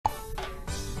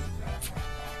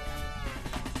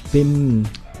Pim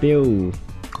piu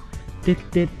tê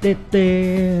tê tê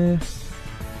tê.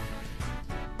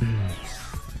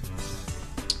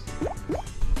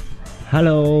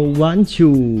 Hello one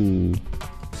two.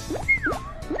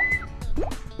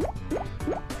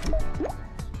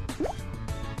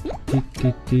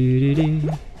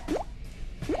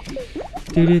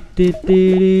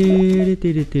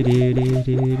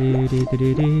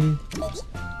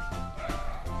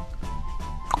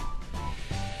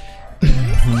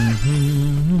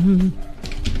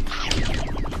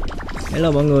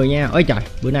 Hello mọi người nha. Ôi trời,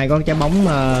 bữa nay có trái bóng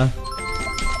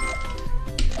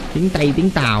tiếng Tây tiếng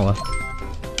Tàu à.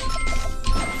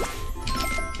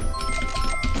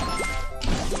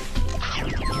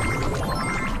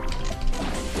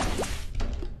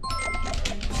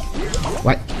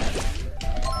 Quay.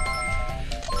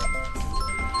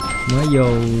 Mới vô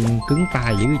cứng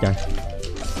tay dữ trời.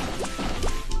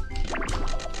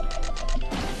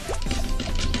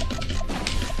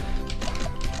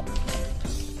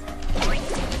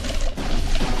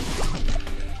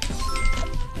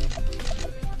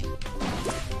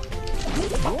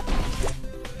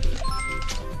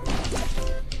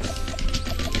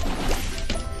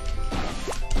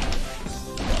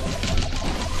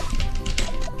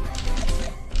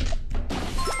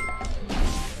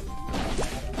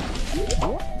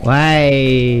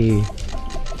 Wow.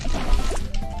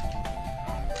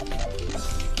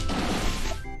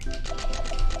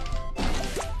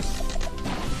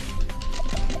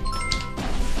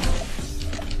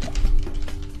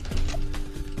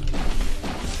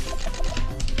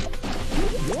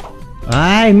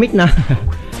 Ai mic nè.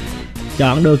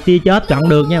 Chọn được tia chớp, chọn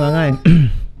được nha bạn ơi.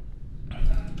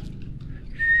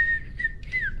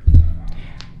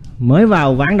 Mới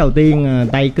vào ván đầu tiên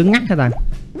tay cứng ngắc hả ta.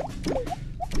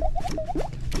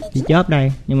 Tia chớp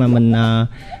đây, nhưng mà mình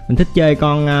thích chơi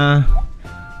con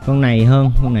này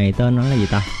hơn. Con này tên nó là gì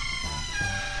ta?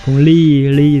 Con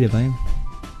ly thì phải.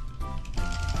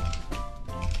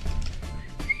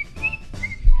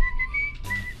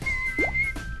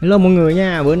 Hello mọi người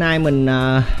nha, bữa nay mình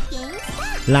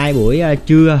live buổi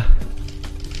trưa.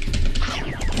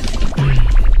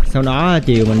 Sau đó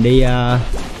chiều mình đi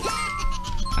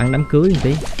ăn đám cưới một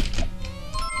tí.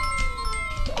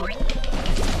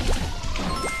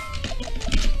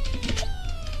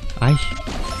 Ai.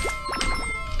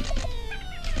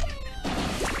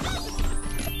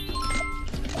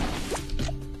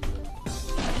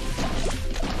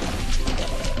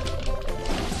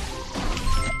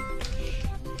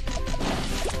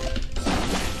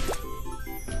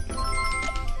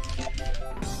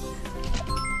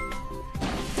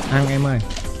 Ăn em ơi.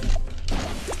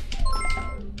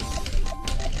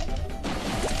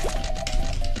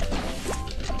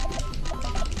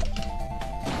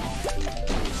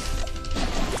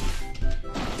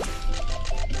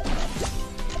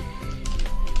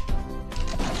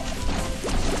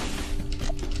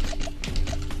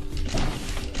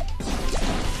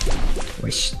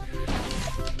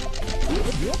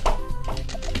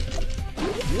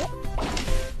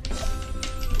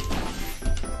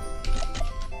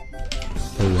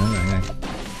 Từ đó bạn ơi.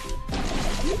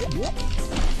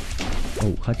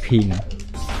 Hết khiên nè.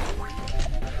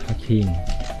 Hết khiên.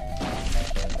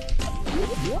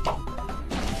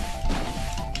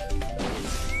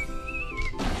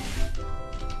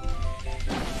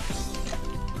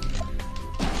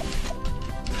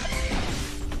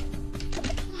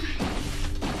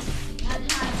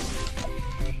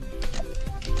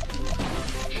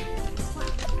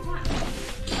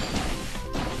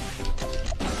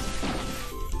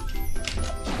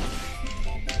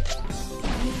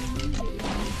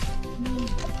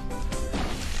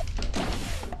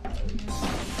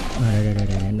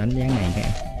 Đây, đánh dáng này các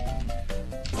em.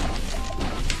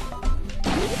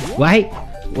 Quay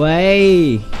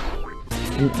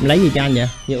lấy gì cho anh vậy?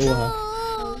 Như U hả?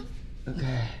 Ok.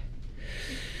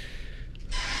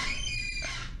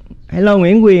 Hello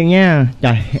Nguyễn Quyền nha.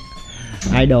 Trời,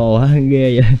 idol hả?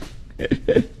 Ghê vậy.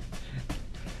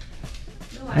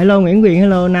 Hello Nguyễn Quyền,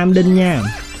 hello Nam Đinh nha.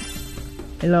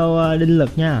 Hello Đinh Lực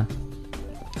nha.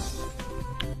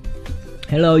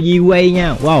 Hello Di Quay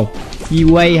nha. Wow, Di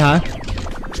Quay hả?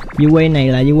 Di Quay này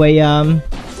là Di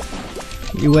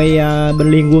Quay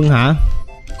bên Liên Quân hả?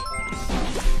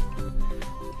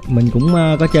 Mình cũng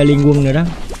có chơi Liên Quân nữa đó.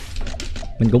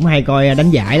 Mình cũng hay coi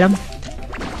đánh giải lắm.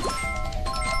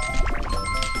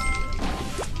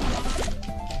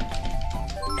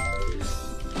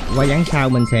 Qua ván sau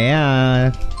mình sẽ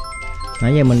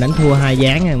nãy giờ mình đánh thua 2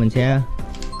 ván rồi, mình sẽ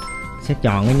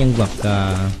chọn cái nhân vật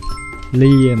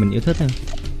Ly mình yêu thích hơn.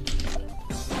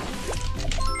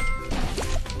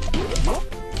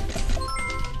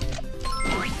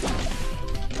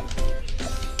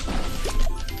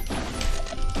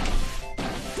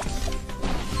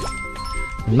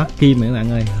 Mắc kim rồi các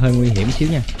bạn ơi, hơi nguy hiểm xíu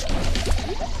nha.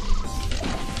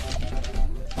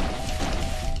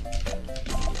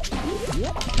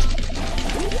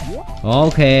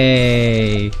 Ok,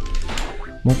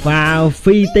 một vào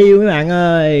phi tiêu các bạn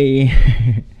ơi.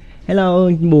 Hello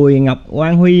Bùi Ngọc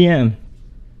Quang Huy nha.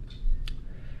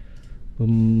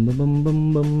 Bum bum bum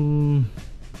bum bum.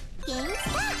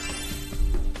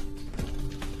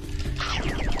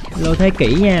 Hello Thế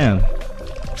Kỷ nha.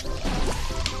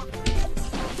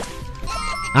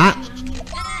 À,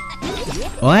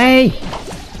 ôi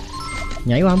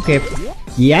nhảy qua không kịp.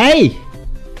 Gì vậy?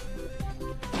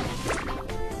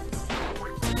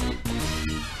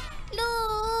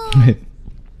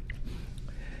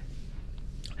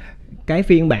 Cái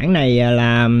phiên bản này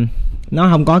là nó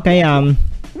không có cái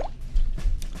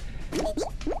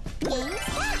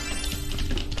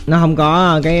nó không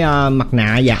có cái mặt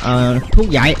nạ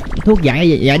thuốc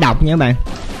giải độc nha các bạn,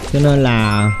 cho nên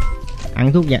là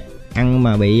ăn thuốc ăn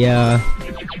mà bị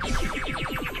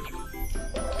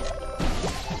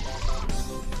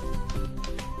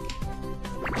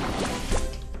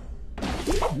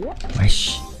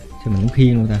sao mình không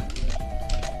khiêng luôn ta.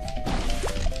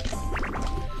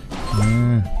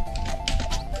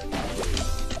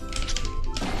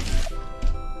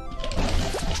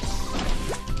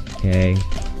 Ok.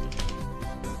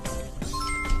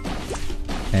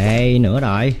 Ê, nữa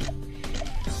rồi.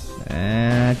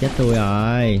 À, chết tôi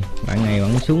rồi. Bạn này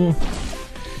vẫn xuống.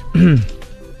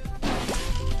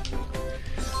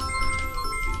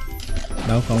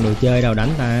 Đâu còn đồ chơi đâu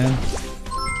đánh ta.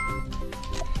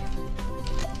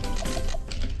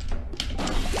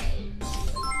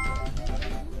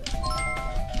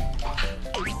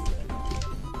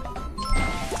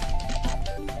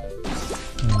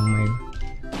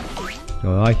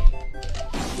 Trời ơi.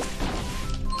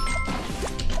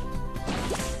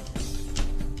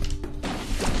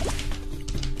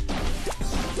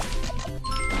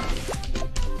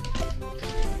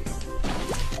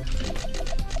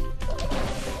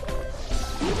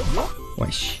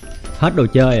 Hết đồ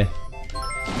chơi rồi.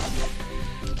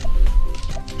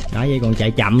 Đó, vậy còn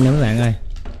chạy chậm nữa các bạn ơi.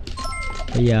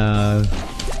 Bây giờ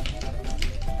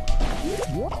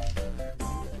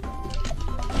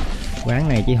quán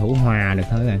này chỉ hữu hòa được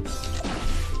thôi các bạn.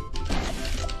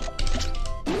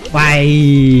 Quay.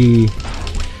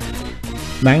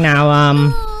 Bạn nào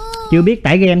chưa biết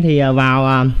tải game thì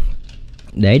vào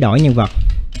để đổi nhân vật.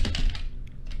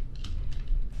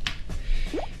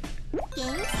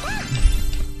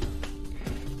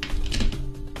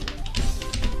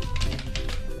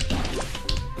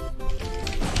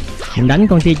 Mình đánh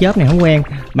con tia chớp này không quen.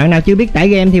 Bạn nào chưa biết tải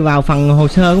game thì vào phần hồ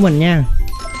sơ của mình nha.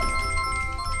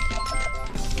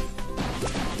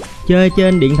 Chơi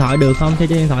trên điện thoại được không? Chơi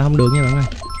trên điện thoại không được nha bạn ơi.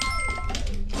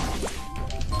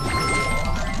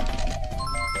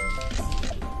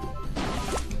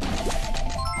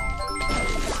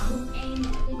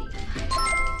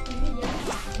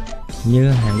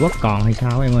 Như Hàn Quốc còn hay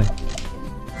sao em ơi.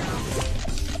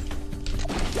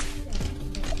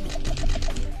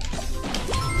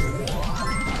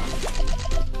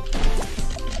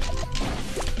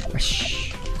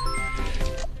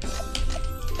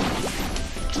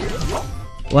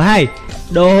 Wow,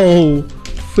 đồ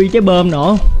phi trái bơm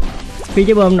nổ. Phi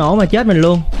trái bơm nổ mà chết mình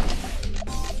luôn.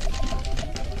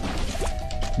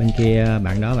 Bên kia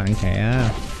bạn đó bạn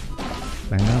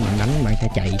đánh bạn sẽ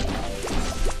chạy.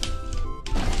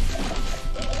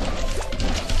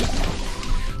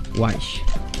 Wow.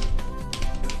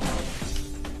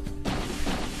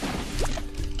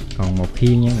 Còn một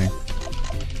khiên nha này.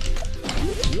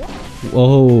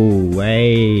 Oh,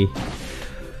 hey.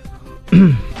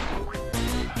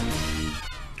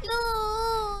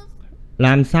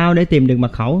 Làm sao để tìm được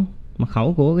mật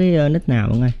khẩu của cái nick nào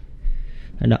mọi người?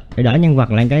 Để đỡ nhân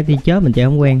vật lại cái tia chớp mình chơi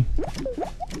không quen.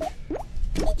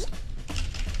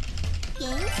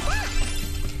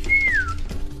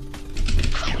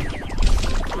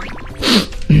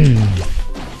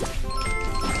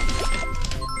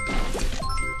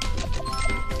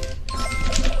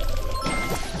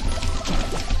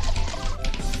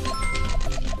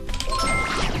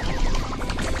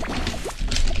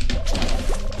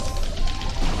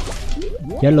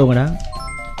 Chết luôn rồi đó.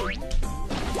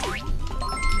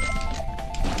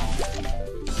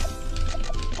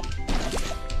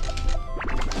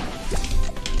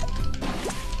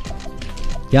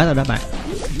 Chết rồi đó bạn.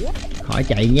 Khỏi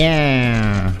chạy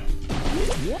nha.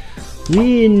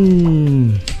 Win.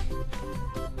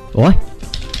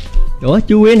 Ủa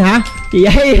chưa win hả? Gì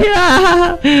vậy?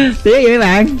 Tiếc vậy các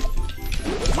bạn.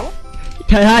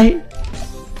 Trời ơi.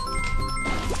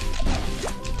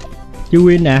 Chưa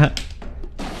win nè.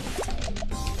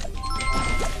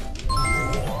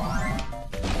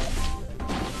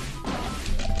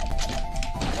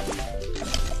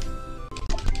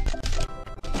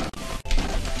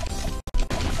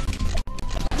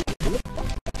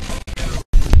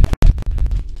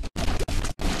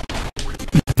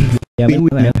 giờ mấy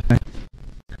bạn nữa.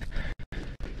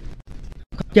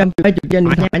 Trên điện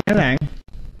thoại nha các bạn.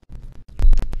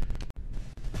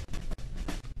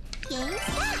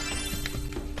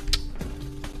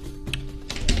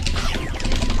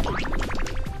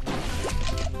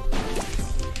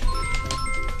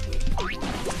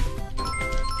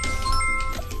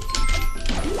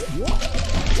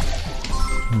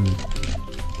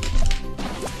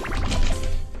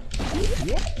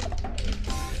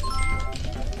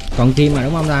 Còn kim mà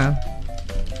đúng không ta?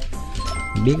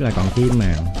 Mình biết là còn kim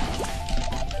mà.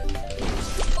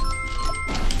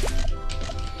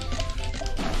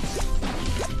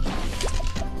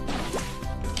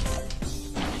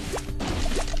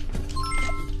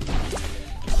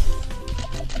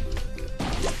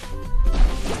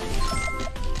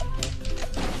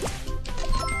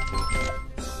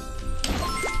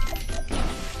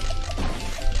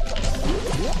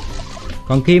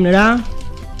 Còn kim nữa đó.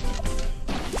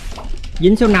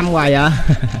 Dính số 5 hoài vậy.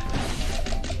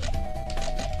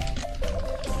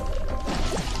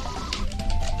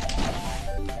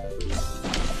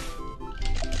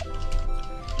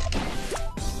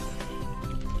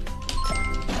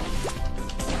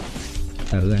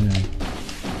 Tự anh ơi.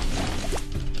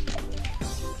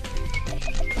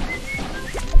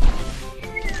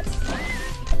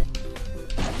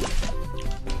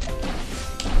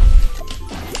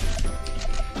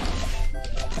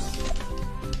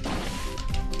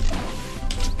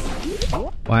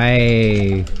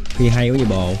 Wow, phi hay quá vậy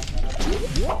bộ.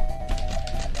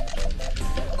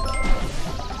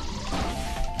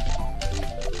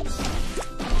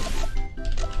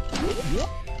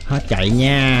 Hết chạy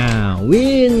nha,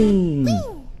 win.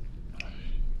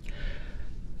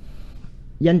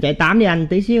 Danh chạy 8 đi anh,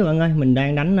 tí xíu bạn ơi, mình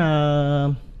đang đánh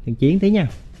thằng chiến tí nha.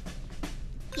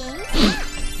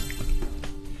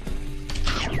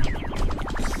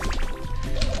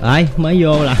 Đấy, mới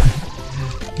vô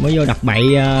đặt bậy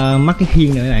mắc cái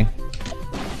khiên nữa các bạn.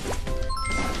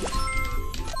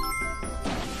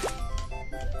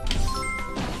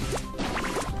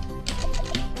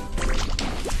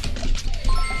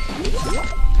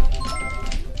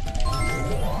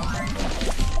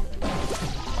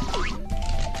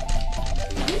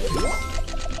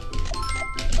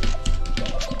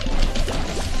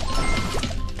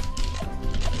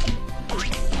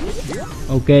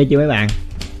 Ok chưa mấy bạn?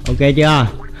 Ok chưa?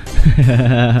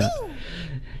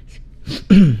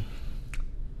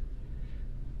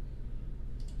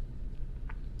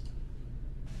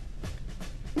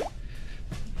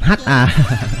 Hack à.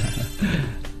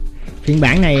 Phiên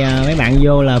bản này mấy bạn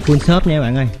vô là full shop nha các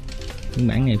bạn ơi. Phiên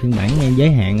bản này phiên bản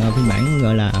giới hạn, phiên bản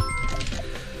gọi là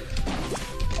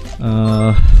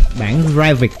bản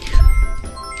private.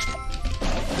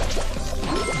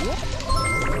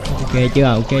 Ok chưa?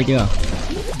 Ok chưa?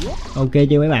 Ok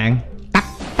chưa mấy bạn?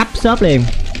 Tắp shop liền.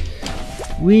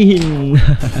 Win.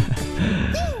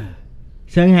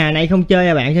 Sơn Hà này không chơi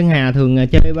à bạn, Sơn Hà thường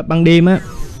chơi ban đêm á.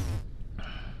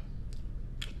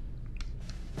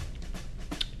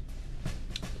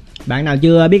 Bạn nào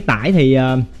chưa biết tải thì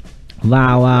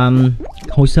vào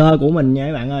hồ sơ của mình nha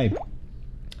các bạn ơi.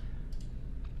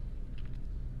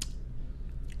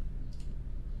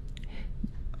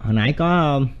 Hồi nãy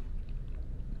có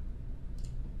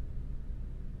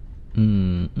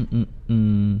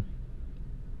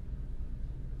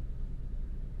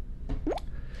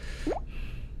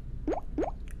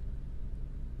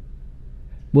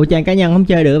bộ trang cá nhân không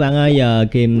chơi được bạn ơi, giờ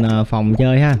kìm phòng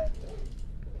chơi ha.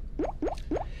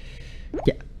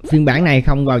 Phiên bản này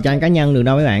không vào trang cá nhân được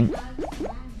đâu mấy bạn.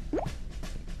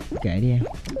 Kệ đi em.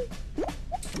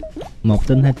 1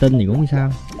 tin 2 tin thì cũng không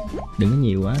sao, đừng có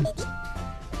nhiều quá.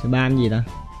 Spam gì ta.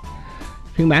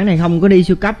 Phiên bản này không có đi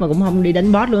siêu cấp mà cũng không đi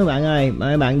đánh boss luôn các bạn ơi.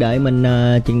 Mấy bạn đợi mình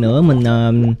chừng nữa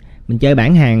mình chơi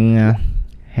bản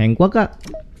Hàn Quốc á.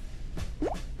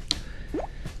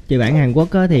 Chơi bản Hàn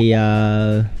Quốc á thì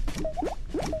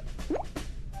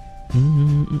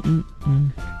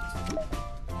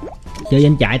chơi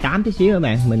danh chạy 8 tí xíu các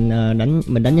bạn.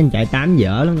 Mình đánh danh chạy 8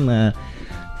 dở lắm, nhưng mà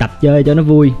tập chơi cho nó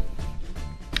vui.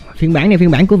 Phiên bản này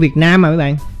phiên bản của Việt Nam mà mấy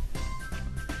bạn.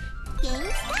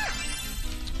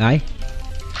 Đấy.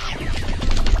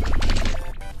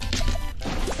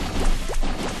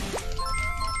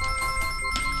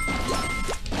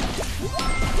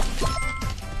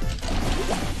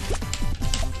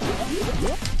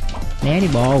 Né đi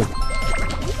bồ.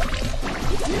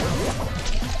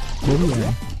 4 giờ.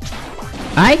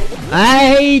 Ấy,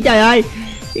 ê trời ơi.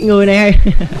 Cái người này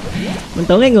mình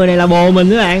tưởng cái người này là bồ mình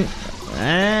các bạn.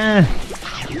 À.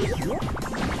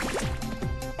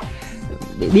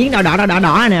 Biến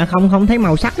đỏ nè, không thấy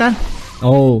màu sắc đó.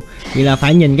 Ồ, vậy là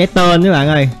phải nhìn cái tên các bạn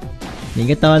ơi. Nhìn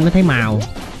cái tên mới thấy màu.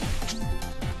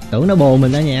 Tưởng nó bồ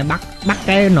mình đó nha, bắt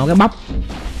cái nọ cái bóc.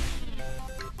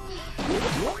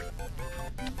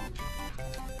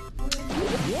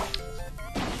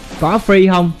 Có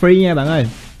free không? Free nha bạn ơi.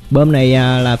 Bơm này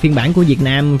là phiên bản của Việt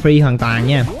Nam, free hoàn toàn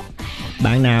nha.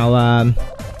 Bạn nào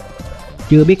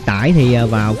chưa biết tải thì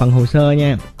vào phần hồ sơ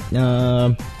nha.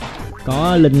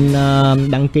 Có link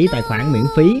đăng ký tài khoản miễn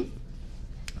phí,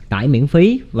 tải miễn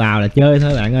phí, vào là chơi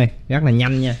thôi bạn ơi, rất là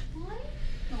nhanh nha.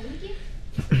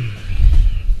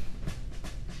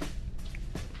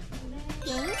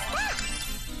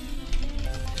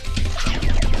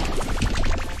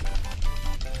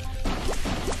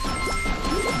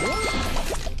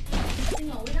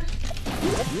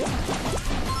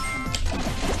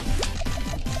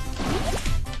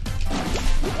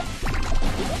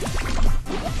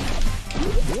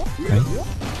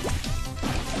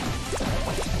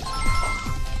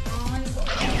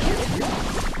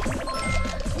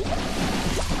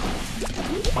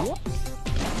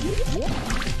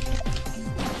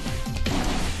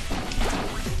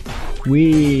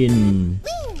 Win.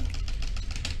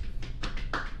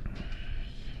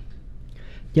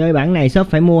 Chơi bản này shop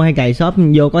phải mua hay cài shop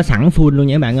vô có sẵn full luôn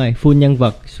nha các bạn ơi. Full nhân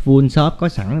vật, full shop có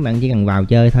sẵn, các bạn chỉ cần vào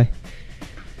chơi thôi.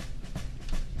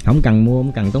 Không cần mua,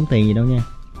 không cần tốn tiền gì đâu nha.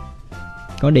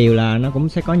 Có điều là nó cũng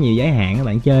sẽ có nhiều giới hạn, các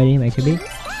bạn chơi đi các bạn sẽ biết.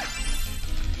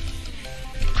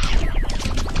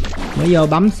 Mới vô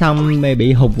bấm xong mày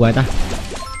bị hụt rồi ta.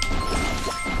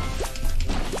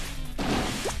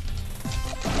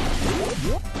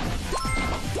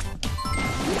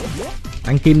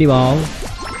 Ăn kim đi bộ.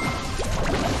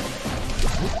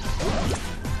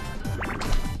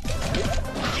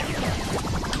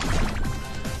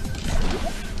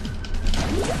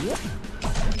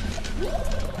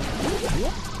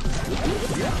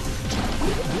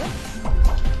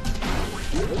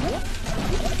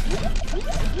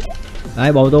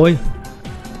 Đây bồ tôi.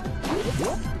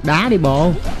 Đá đi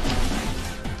bộ.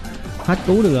 Hết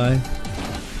cứu được rồi.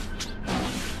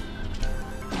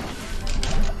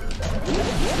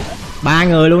 Ba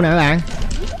người luôn nè các bạn.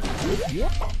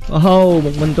 Oh,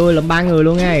 một mình tôi làm ba người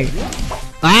luôn nghe.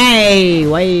 Ê,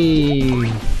 quay.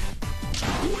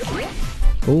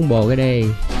 Cứu bồ cái đi.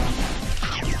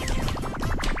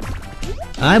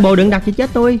 Ơi bồ đừng đặt cho chết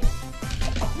tôi.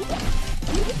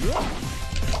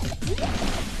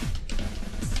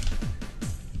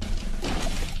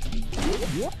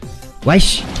 Quay.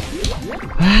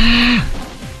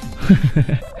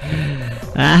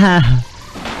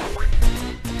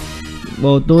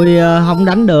 Bồ tôi không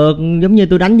đánh được, giống như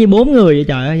tôi đánh với 4 người vậy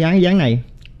trời ơi, dáng này.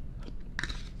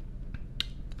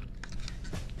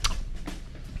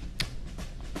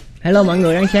 Hello mọi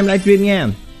người đang xem livestream nha.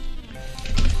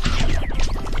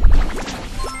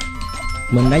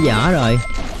 Mình đã dở rồi.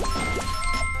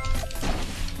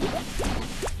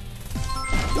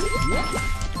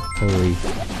 Ôi.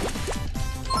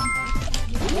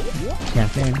 Chặt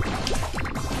em.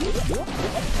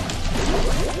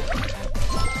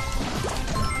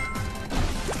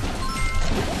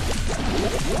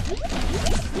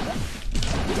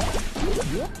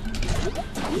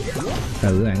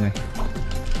 Tự bạn ơi.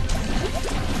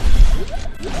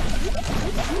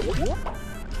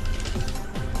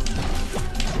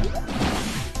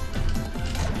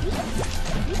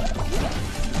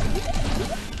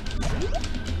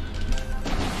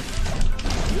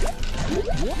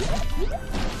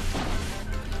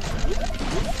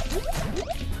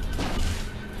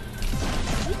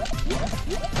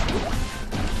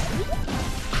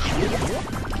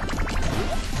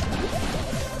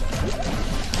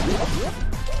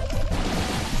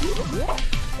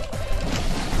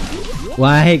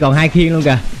 Wow, còn 2 khiên luôn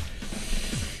kìa.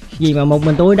 Gì mà một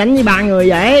mình tôi đánh với 3 người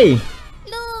vậy?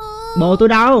 Bồ tôi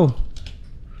đâu?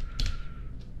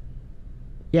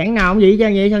 Giảng nào không vậy chứ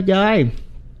vậy sao chơi?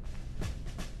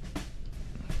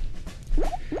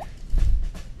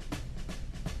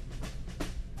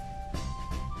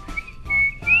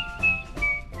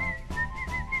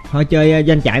 Thôi chơi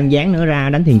danh chạy một dáng nữa ra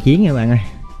đánh thiền chiến nha bạn ơi.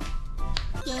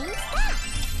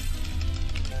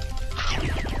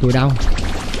 Tôi đâu?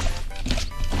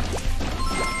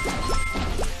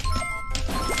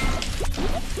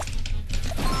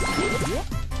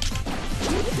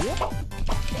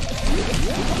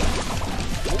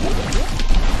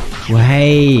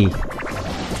 Wow.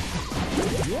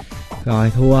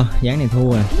 Rồi thua, dáng này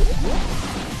thua rồi.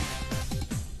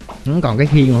 Không còn cái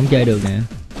khiên mà không chơi được nè.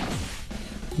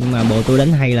 Nhưng mà bộ tôi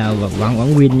đánh hay là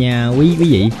vẫn win nha quý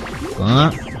vị.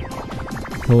 Đó.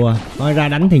 Thua. Thôi ra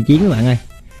đánh thiền chiến các bạn ơi.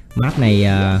 Map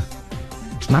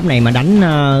này mà đánh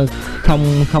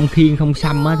không khiên không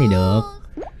xăm á thì được.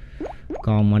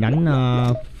 Còn mà đánh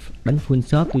full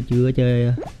shop tôi chưa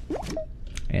chơi.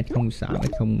 S06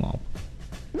 S01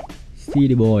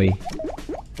 CD Boy.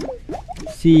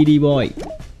 CD Boy.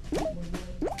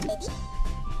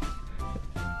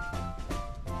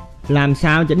 Làm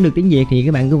sao chỉnh được tiếng Việt thì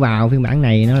các bạn cứ vào phiên bản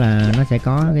này, nó sẽ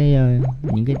có cái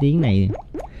những cái tiếng này,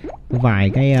 có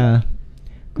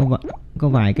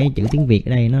vài cái chữ tiếng Việt ở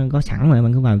đây nó có sẵn mà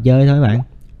bạn cứ vào chơi thôi các bạn.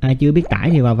 Ai chưa biết tải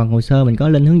thì vào phần hồ sơ mình có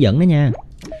link hướng dẫn đó nha.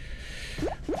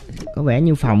 Có vẻ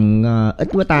như phòng ít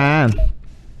quá ta.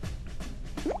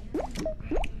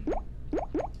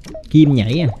 Kim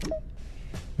nhảy à.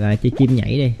 Rồi chơi kim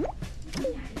nhảy đi.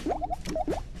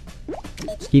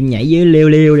 Kim nhảy với liêu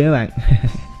liêu đi các bạn.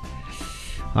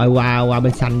 Thôi qua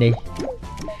bên xanh đi.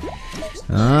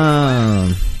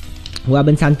 Qua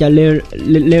bên xanh cho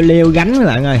liêu gánh các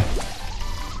bạn ơi.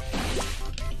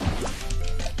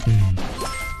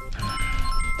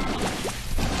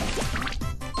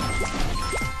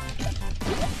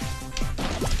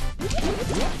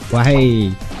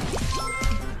 Wow,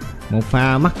 một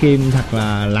pha mắc kim thật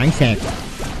là lãng xẹt.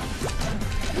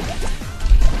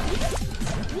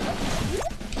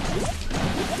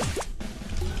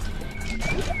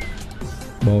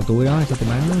 Bồ túi đó sao tôi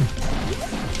bắn.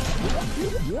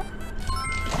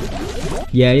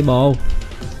 Về đi bồ.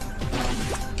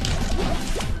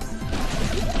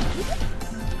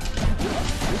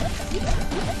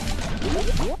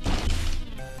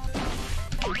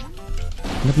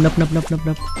 Nấp.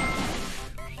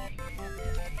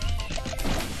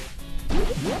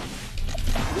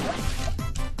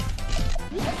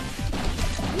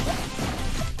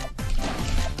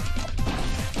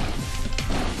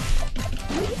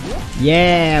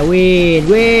 Yeah,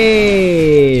 win.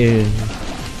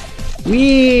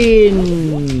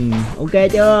 Ok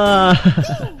chưa?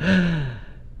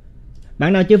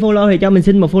 Bạn nào chưa follow thì cho mình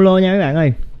xin một follow nha các bạn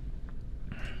ơi.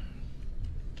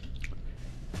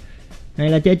 Này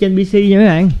là chơi trên PC nha các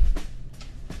bạn.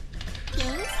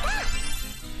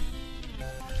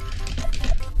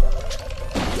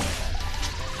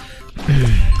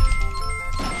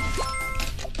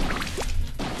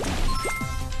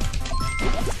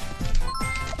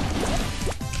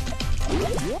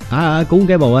 Cú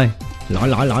cái bồ ơi. Lỗi.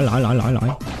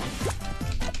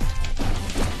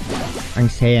 Ăn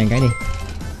xe cái đi.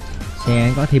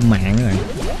 Xe có thêm mạng các bạn.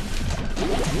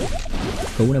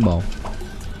 Cú này bồ.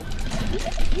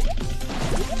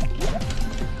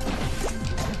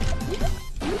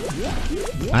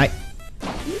 Đấy.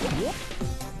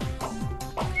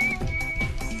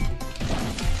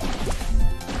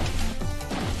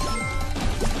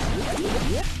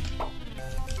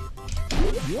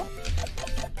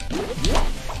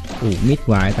 Mít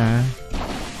hoài ta.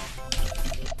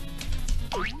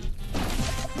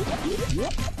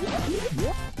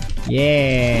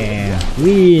 Yeah,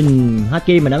 win. Hết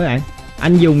kim rồi đó các bạn.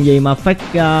 Anh dùng gì mà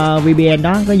fake VPN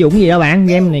đó? Có dùng gì đó bạn?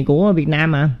 Game này của Việt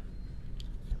Nam mà.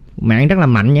 Mạng rất là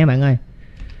mạnh nha bạn ơi.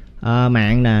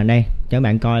 Mạng nè, đây cho các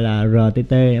bạn coi là RTT,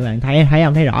 các bạn thấy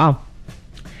không, thấy rõ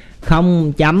không?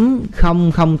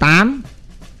 0.008.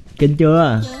 Kinh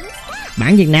chưa?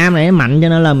 Bản Việt Nam này nó mạnh cho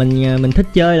nên là mình thích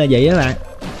chơi là vậy đó bạn.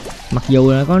 Mặc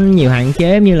dù là có nhiều hạn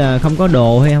chế như là không có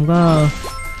đồ hay không có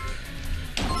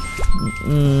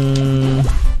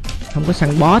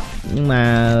săn boss, nhưng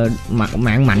mà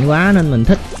mạng mạnh quá nên mình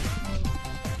thích.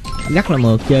 Rất là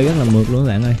mượt, chơi rất là mượt luôn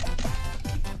các bạn ơi.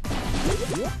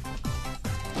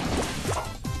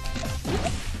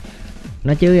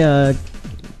 Nó chứ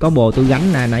có bồ tôi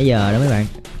gánh nãy giờ đó mấy bạn,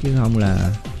 chứ không là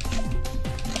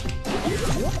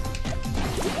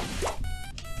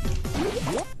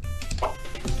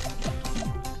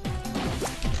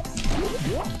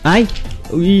ấy.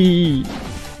 Ui.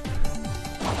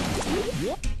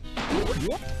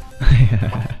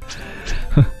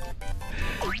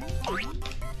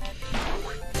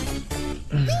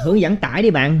 Hướng dẫn tải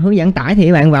đi bạn, hướng dẫn tải thì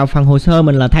các bạn vào phần hồ sơ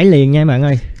mình là thấy liền nha bạn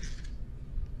ơi.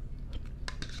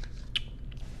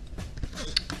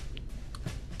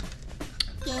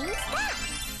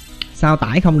 Sao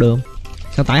tải không được?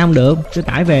 Sao tải không được? Cứ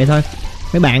tải về thôi.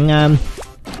 Mấy bạn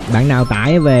nào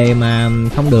tải về mà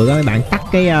không được á, mấy bạn tắt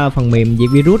cái phần mềm diệt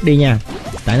virus đi nha.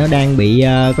 Tại nó đang bị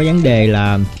có vấn đề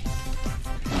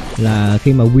là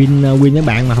khi mà win với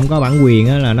bạn mà không có bản quyền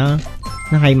á, là nó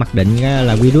hay mặc định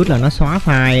là virus là nó xóa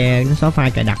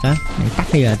file cài đặt á. Bạn tắt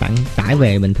đi là tải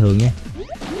về bình thường nha.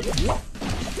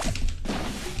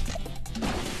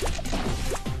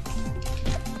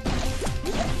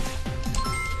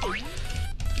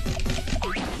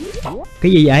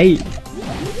 Cái gì vậy?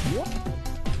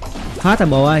 Hết rồi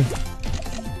bồ ơi.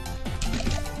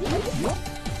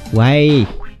 Quay.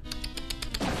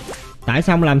 Tải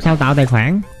xong làm sao tạo tài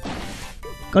khoản?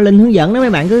 Có link hướng dẫn đó, mấy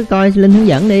bạn cứ coi link hướng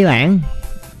dẫn đi bạn.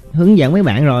 Hướng dẫn mấy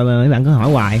bạn rồi mà mấy bạn cứ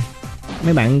hỏi hoài.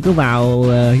 Mấy bạn cứ vào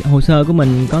hồ sơ của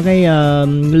mình có cái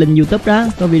link YouTube đó,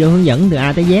 có video hướng dẫn từ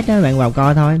A tới Z đó, bạn vào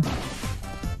coi thôi.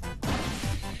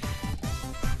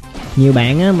 Nhiều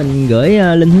bạn á, mình gửi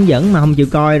link hướng dẫn mà không chịu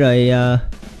coi rồi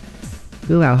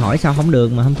cứ vào hỏi sao không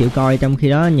được mà không chịu coi, trong khi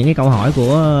đó những cái câu hỏi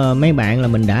của mấy bạn là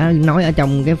mình đã nói ở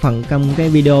trong cái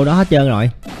video đó hết trơn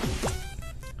rồi.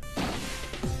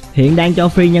 Hiện đang cho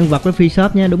free nhân vật với free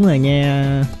shop nha, đúng rồi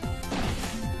nha.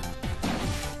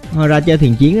 Thôi ra chơi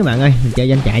thuyền chiến các bạn ơi, mình chơi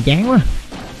danh trại chán quá.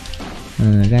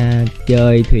 Ra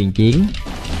chơi thuyền chiến.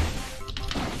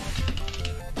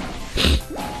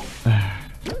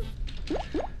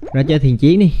 Ra chơi thuyền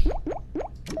chiến đi.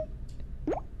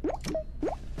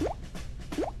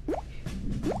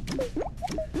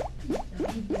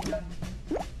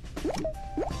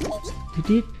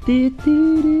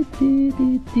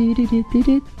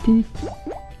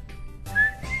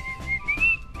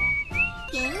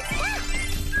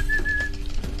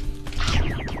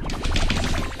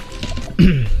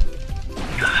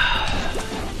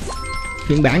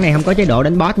 Phiên bản này không có chế độ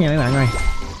đánh boss nha mấy bạn ơi.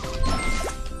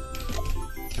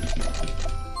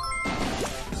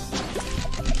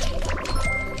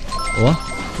 Ủa?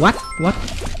 What?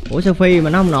 Ủa sao phi mà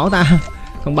nó không nổ ta?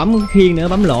 Còn bấm cái khiên nữa,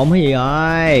 bấm lộn hay gì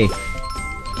rồi?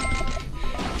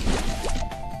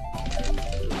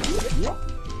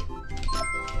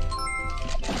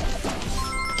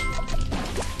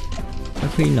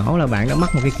 Khi nổ là bạn đã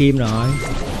mất một cái kim rồi.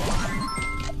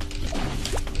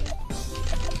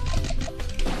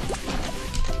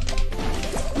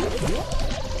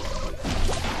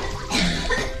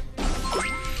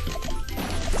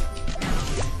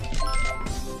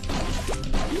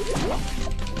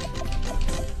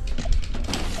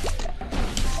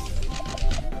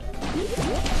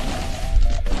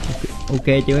 Ok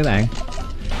chưa mấy bạn?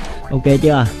 Ok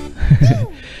chưa?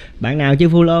 Bạn nào chưa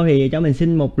follow thì cho mình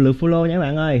xin một lượt follow nhé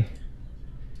bạn ơi.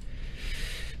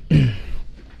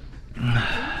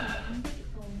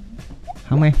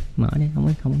 Không em, mở đi,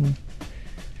 không.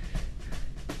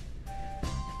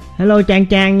 Hello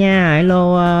Trang nha,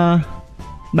 hello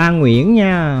Ba Nguyễn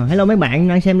nha, hello mấy bạn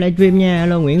đang xem livestream nha,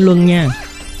 hello Nguyễn Luân nha.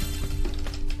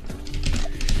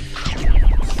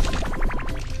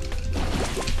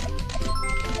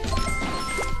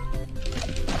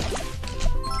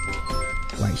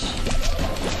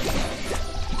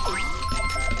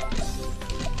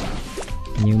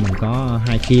 Nhưng mình có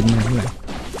 2 kim nha các bạn.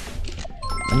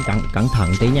 Đánh cẩn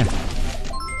thận tí nha.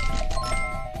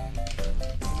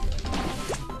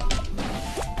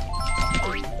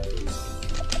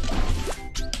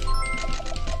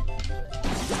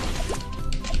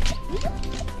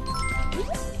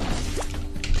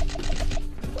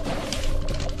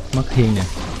 Mất khiên nè,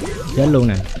 chết luôn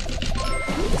nè.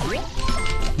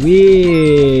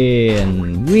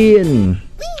 Win.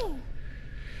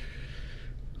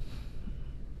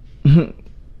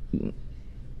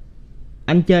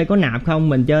 Anh chơi có nạp không?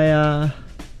 Mình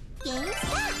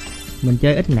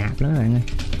chơi ít nạp lắm các bạn ơi.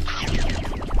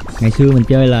 Ngày xưa mình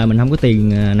chơi là mình không có tiền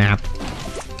nạp.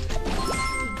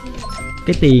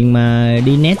 Cái tiền mà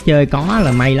đi net chơi có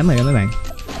là may lắm rồi đó mấy bạn.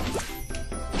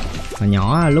 Hồi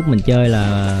nhỏ lúc mình chơi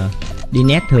là đi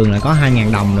net thường là có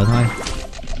 2.000 đồng rồi thôi.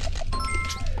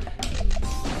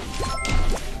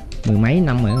 Mười mấy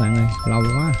năm rồi các bạn ơi, lâu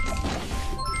quá.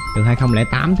 Từ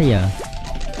 2008 tới giờ.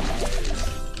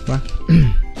 Quá.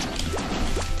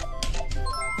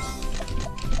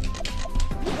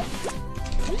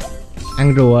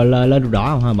 Ăn rùa lên rùa đỏ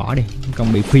không? Thôi bỏ đi,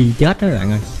 con bị phi chết đó các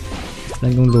bạn ơi.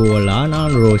 Lên con rùa lỡ nó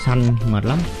rùa xanh mệt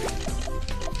lắm.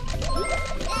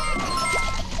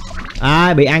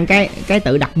 À, bị ăn cái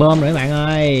tự đặt bom rồi các bạn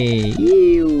ơi.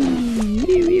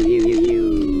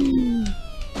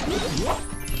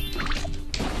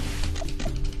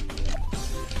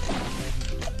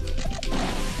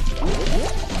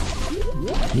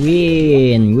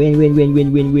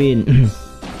 Win.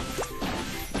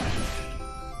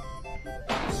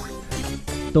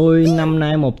 Tôi năm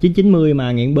nay 1990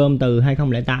 mà nghiện bơm từ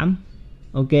 2008.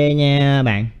 Ok nha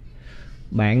bạn.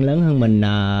 Bạn lớn hơn mình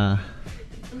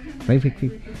phải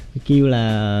kêu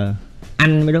là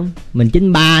anh mới đúng. Mình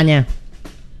 93 nha.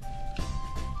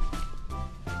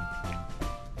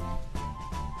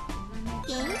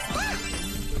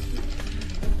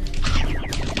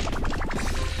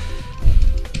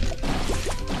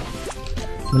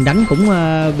 Mình đánh cũng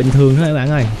bình thường thôi các bạn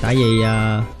ơi. Tại vì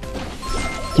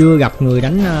chưa gặp người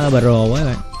đánh pro quá các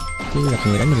bạn. Chưa gặp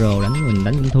người đánh pro, mình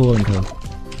đánh cũng thua bình thường.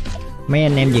 Mấy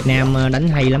anh em Việt Nam đánh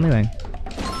hay lắm các bạn.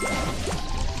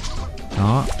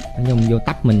 Đó, nó dùng vô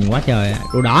tấp mình quá trời.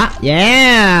 Đồ đỏ,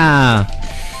 yeah.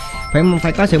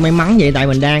 phải có sự may mắn vậy, tại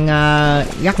mình đang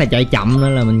rất là chạy chậm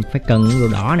nên là mình phải cần đồ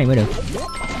đỏ này mới được,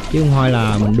 chứ không thôi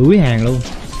là mình đuối hàng luôn.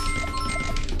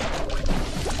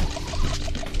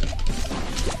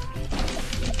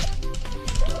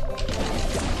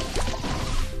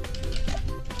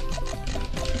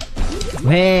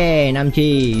 Hey, Nam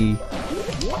Chi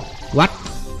quách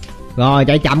rồi,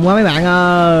 chạy chậm quá mấy bạn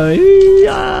ơi.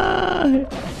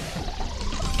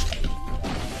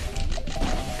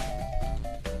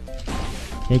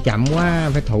 Chạy chậm quá,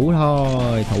 phải thủ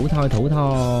thôi, thủ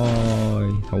thôi.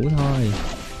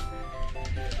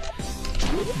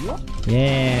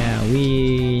 Yeah,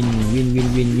 win.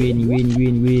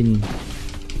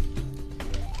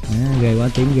 Ghê quá,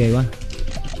 tím ghê quá.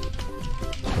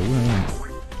 Thủ nữa mà.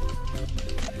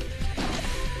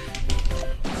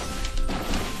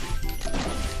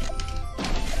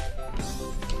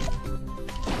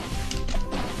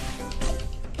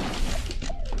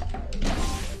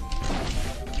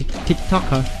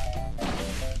 TikTok hả?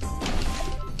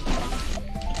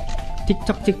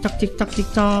 TikTok.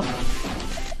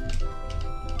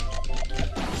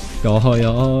 Trời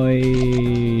ơi.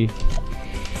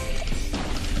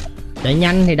 Chạy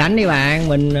nhanh thì đánh đi bạn,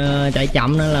 mình chạy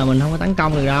chậm nên là mình không có tấn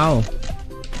công được đâu.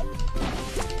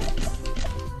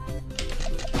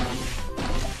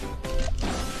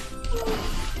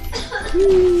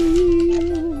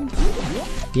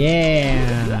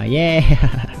 Yeah.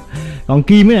 Còn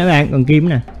kim nữa nè bạn, còn kim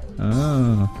nè.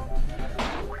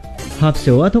 Hộp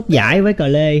sữa thuốc giải với cờ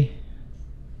lê.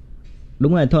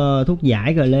 Đúng rồi, thuốc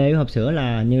giải cờ lê với hộp sữa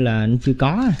là như là chưa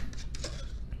có.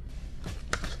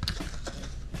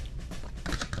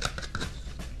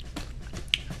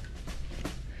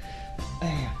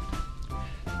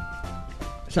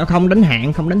 Sao không đánh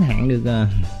hạn được?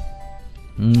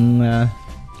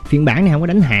 Phiên bản này không có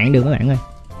đánh hạn được các bạn ơi.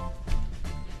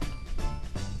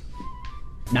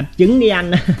 Đập trứng đi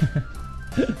anh.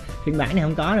 Phiên bản này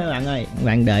không có nữa bạn ơi.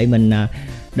 Bạn đợi mình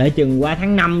đợi chừng qua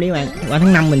tháng 5 đi bạn. Qua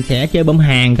tháng 5 mình sẽ chơi bơm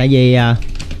hàng, tại vì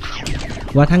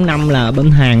qua tháng 5 là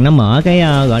bơm hàng nó mở cái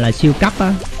gọi là siêu cấp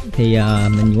á, thì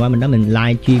mình qua mình đó mình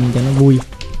live stream cho nó vui.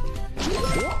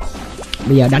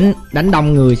 Bây giờ đánh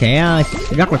đông người sẽ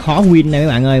rất là khó win này các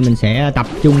bạn ơi, mình sẽ tập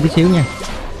trung tí xíu nha.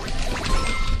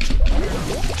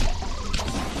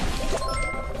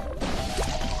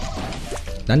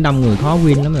 Đánh đông người khó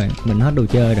win lắm các bạn, mình hết đồ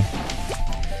chơi rồi.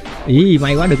 Ý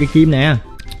may quá, được cái kim nè.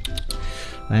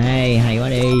 Đây, hay quá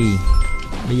đi.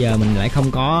 Bây giờ mình lại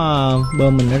không có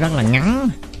bơm, mình nó rất là ngắn.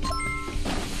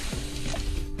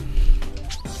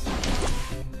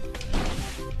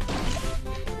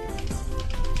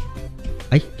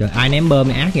 Ấy trời, ai ném bơm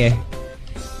này ác kìa.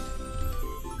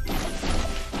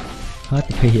 Hết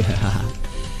thì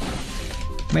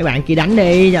mấy bạn kia đánh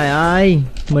đi, trời ơi.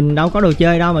 Mình đâu có đồ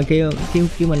chơi đâu mà kêu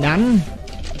mình đánh.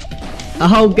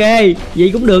 Ok, vậy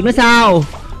cũng được nữa sao?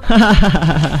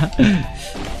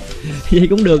 Vậy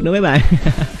cũng được nữa mấy bạn.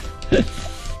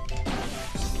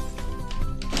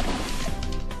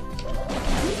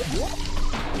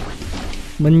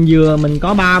 Mình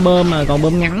có 3 bơm mà còn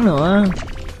bơm ngắn nữa.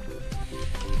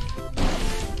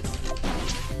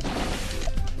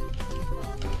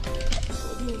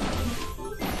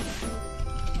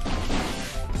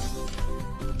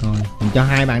 Rồi, mình cho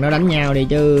hai bạn đó đánh nhau đi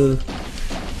chứ.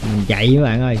 Mình chạy các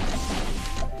bạn ơi.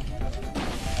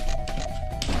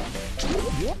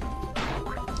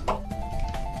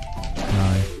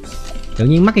 Rồi, tự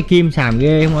nhiên mắc cái kim xàm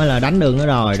ghê, không phải là đánh được nữa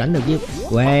rồi, đánh được với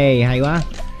quê hay quá,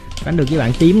 đánh được với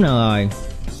bạn tím nữa rồi.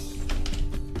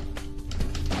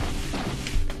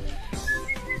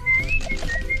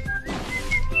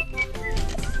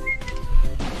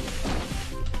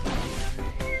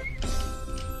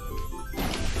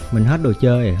 Mình hết đồ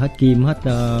chơi, hết kim, hết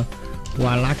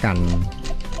qua lá cành.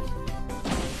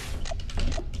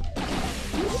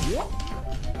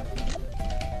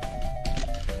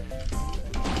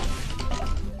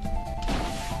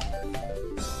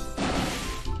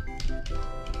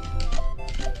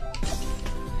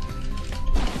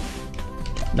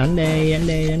 Đánh đi.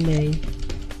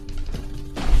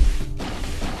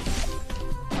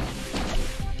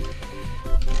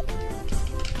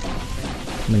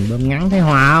 Mình bơm ngắn thấy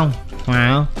hòa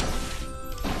không?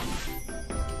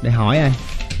 Để hỏi ơi.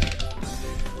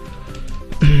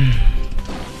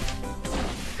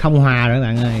 Không hòa rồi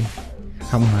bạn ơi.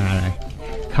 Không hòa rồi.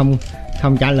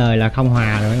 Không trả lời là không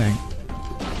hòa rồi các bạn.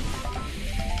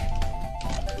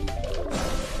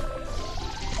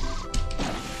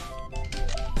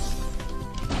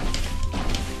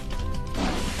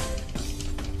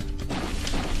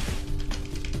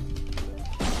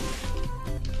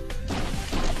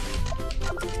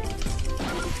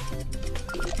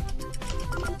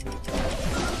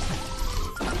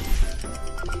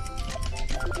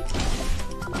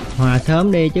 Hòa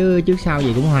sớm đi chứ trước sau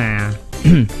gì cũng hòa.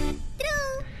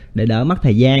 Để đỡ mất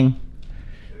thời gian.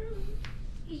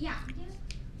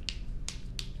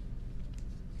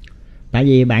 Tại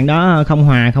vì bạn đó không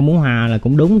hòa, không muốn hòa là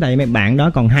cũng đúng. Tại mấy bạn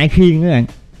đó còn 2 khiên nữa bạn.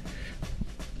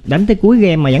 Đánh tới cuối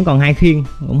game mà vẫn còn 2 khiên,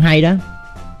 cũng hay đó.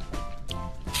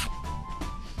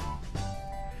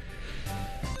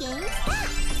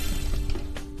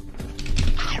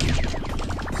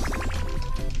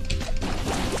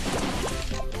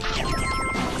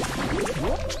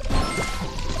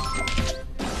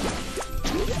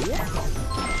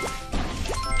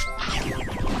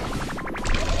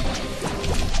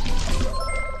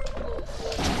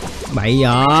 Bậy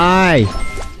rồi.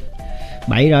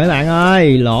 Bậy rồi các bạn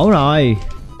ơi, lỗ rồi.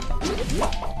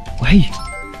 Quay.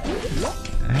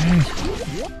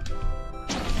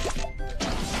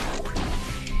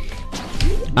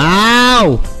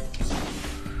 Bao.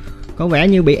 Có vẻ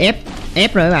như bị ép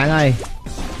rồi các bạn ơi.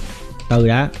 Từ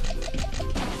đã.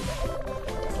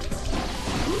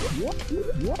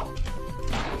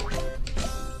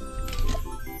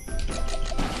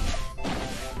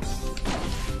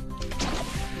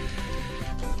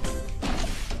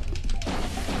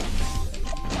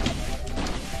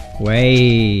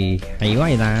 Quay, hay quá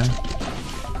vậy ta.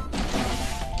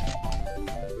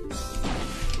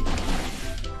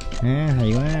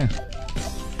 Hay quá.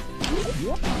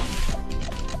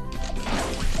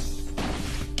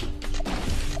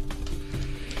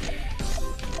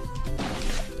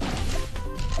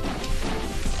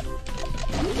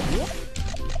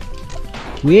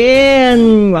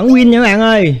 Win, vẫn win nha các bạn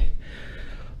ơi.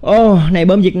 Ô, này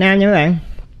bơm Việt Nam nha các bạn.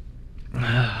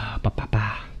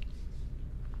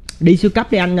 Đi siêu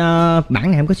cấp đi anh.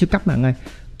 Bản này không có siêu cấp bạn ơi,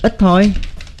 ít thôi,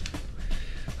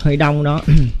 hơi đông đó.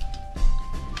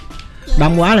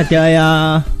 Đông quá là chơi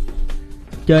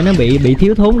nó bị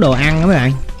thiếu thốn đồ ăn đó các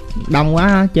bạn. Đông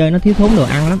quá chơi nó thiếu thốn đồ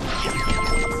ăn lắm.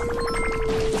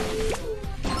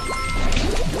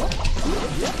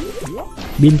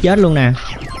 Pin chết luôn nè,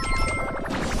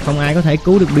 không ai có thể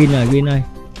cứu được pin rồi Pin ơi.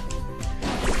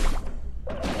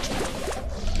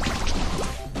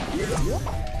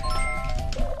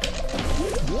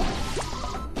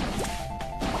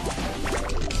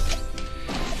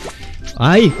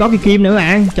 Ơi, có cái kim nữa các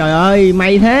bạn. Trời ơi,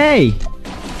 may thế.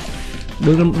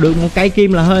 Được một cây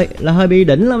kim là hơi bị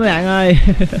đỉnh lắm các bạn ơi.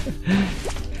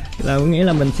 Là nghĩa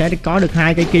là mình sẽ có được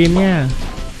 2 cây kim nha.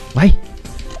 Vậy.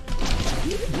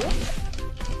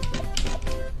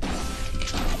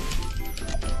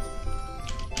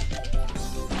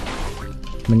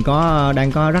 Mình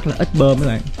đang có rất là ít bơm các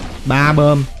bạn. 3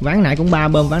 bơm, ván nãy cũng 3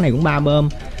 bơm, ván này cũng 3 bơm.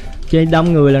 Chơi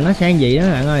đông người là nó sẽ vậy đó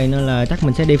các bạn ơi, nên là chắc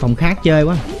mình sẽ đi phòng khác chơi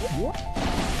quá.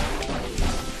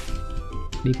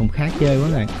 Đi phòng khác chơi quá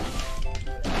rồi.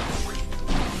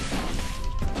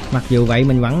 Mặc dù vậy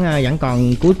mình vẫn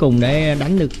còn cuối cùng để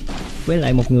đánh được với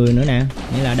lại một người nữa nè,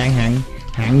 nghĩa là đang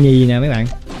hạng nhì nè mấy bạn.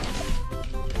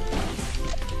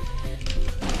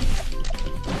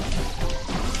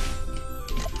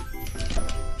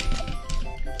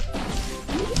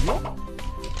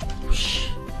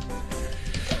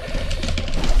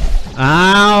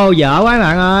 Dở quá các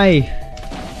bạn ơi.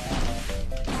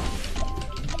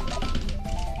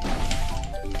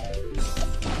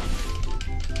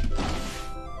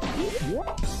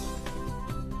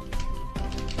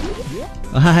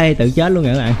 Ôi, tự chết luôn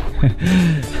rồi các bạn.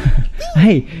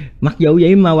 Hey, mặc dù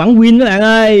vậy mà vẫn win các bạn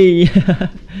ơi.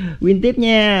 Win tiếp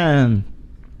nha.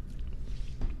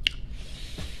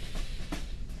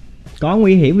 Có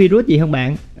nguy hiểm virus gì không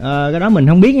bạn? Cái đó mình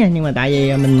không biết nha, nhưng mà tại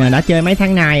vì mình đã chơi mấy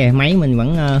tháng nay rồi, máy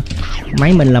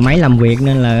mình là máy làm việc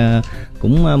nên là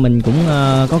mình cũng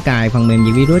có cài phần mềm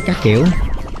diệt virus các kiểu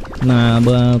mà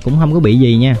cũng không có bị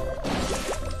gì nha.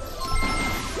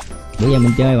 Bữa giờ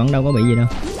mình chơi vẫn đâu có bị gì đâu.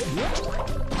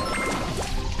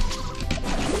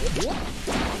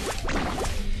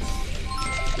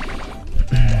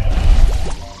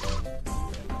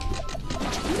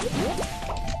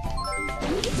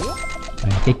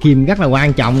 Cái kim rất là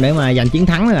quan trọng để mà giành chiến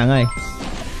thắng các bạn ơi.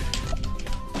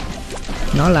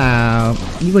 Nó là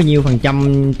biết bao nhiêu phần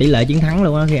trăm tỷ lệ chiến thắng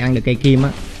luôn á khi ăn được cây kim á.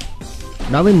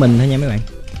 Đối với mình thôi nha mấy bạn.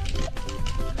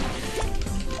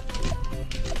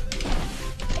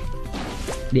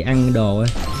 Đi ăn đồ ơi.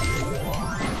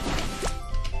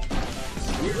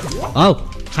 Ồ,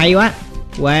 hay quá.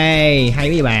 Wow,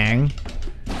 hay quá bạn.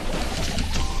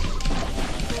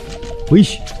 Ui.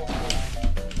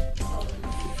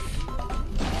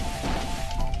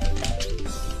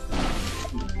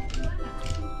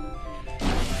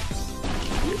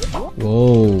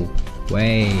 Wow,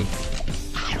 quay.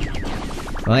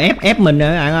 Rồi ép mình rồi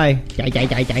các bạn ơi.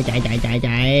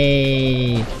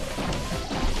 Chạy.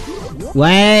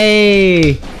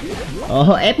 Quay.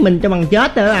 Ồ, ép mình cho bằng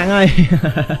chết rồi các bạn ơi.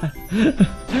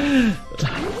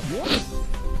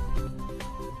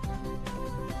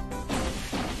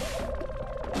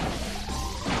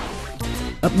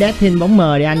 Update thêm bóng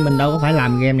mờ đi anh, mình đâu có phải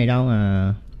làm game này đâu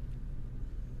mà.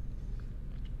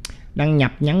 Đăng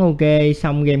nhập nhắn ok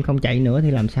xong game không chạy nữa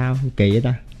thì làm sao? Kỳ vậy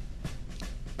ta.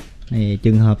 Này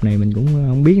trường hợp này mình cũng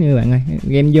không biết nữa các bạn ơi.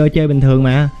 Game vô chơi bình thường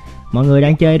mà. Mọi người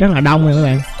đang chơi rất là đông rồi các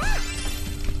bạn.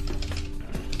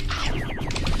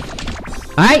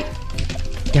 Ấy.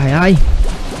 Trời ơi.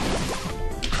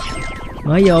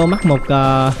 Mới vô mắc một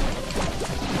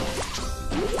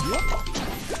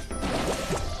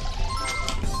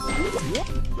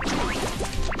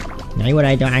nhảy qua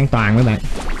đây cho an toàn các bạn.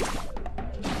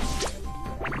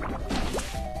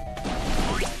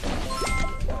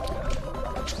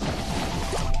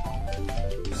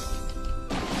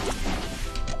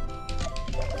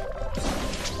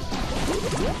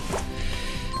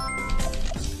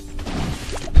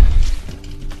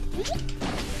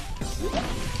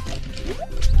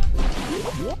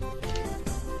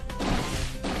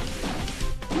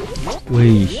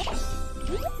 Ui.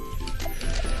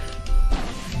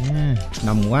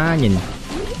 Đông quá nhìn.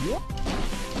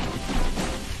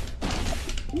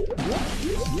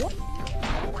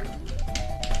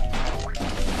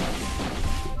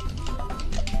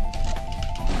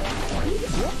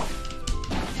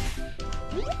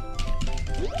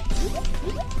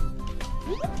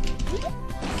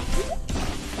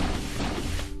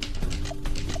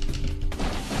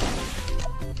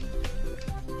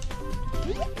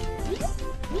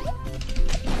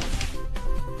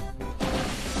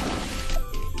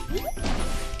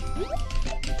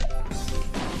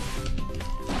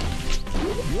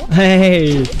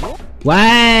 Hey.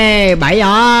 Wow, 7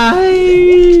 rồi.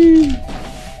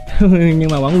 Nhưng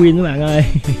mà vẫn win các bạn ơi.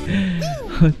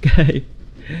 Ok.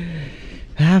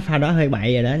 Pha đó hơi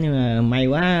bậy rồi đó, nhưng mà may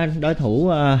quá đối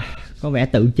thủ có vẻ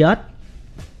tự chết.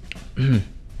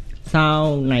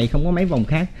 Sau này không có mấy vòng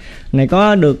khác. Này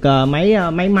có được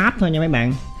mấy map thôi nha mấy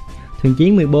bạn. Thuyền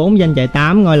chiến 14, danh chạy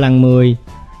 8, ngôi làng 10,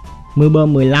 mưa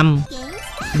bơm 15,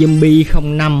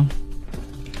 zombie 05.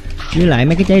 Với lại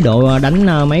mấy cái chế độ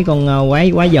đánh mấy con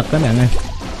quái vật đó bạn ơi.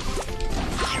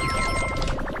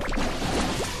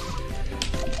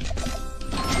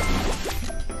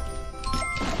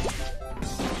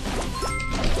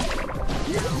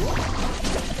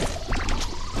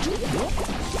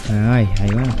 Rồi, hay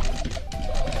quá.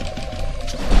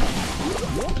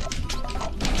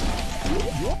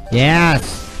 Yes.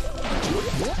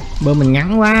 Bơm mình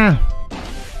ngắn quá.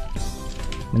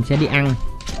 Mình sẽ đi ăn.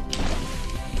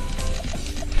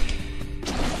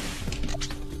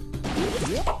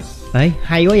 Ê,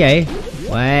 hay quá vậy.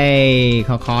 Uầy,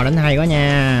 khò khò đánh hay quá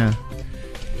nha.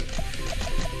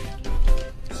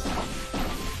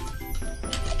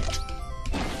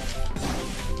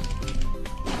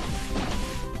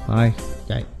 Thôi,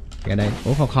 chạy ra đây.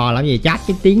 Ủa khò khò làm gì, chat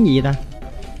cái tiếng gì vậy ta?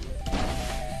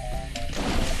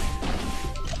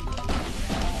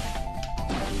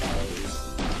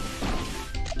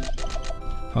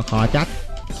 Khò khò chat.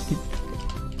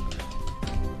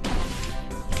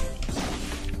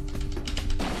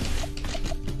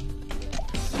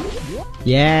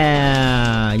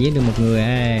 Yeah, giết được một người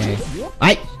ấy.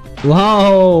 Ấy,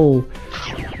 wow,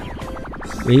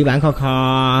 bị bạn khò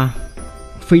khò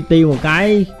phi tiêu một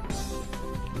cái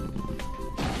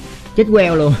chết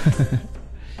queo luôn.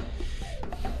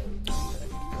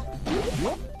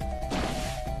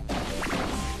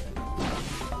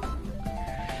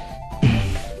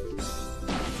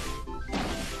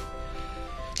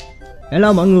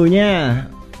 Hello mọi người nha.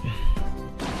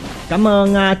 Cảm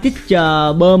ơn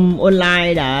Teacher Bơm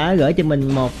Online đã gửi cho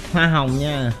mình một hoa hồng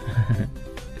nha.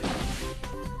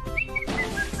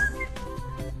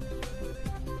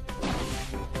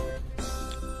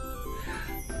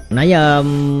 Nãy giờ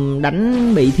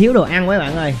đánh bị thiếu đồ ăn quá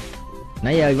bạn ơi.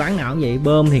 Nãy giờ ván nào cũng vậy,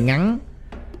 bơm thì ngắn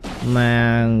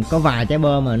mà có vài trái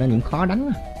bơm mà nên cũng khó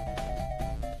đánh.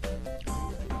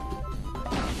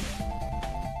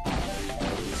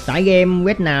 Tải game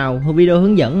web nào, video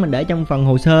hướng dẫn mình để trong phần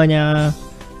hồ sơ nha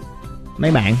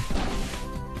mấy bạn.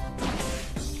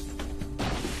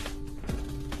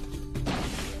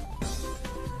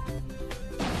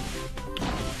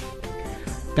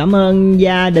 Cảm ơn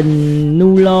gia đình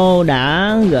Nulo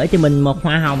đã gửi cho mình một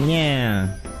hoa hồng nha.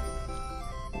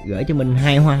 Gửi cho mình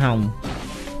 2 hoa hồng.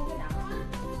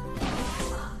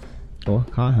 Ủa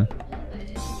khó hả?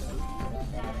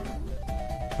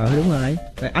 Đúng rồi.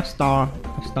 App Store.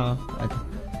 App Store.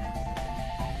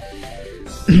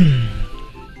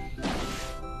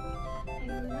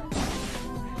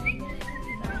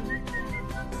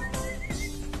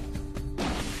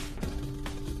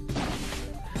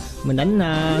 Mình đánh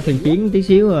thuyền chiến tí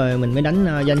xíu rồi mình mới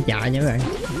đánh doanh trại nha các bạn.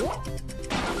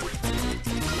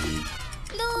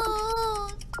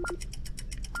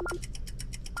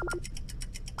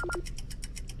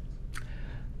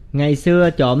 Ngày xưa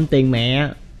trộm tiền mẹ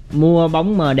mua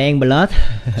bóng mờ đen blood.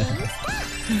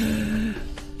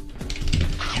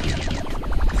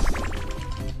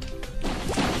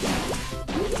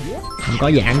 Không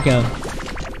có dạng trơn.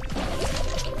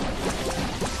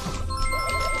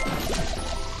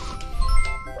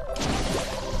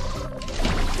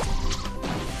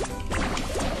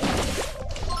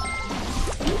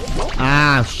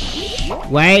 À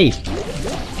quay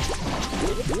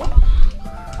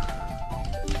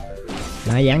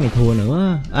Đấy, dáng này thua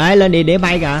nữa. Ê lên đi để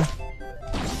bay kìa.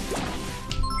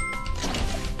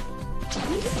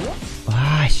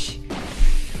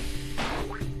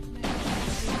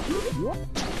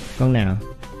 Con nào đó,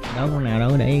 con nào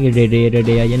đâu để rìa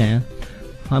vậy nè.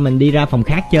 Thôi mình đi ra phòng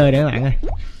khác chơi để các bạn ơi.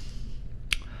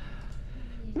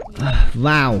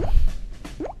 Vào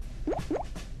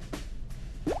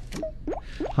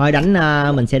thôi đánh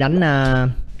mình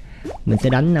sẽ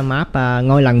đánh map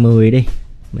ngôi lần 10 đi.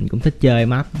 Mình cũng thích chơi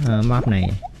map này.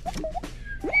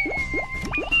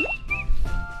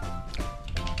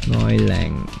 Ngôi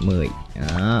làng 10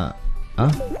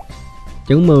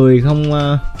 chữ 10 không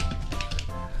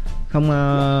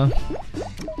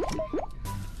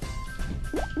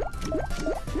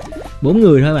 4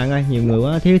 người thôi bạn ơi, nhiều người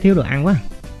quá, thiếu đồ ăn quá.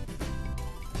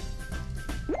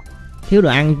 Thiếu đồ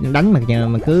ăn đánh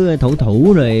mà cứ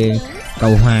thủ rồi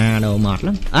cầu hòa đồ mệt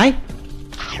lắm. Ấy.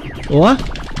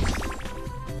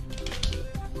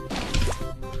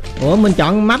 Ủa mình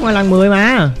chọn map ngôi lần 10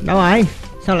 mà. Đâu rồi?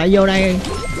 Sao lại vô đây?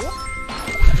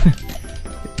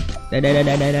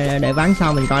 để ván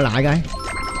sau mình coi lại coi.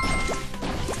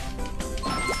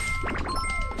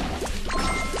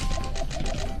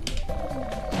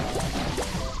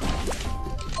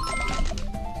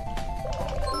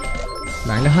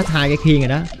 Bạn đã hết 2 cái khiên rồi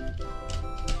đó.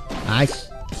 Nice.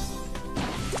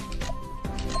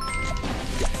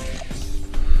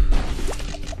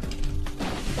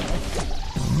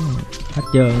 Hết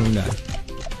trơn luôn rồi.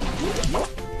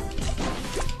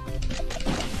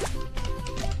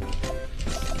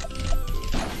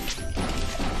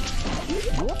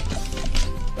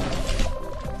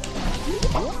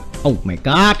 Oh my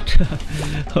god.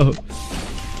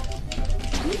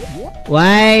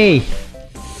 Quay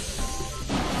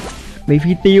bị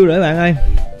phi tiêu rồi bạn ơi.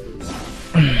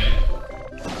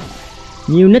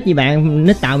 Nhiều nick gì bạn,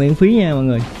 nick tạo miễn phí nha mọi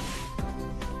người.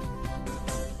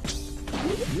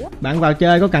 Bạn vào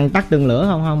chơi có cần tắt tường lửa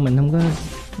không? Mình không có,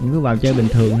 mình cứ vào chơi bình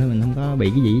thường thôi, mình không có bị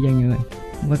cái gì chứ nha.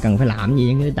 Không có cần phải làm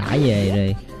gì, cứ tải về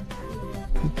rồi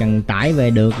cần tải về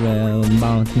được rồi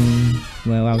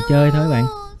vào chơi thôi bạn.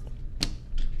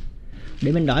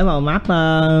 Để mình đổi vào map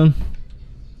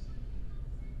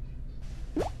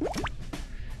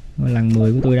lần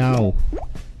 10 của tôi đâu.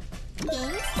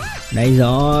 Đây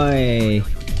rồi.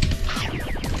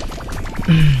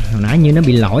 Hồi nãy như nó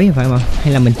bị lỗi phải không?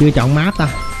 Hay là mình chưa chọn map ta?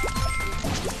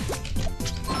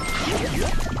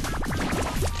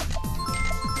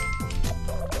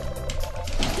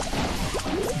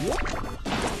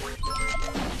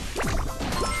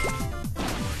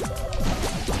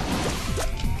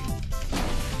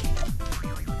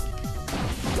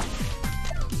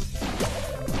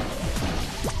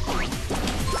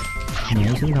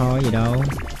 Nhảy xuống thôi gì đâu.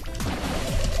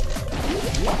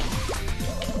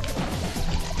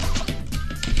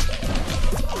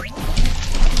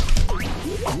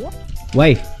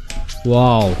 Quay.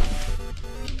 Wow.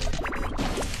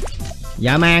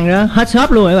 Dạ mang đó, hết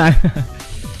shop luôn rồi các bạn.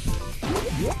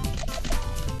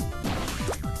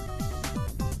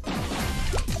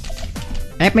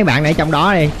 Ép mấy bạn này trong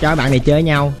đó đi, cho bạn này chơi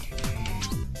nhau.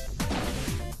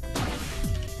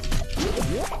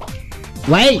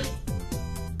 Quay.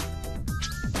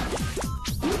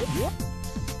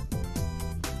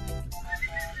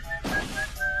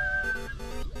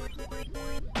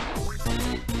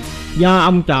 Do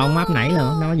ông chọn map nãy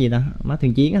là nó gì ta? Map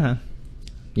thuyền chiến á hả?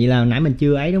 Vậy là nãy mình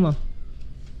chưa ấy đúng không?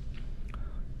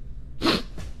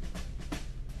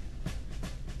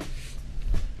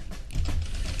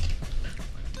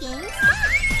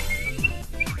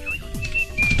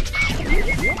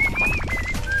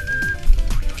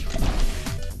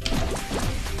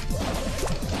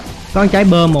 Có trái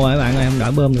bơm rồi các bạn ơi, không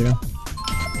đỡ bơm được đâu.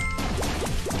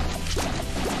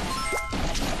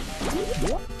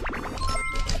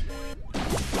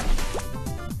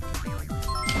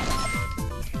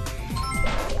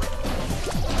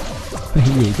 Cái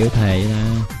gì chữ thề nè.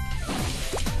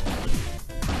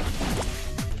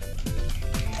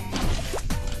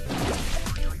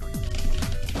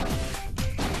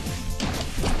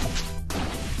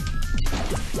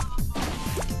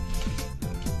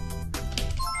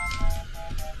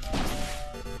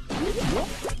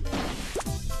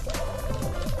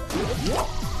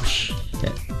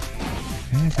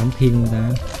 Sống khiên ta.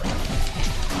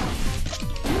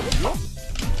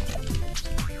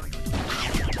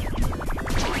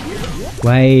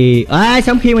 Quay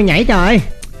sống khiên mà nhảy trời.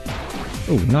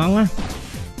 Ngon á.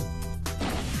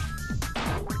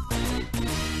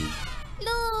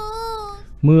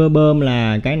 Mưa bơm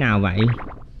là cái nào vậy?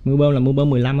 Mưa bơm là mưa bơm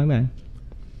 15 mấy bạn.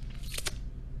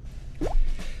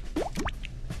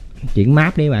 Chuyển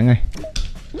map đi bạn ơi.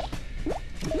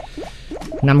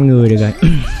 5 người được rồi.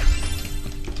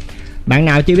 Bạn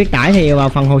nào chưa biết tải thì vào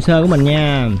phần hồ sơ của mình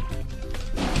nha.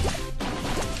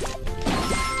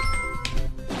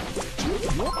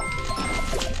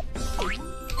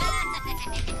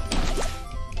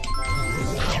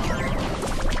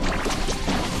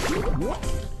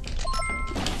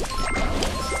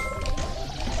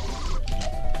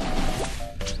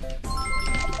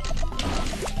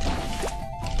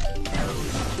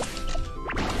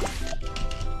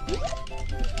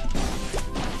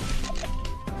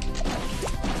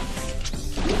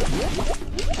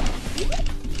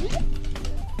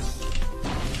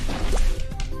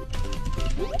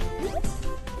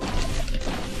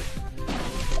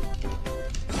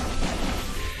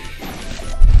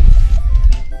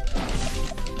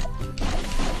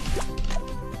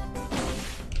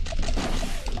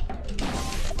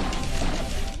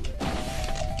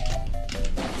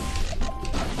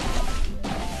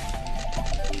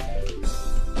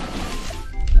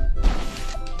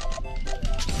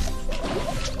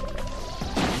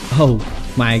 Oh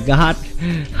my god.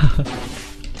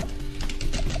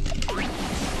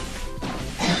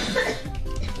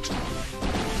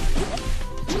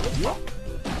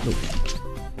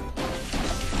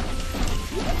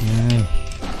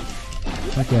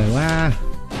 Quá trời quá.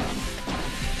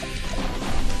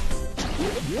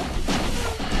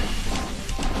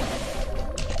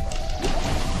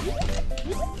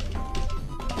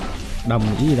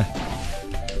 Đồng ý gì đây?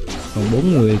 Còn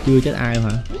 4 người chưa chết ai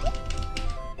hả?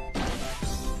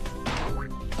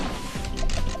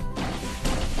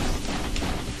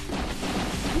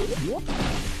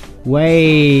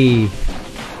 Quay.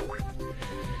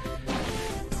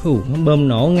 Nó bơm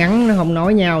nổ ngắn nó không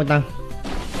nói nhau ta.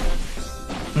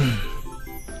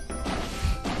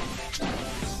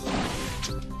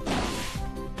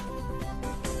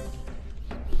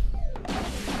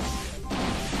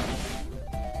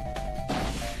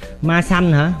 Ma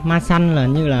xanh hả? Ma xanh là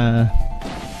như là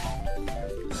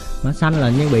ma xanh là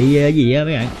như bị cái gì á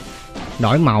mấy bạn?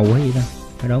 Đổi màu hay gì ta?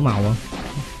 Phải đổi màu không?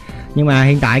 Nhưng mà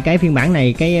hiện tại cái phiên bản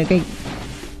này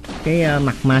cái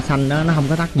mặt ma xanh đó nó không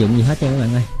có tác dụng gì hết trơn các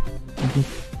bạn ơi.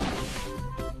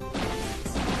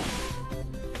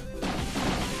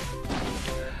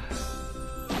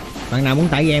 Bạn nào muốn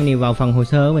tải game thì vào phần hồ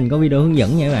sơ của mình có video hướng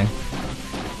dẫn nha các bạn.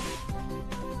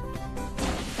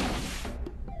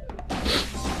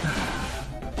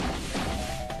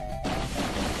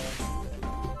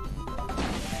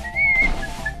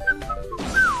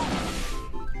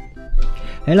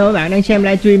 Hello các bạn đang xem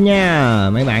livestream nha.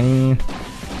 Mấy bạn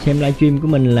xem livestream của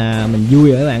mình là mình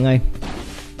vui rồi các bạn ơi.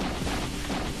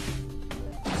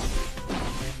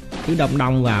 Cứ đông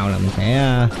đông vào là mình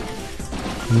sẽ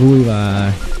vui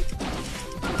và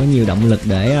có nhiều động lực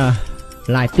để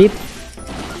live tiếp.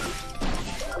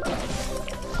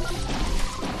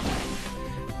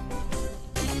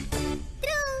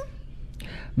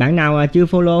 Bạn nào chưa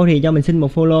follow thì cho mình xin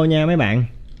một follow nha mấy bạn.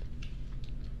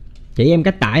 Chỉ em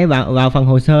cách tải vào phần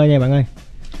hồ sơ nha bạn ơi.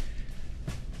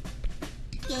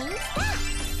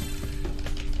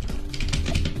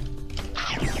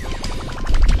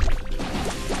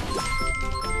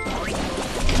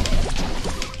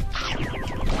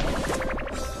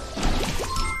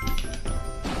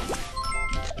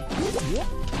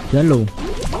 Chết luôn.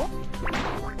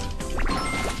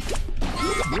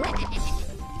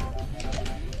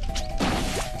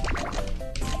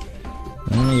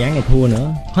 Dáng này thua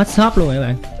nữa, hết shop luôn rồi các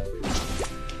bạn.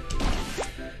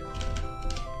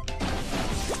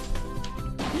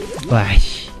 Wow,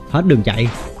 hết đường chạy.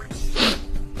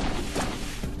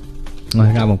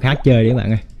 Rồi ra phòng khác chơi đi các bạn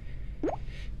ơi.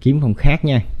 Kiếm phòng khác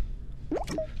nha.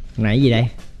 Nãy gì đây?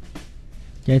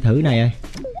 Chơi thử này ơi.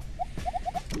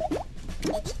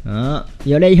 Đó,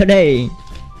 vô đi vô đi.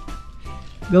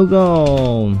 Go go.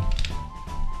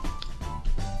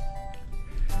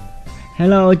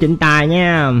 Hello Trịnh Tài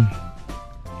nha.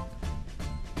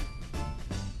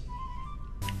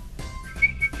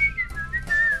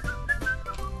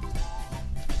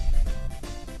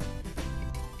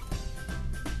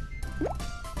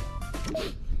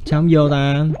 Sao không vô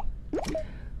ta?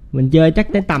 Mình chơi chắc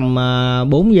tới tầm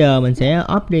 4 giờ mình sẽ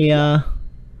up đi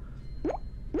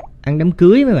ăn đám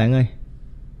cưới mấy bạn ơi.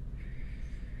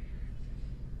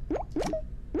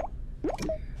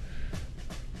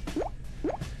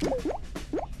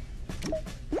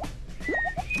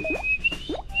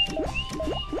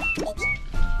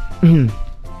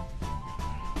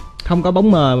 Không có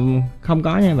bóng mờ, không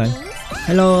có nha bạn.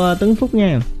 Hello Tuấn Phúc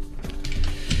nha.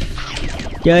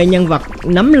 Chơi nhân vật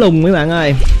nấm lùn mấy bạn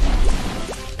ơi.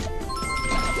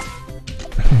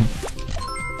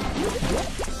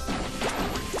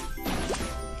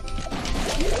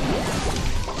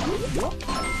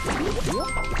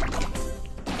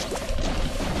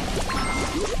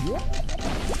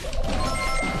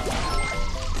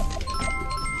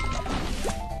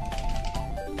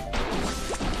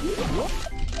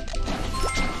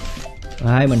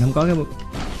 Mình không có cái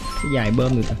dài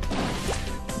bơm được.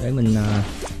 Để mình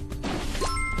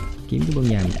kiếm cái bơm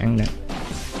dài mình ăn nè.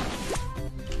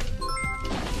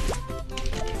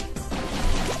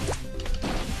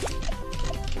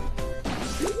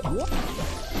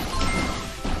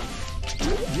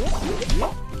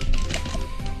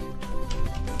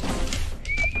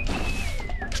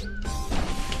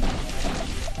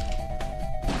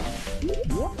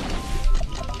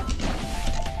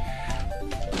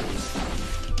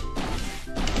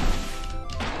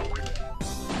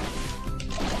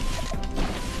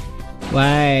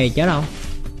 Wow, chết đâu.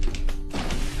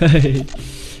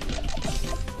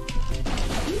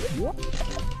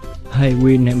 Hey,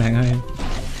 win này bạn ơi.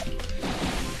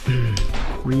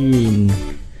 Win.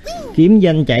 Kiếm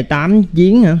danh chạy 8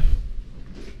 chiến hả?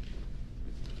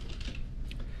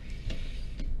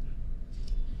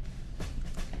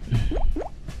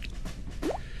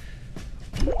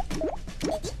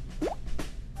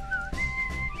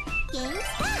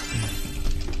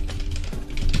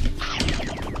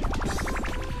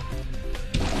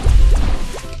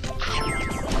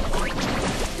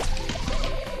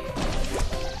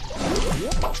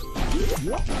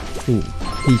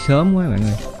 Thì sớm quá bạn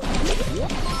ơi.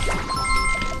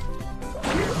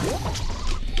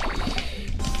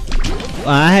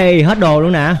 Hết đồ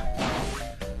luôn nè.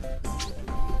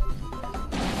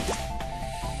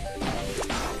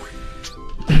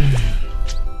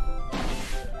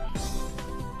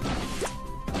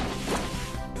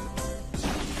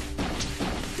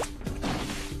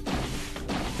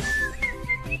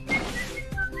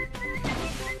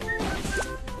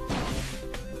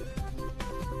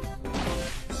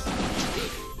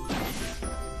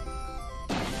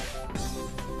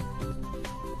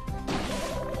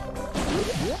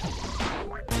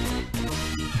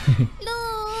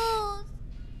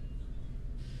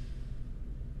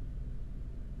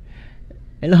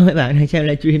 Hello mấy bạn đang xem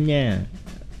livestream nha.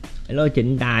 Hello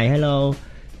Trịnh Tài, hello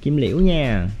Kim Liễu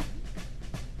nha.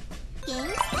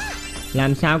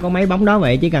 Làm sao có mấy bóng đó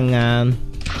vậy, chỉ cần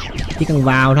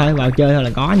vào thôi, vào chơi thôi là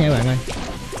có nha các bạn ơi.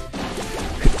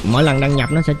 Mỗi lần đăng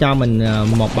nhập nó sẽ cho mình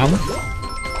một bóng.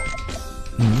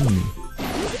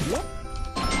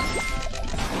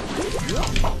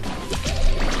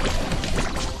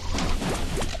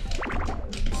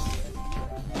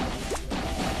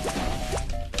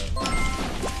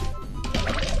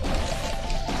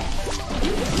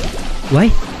 Quay.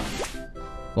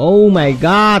 Oh my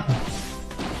god.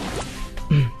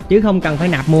 Chứ không cần phải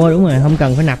nạp mua, đúng rồi, không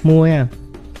cần phải nạp mua nha.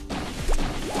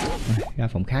 Ra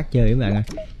phòng khác chơi các bạn ơi.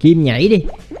 Kim nhảy đi.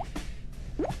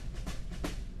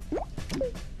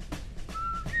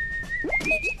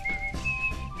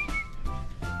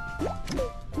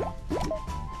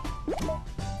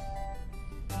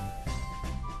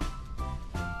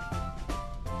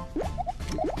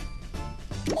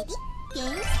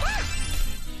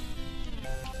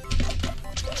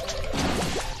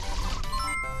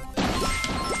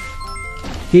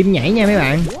 Kim nhảy nha mấy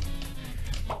bạn.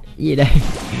 Cái gì đây?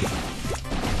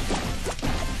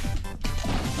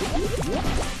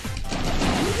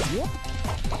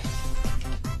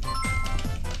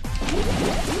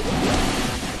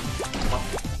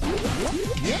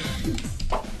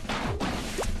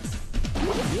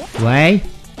 Quay.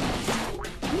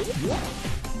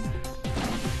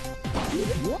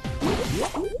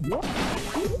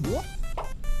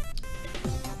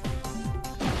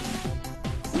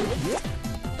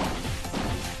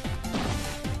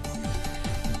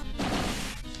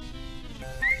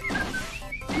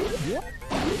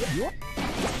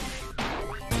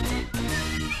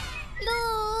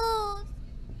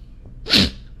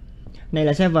 Này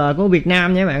là server của Việt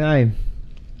Nam nha các bạn ơi.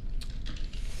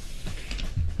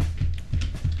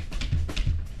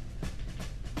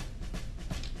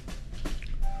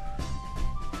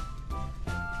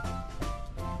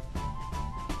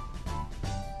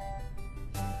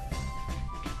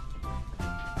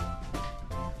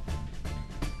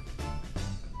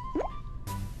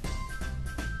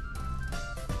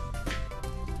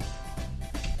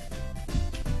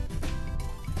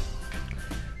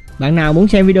 Bạn nào muốn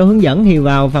xem video hướng dẫn thì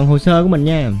vào phần hồ sơ của mình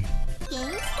nha.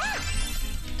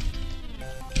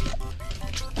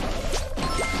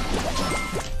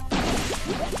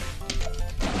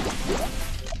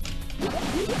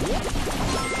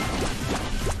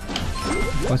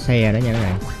 Có xe đó nha các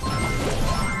bạn.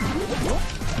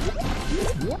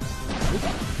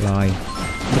 Rồi,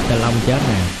 Mr. Long chết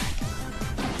nè.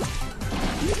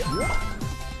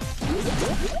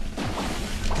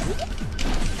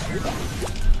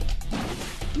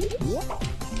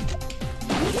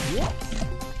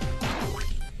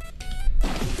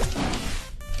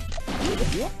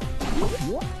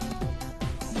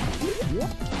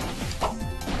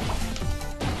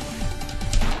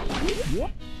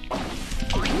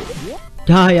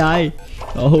 Trời ơi.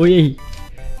 Ôi.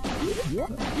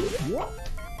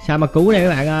 Sao mà cứu đây các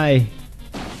bạn ơi.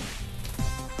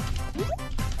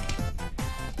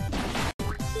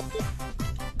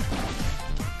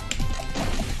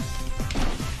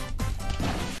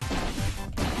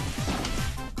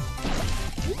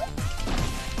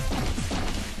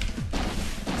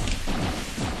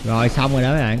 Rồi xong rồi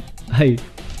đó các bạn. Ê.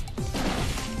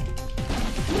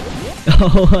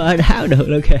 Đáo được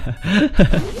luôn kìa.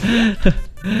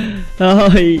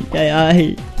 Ôi trời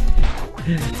ơi.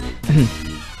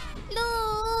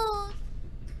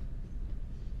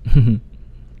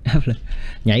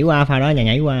 Nhảy qua pha đó,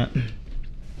 nhảy qua.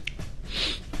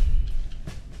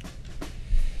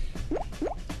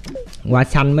 Qua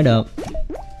xanh mới được.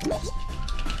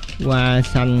 Qua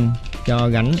xanh cho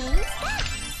gánh.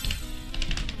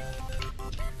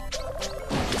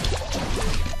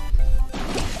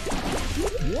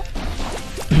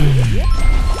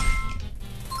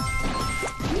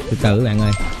 Từ từ các bạn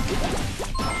ơi.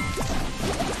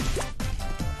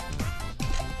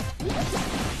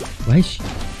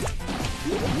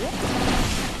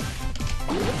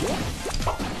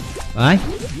 Đấy.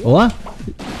 Ủa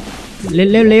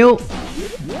liêu liêu.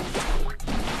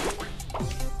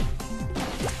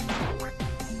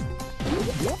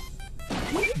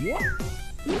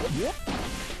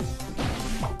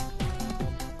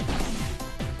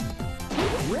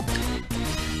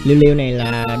 Liêu liêu này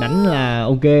là đánh là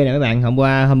ok nè các bạn.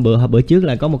 Hôm bữa trước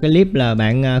là có một cái clip là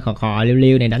bạn khò khò liêu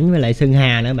liêu này đánh với lại Sơn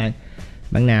Hà nữa bạn.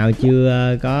 Bạn nào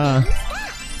chưa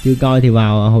coi thì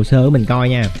vào hồ sơ của mình coi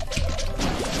nha.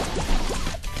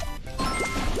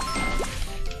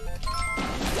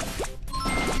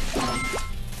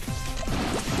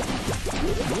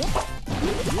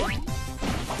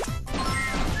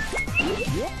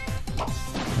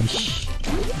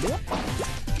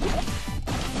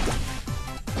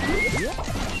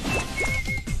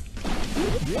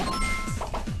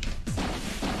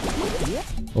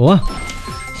 Ủa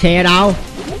xe đâu?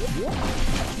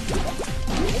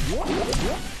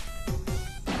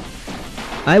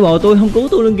 Ấy bộ tôi không cứu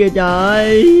tôi luôn kìa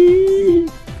trời.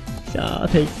 Sợ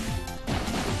thiệt.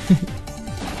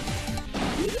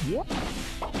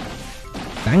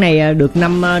 Bản này được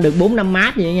 4-5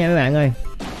 map vậy nha các bạn ơi.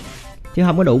 Chứ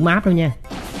không có đủ map đâu nha.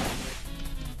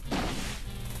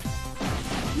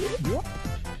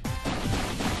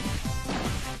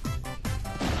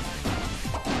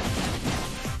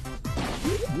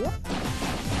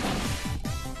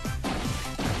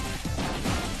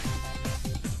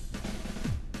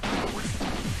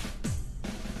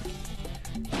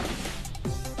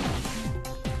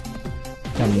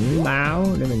 Cảnh báo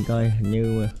để mình coi hình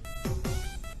như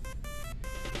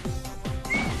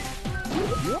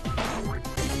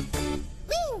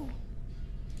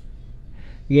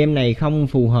game này không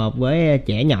phù hợp với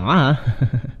trẻ nhỏ hả?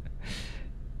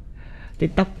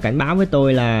 TikTok cảnh báo với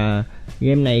tôi là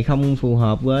game này không phù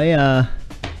hợp với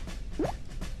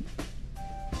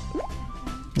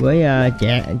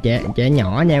trẻ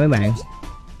nhỏ nha mấy bạn.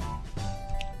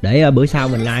 Để bữa sau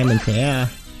mình like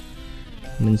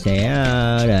mình sẽ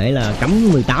để là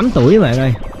cấm 18 tuổi các bạn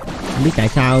ơi. Không biết tại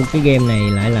sao cái game này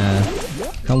lại là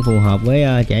không phù hợp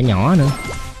với trẻ nhỏ nữa.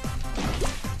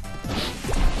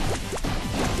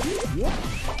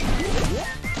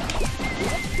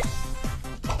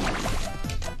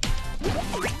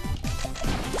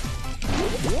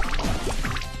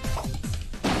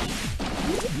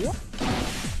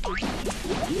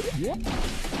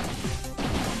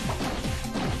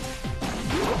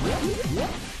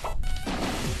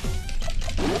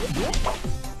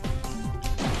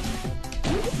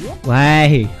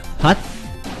 Wow,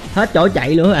 hết chỗ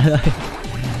chạy luôn bạn ơi.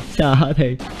 Sợ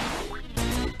thì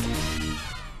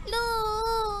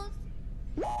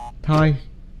thôi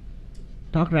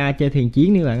thoát ra chơi thuyền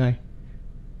chiến đi bạn ơi.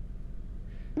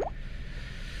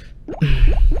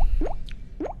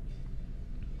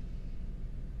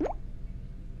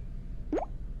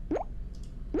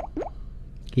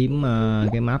 kiếm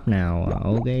cái map nào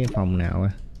ở cái phòng nào.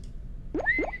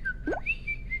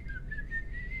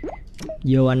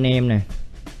 Vô anh em nè.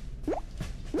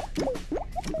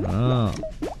 Đó.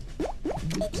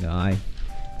 Rồi.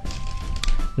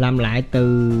 Làm lại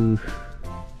từ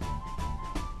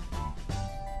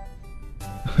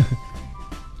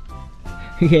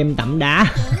game tẩm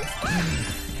đá.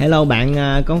 Hello bạn,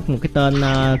 có một cái tên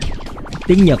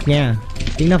tiếng Nhật nha.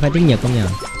 Tiếng đó phải tiếng Nhật không nhờ?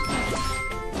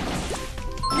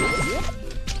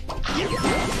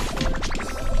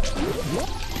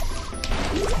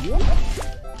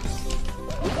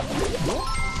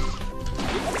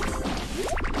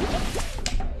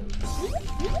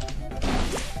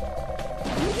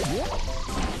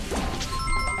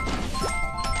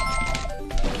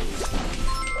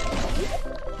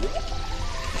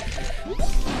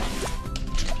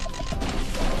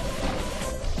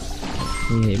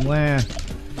 Nguy hiểm quá.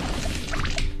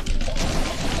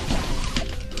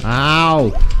 Ao.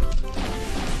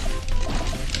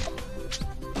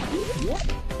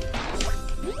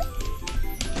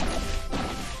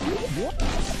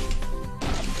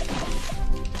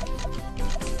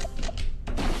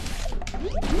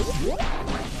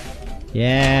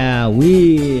 Yeah,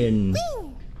 win.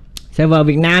 Server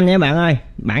Việt Nam nha bạn ơi.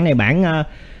 Bản này bản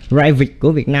Private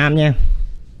của Việt Nam nha.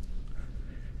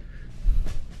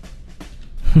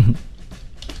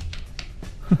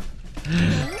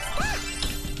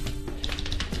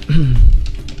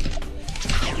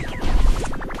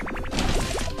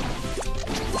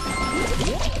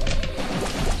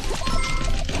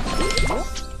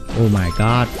 Oh my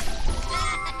god.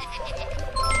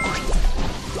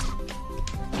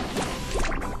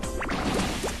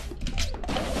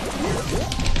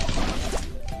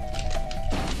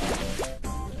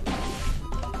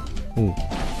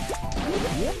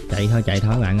 Chạy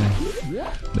thôi bạn ơi.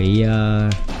 Bị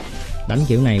đánh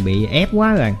kiểu này bị ép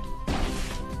quá rồi.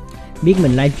 Biết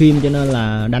mình livestream cho nên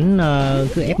là đánh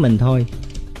cứ ép mình thôi.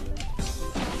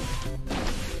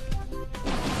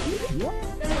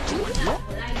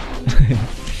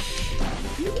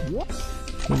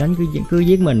 Đánh cứ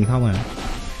giết mình không à.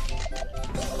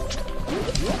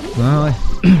 Rồi.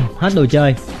 Hết đồ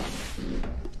chơi.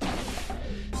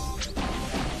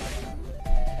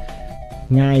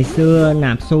 Ngày xưa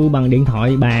nạp xu bằng điện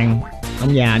thoại bàn,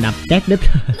 ông già đập tét đít.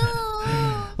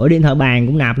 Ủa điện thoại bàn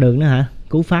cũng nạp được nữa hả?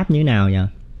 Cú pháp như thế nào nhờ?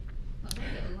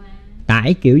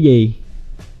 Tải kiểu gì?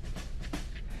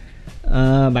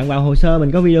 Bạn vào hồ sơ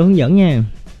mình có video hướng dẫn nha.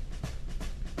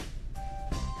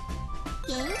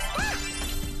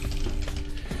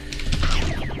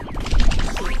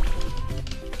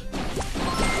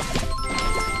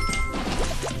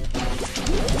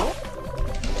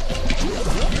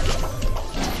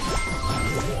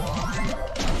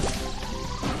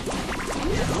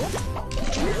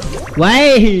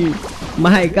 Wait,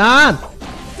 my god.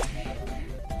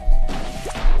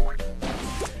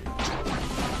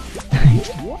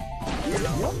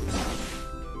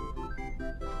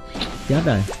 Chết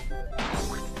rồi.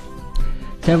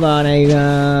 Server này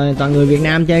toàn người Việt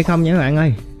Nam chơi không nha các bạn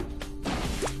ơi.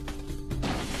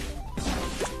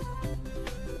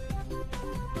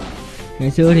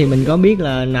 Ngày xưa thì mình có biết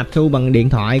là nạp xu bằng điện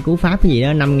thoại cú pháp cái gì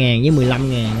đó 5.000 với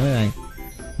 15.000 đó rồi.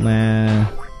 Mà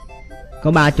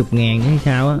có 30.000 hay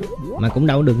sao á, mà cũng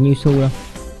đâu được nhiêu xu đâu.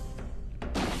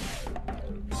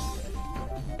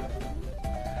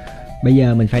 Bây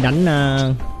giờ mình phải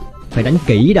đánh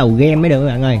kỹ đầu game mới được các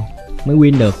bạn ơi, mới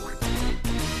win được.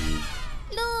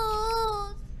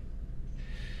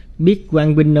 Biết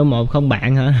Quang Windows 1 không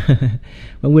bạn hả?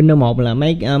 Quang Windows 1 là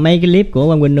mấy cái clip của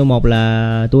Quang Windows 1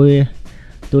 là tôi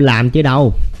làm chứ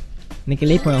đâu. Mấy cái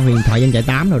clip huyền thoại dân trại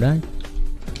 8 rồi đó.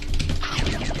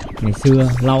 Ngày xưa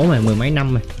lâu mà, mười mấy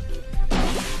năm rồi.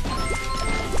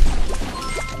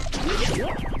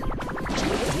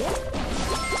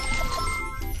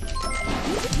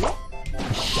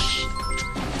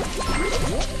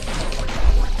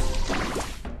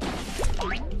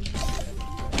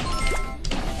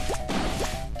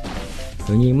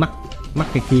 Tự nhiên mắc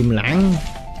cái kim lãng.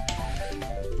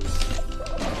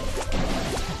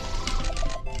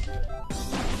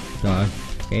 Rồi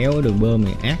kéo đường bơm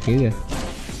này ác dữ kìa.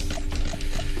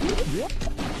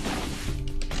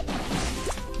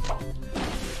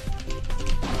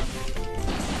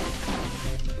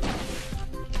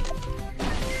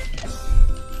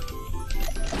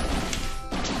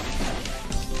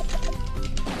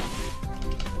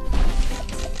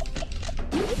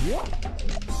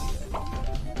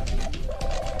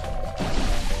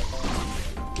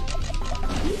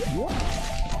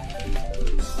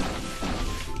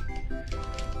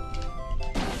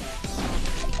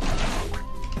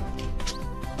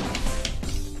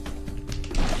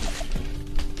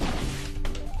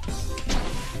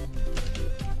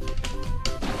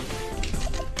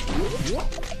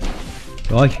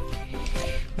 Rồi.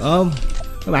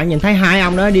 Các bạn nhìn thấy hai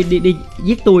ông đó đi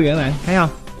giết tôi rồi các bạn, thấy không?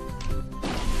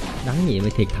 Đánh gì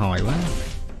vậy, thiệt thòi quá.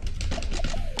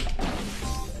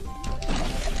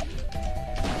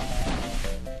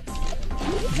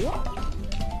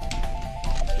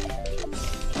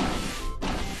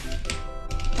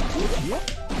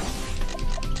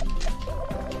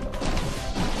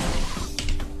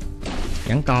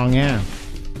 Vẫn còn nha.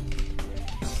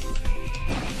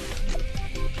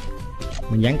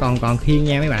 Mình vẫn còn khiên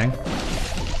nha mấy bạn.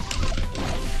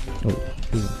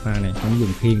 Pha này không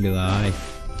dùng khiên được rồi.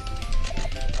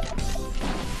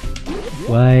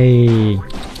 Quay.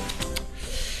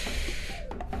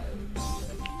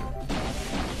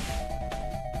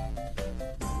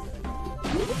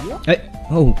 Ê,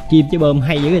 chim trái bơm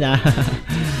hay dữ người ta.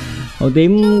 Hồ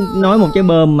Tím nói một trái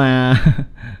bơm mà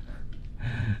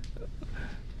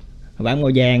bạn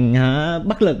màu vàng hả,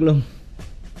 bất lực luôn.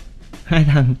 Hai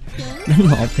thằng đánh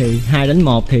một thì hai đánh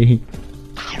một thì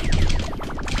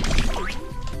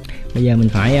bây giờ mình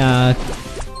phải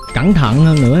cẩn thận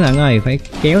hơn nữa bạn ơi, phải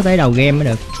kéo tới đầu game mới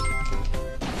được.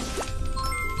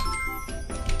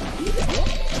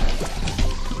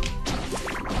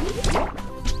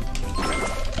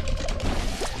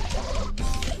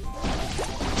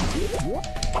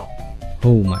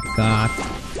 Oh my god.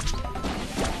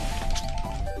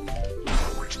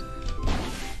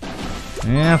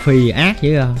 Phì ác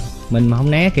dữ à. Mình mà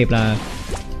không né kịp là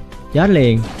chết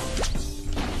liền.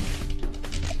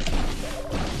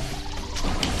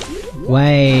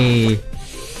 Quay.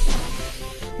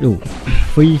 Đủ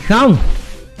phi không.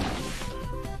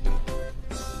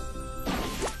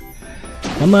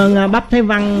 Cảm ơn Bắp Thế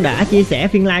Văn đã chia sẻ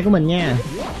phiên live của mình nha.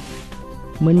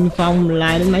 Minh Phong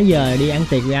live đến mấy giờ đi ăn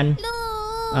tiệc với anh?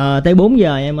 Tới 4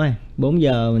 giờ em ơi. 4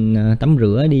 giờ mình tắm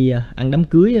rửa đi ăn đám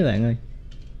cưới các bạn ơi.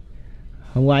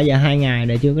 Hôm qua giờ 2 ngày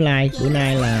để chưa có like, bữa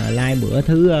nay là like bữa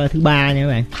thứ 3 nha các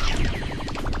bạn.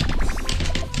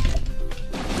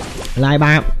 Like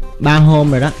 3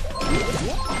 hôm rồi đó.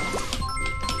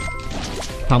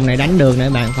 Phòng này đánh được nè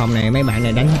các bạn, phòng này mấy bạn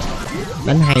này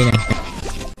đánh hay nè.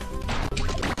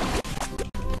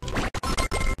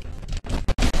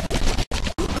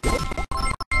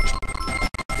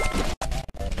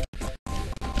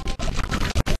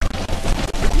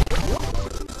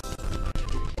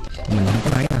 Mình không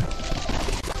có máy à,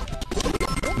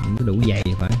 mình có đủ dày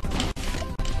phải.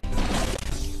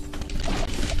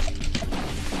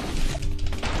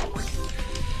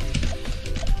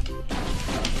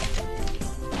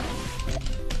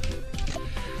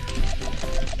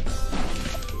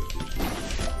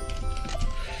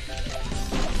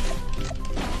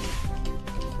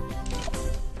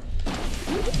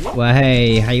 Wow,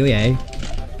 hay quá vậy.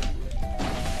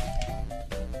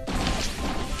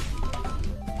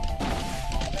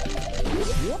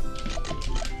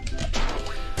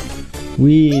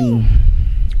 Win.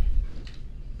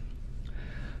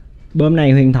 Bơm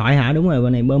này huyền thoại hả? Đúng rồi,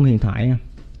 bên này bơm huyền thoại nha.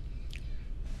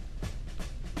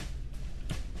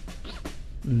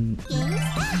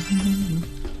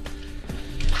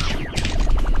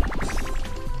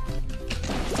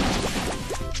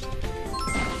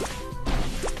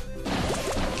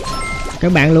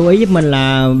 Các bạn lưu ý giúp mình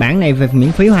là bản này về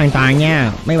miễn phí hoàn toàn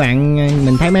nha. Mấy bạn,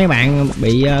 mình thấy mấy bạn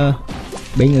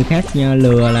bị người khác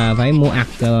lừa là phải mua ạc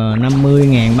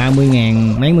 50.000,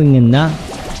 30.000, mấy mươi nghìn đó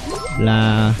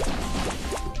là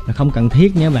không cần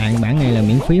thiết nha bạn. Bản này là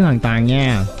miễn phí hoàn toàn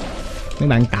nha. Mấy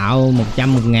bạn tạo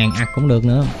 100, 1.000 ạc cũng được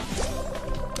nữa.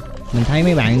 Mình thấy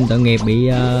mấy bạn tội nghiệp bị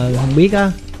không biết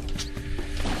á.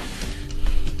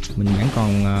 Mình vẫn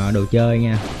còn đồ chơi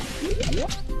nha.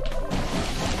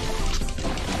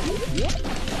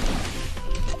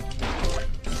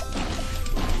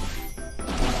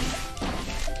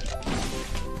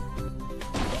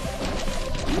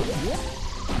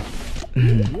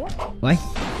 Vậy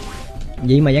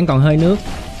gì mà vẫn còn hơi nước.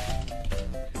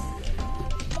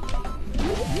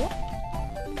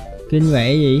 Kinh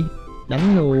vậy gì?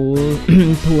 Đánh đồ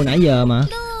thua nãy giờ mà.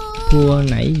 Thua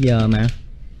nãy giờ mà.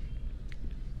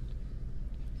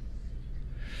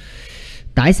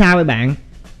 Tại sao vậy bạn?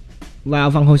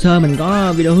 Vào phần hồ sơ mình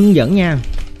có video hướng dẫn nha.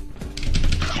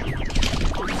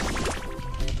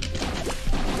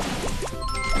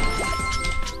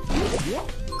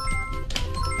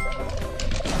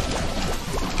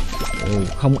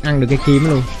 Không ăn được cái kim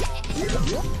luôn.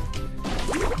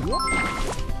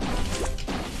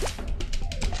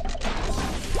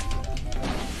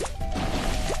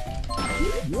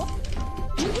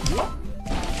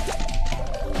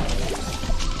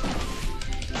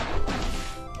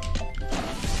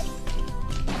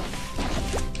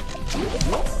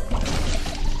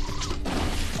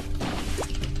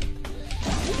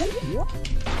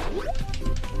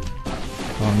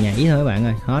 Còn nhảy thôi các bạn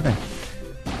ơi, hết rồi.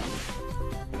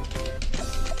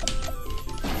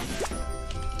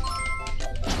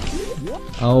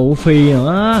 Ồ, phi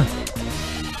nữa.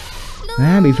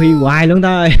 Bị phi hoài luôn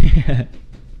thôi.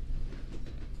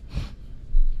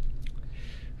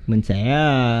 Mình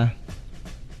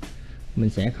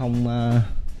sẽ không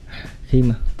khi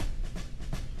mà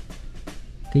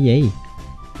cái gì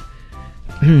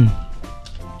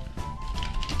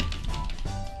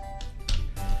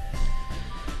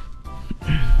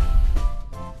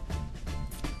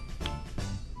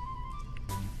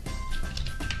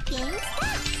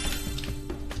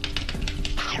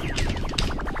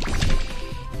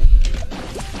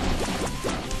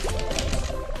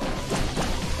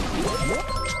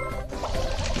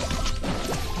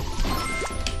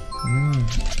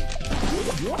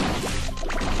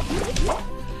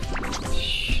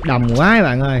đồng quá các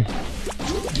bạn ơi,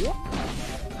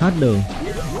 hết đường.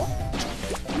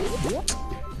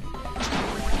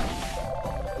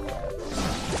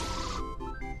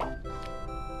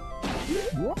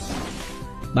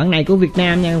 Bản này của Việt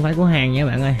Nam nha, không phải của Hàn nha các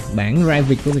bạn ơi, bản Rai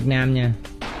Việt của Việt Nam nha.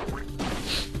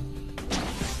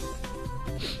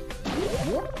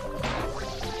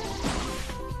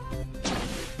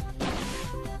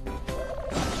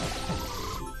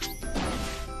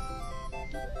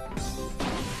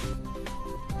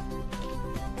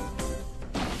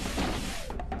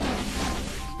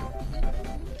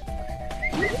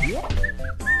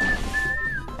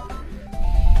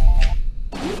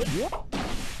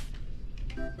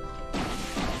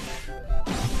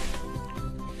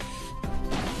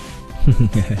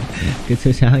 Cái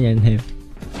số 6 nha anh em.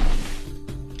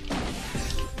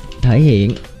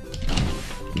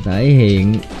 Thể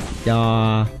hiện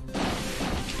cho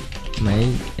mấy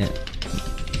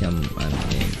chồng anh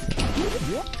em.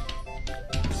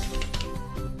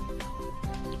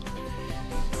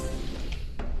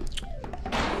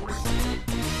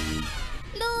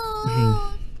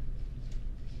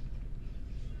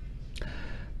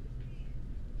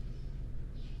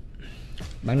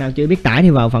 Bạn nào chưa biết tải thì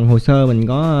vào phần hồ sơ mình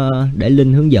có để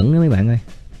link hướng dẫn đó mấy bạn ơi.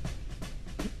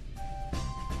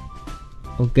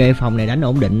 Ok, phòng này đánh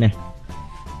ổn định nè,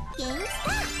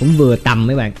 cũng vừa tầm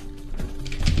mấy bạn.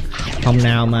 Phòng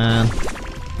nào mà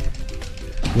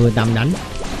vừa tầm đánh.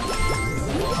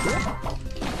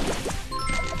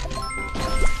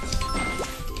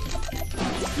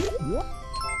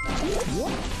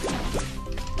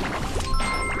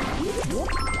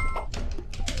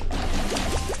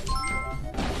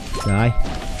 Rồi.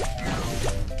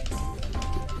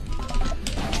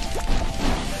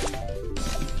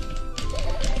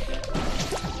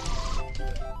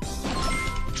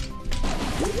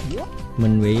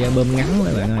 Mình bị bơm ngắn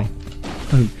các bạn ơi.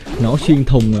 Nổ xuyên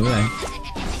thùng rồi các bạn.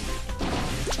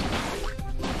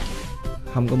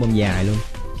 Không có bơm dài luôn.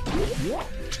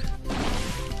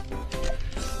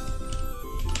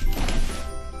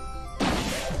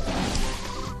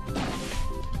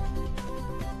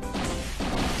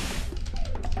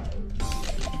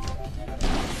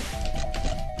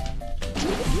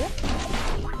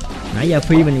 Nãy giờ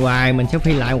phi mình hoài, mình sẽ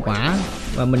phi lại một quả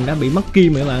và mình đã bị mất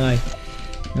kim rồi các bạn ơi.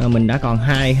 Mình đã còn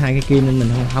hai cái kim nên mình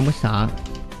không có sợ.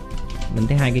 Mình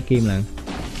thấy 2 cái kim là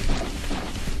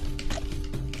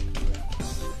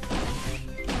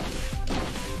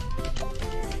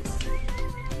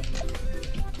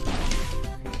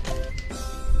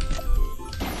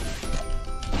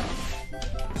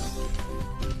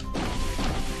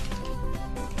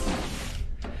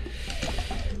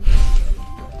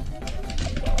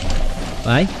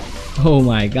đấy. Oh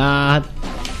my god,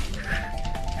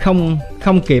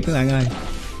 không kịp các bạn ơi.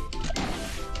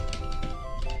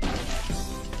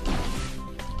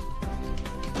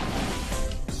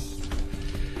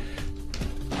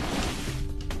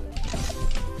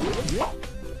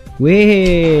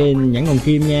 Win, vẫn còn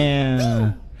kim nha.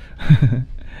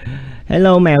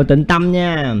 Hello mèo tịnh tâm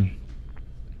nha.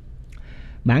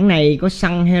 Bản này có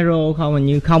săn hero không? Hình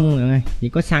như không rồi, chỉ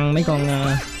có săn mấy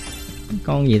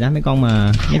con gì ta, mấy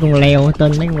con leo,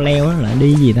 tên mấy con leo đó là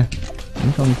đi gì ta,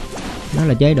 mấy con đó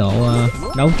là chế độ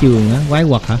đấu trường á, quái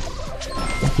vật hả,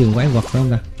 đấu trường quái vật phải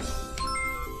không ta?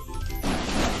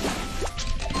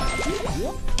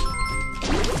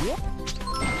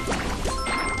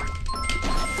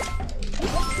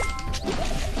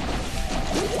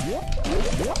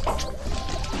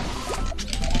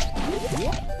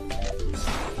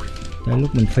 Tới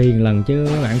lúc mình phi một lần chứ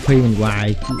các bạn phi mình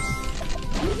hoài.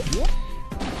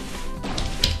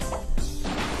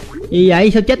 Gì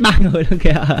vậy, sao chết 3 người luôn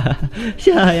kìa.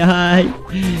 Trời ơi.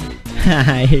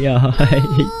 Ai rồi.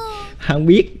 Không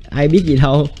biết, ai biết gì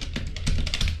đâu.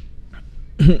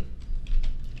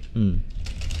 Ừ.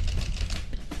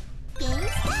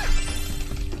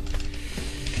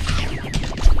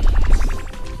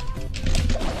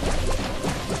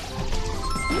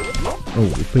 Ồ,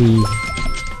 phi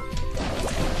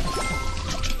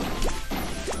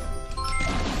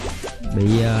bị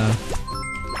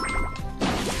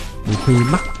phi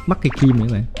mắc cây kim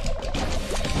nữa bạn.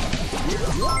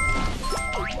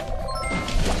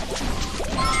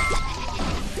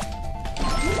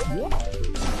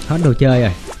 Hết đồ chơi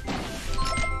rồi.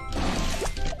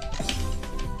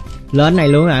 Lên này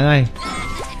luôn bạn ơi.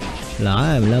 Lỡ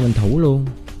rồi mình lên mình thủ luôn.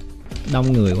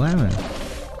 Đông người quá mà.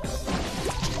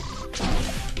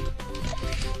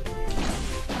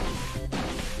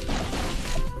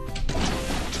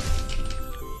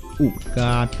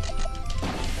 God.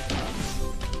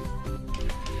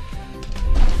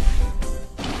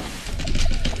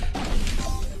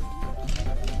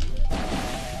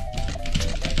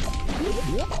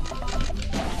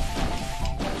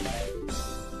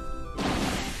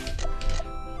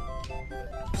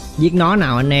 Giết nó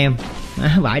nào anh em.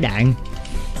 Vải đạn.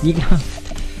 Giết nó.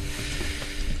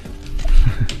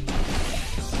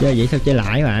 Chơi vậy sao chơi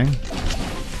lại bạn.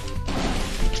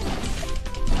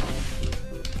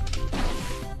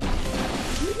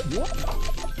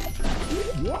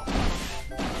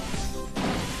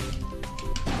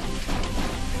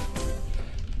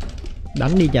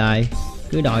 Đánh đi trời.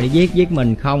 Cứ đòi đi giết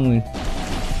mình không.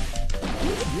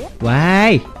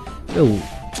 Quay.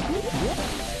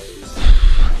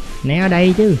 Né ở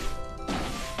đây chứ.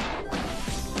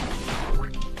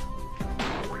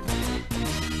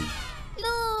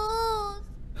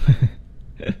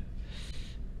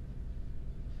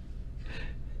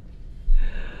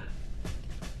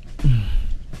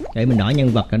 Để mình đổi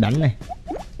nhân vật rồi đánh này.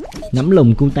 Nắm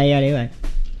lùm cute để bạn.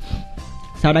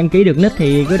 Sao đăng ký được nick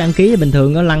thì cứ đăng ký bình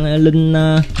thường, có link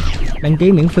đăng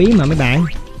ký miễn phí mà mấy bạn.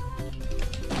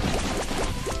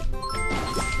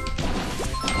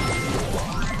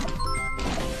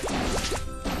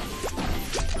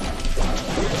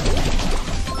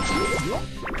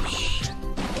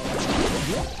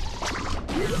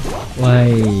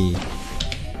 Uầy,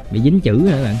 bị dính chữ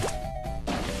rồi các bạn.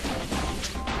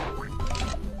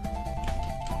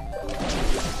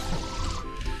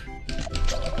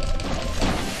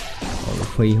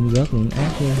 Phi không rớt luôn,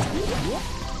 ác chứ.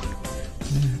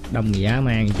 Đông giá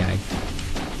mang trời.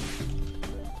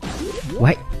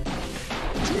 Quay.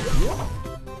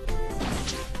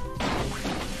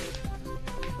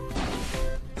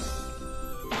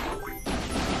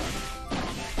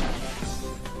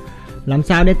 Làm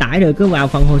sao để tải được, cứ vào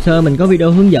phần hồ sơ mình có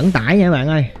video hướng dẫn tải nha các bạn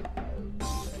ơi.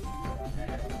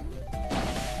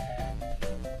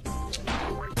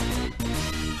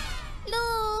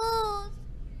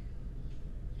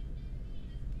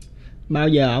 Bao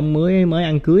giờ ông mới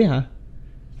ăn cưới hả?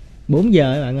 4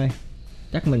 giờ các bạn ơi.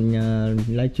 Chắc mình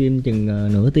livestream chừng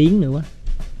nửa tiếng nữa quá.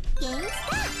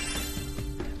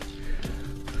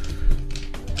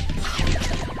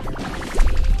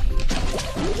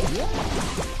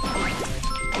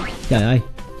 Trời ơi.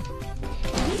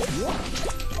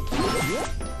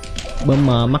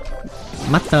 Bơm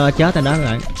master chết rồi đó các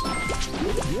bạn.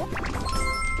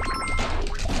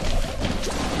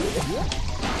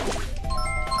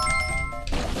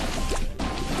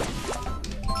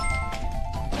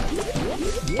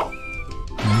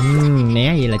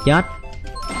 Né gì là chết.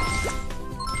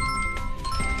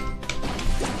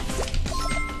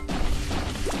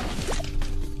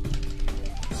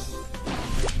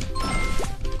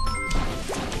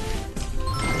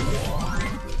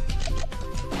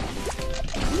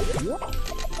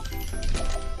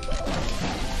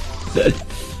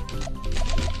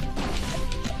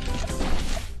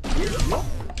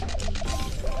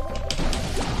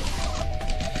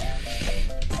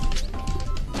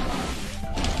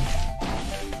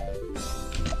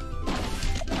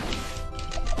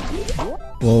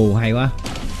 Ồ, hay quá.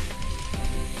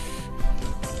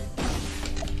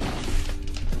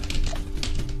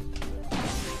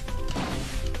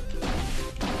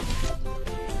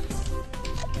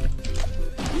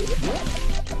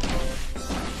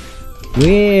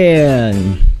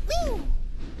 Win.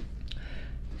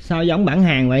 Sao giống bản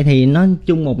hàng vậy, thì nó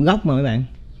chung một góc mà mấy bạn.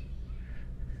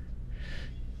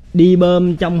 Đi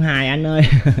bơm trong hài anh ơi.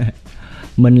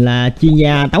 Mình là chuyên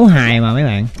gia tấu hài mà mấy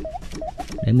bạn.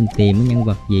 Để mình tìm cái nhân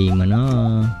vật gì mà nó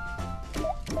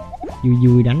vui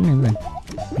vui đánh nữa bạn.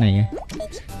 Này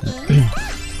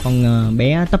con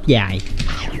bé tóc dài,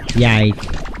 dài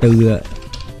từ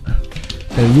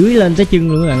dưới lên tới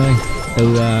chân luôn các bạn ơi,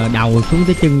 từ đầu xuống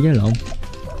tới chân chứ lộn.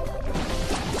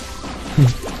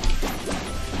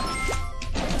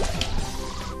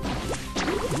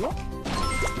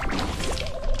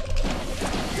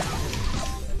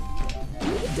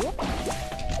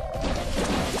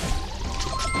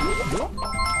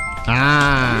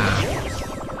 À.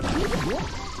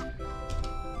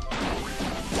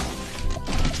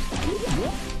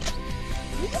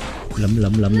 Lầm.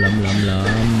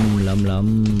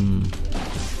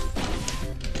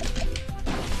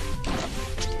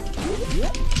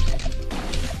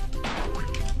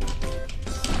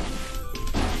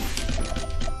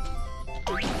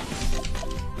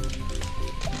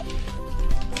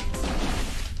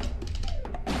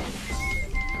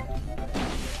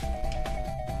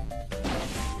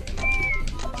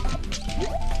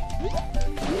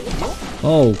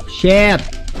 Oh shit.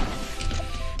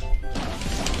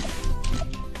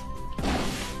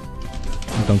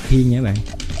 Còn khiên nha các bạn.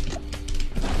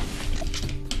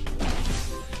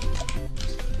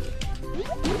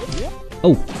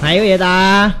 Hay quá vậy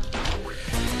ta.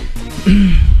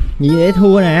 Gì để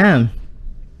thua nè.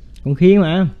 Còn khiên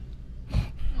mà.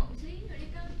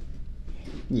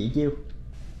 Gì chiêu.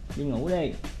 Đi ngủ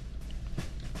đi.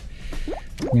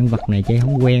 Nhân vật này chơi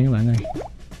không quen các bạn ơi.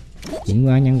 Chuyển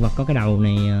qua nhân vật có cái đầu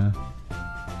này.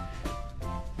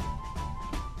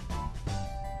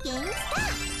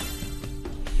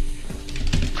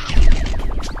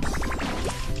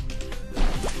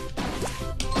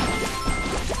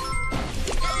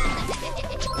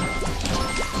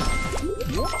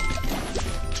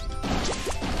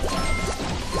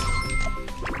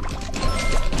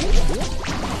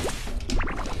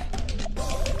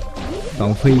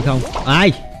 Còn phi không?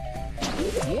 Ai?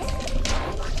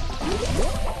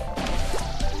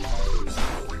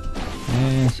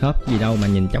 Shop gì đâu mà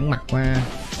nhìn chóng mặt quá.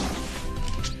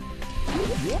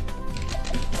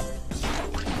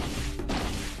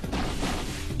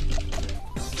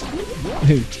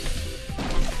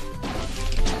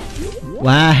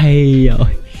 Quá hay rồi.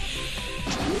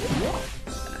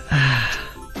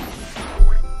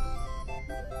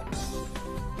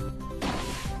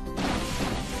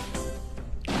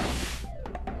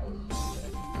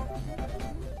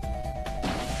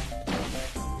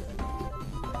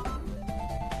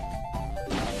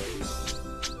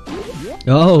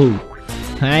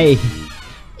 Hay.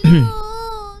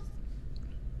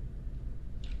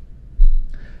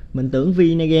 Mình tưởng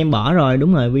Vinagame bỏ rồi.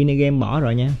 Đúng rồi, Vinagame bỏ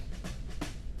rồi nha.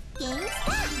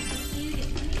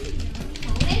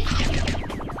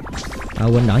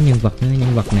 Quên đổi nhân vật nữa.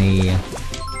 Nhân vật này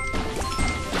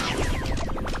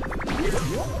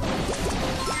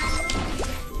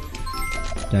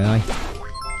trời ơi,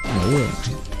 ngủ rồi.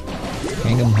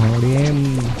 Hẹn đồng hồ đi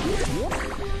em.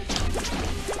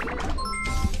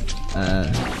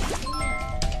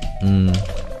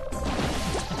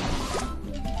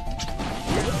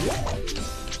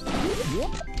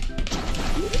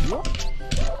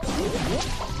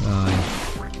 Rồi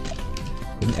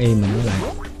cũng im mình lại.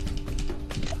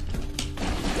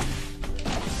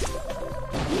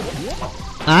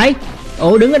 Ấy,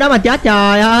 đứng ở đó mà chết,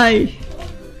 trời ơi.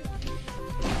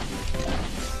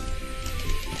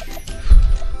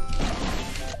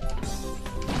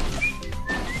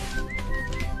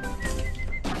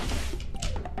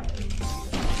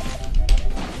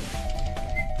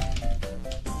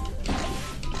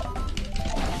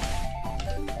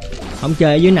 Không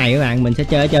chơi ở dưới này các bạn, mình sẽ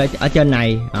chơi ở trên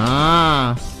này.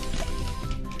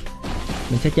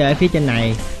 Mình sẽ chơi ở phía trên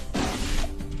này.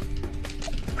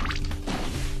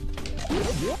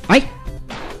 Ấy.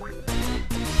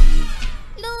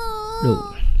 Được.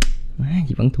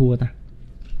 Gì vẫn thua ta.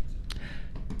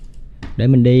 Để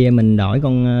mình đi, mình đổi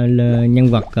con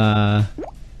nhân vật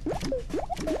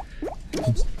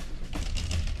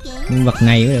nhân vật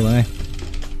này cũng được bạn ơi.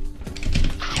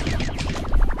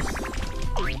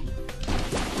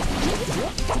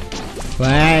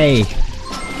 Quay.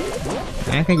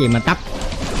 Cái gì mà tấp.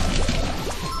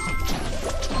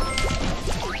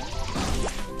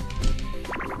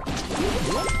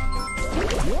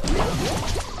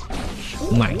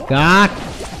 Oh my god.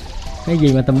 Cái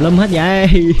gì mà tùm lum hết vậy.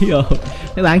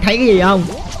 Các bạn thấy cái gì không?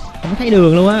 Không thấy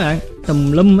đường luôn á bạn.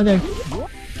 Tùm lum hết trơn.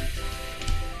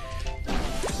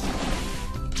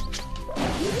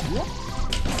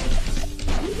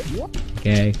 Ok.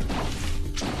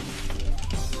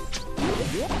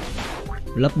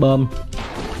 Lớp bơm.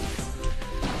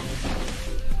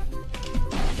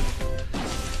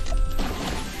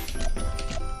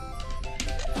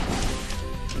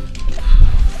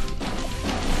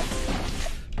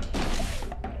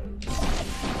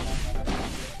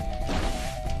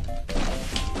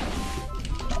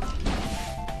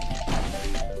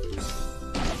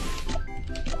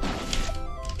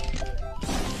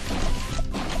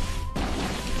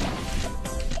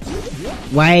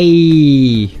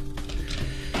 Quay.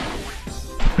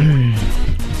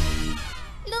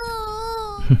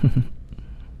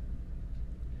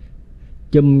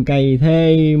 Chùm cày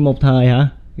thê một thời hả?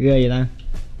 Ghê vậy ta.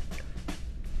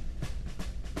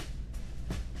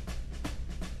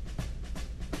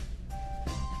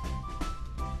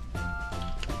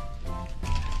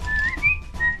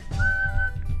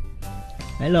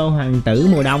 Hello hoàng tử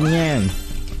mùa đông nha.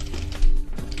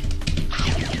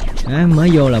 Đó, mới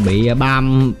vô là bị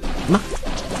bam mất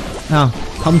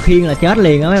không khiêng là chết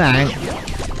liền đó mấy bạn,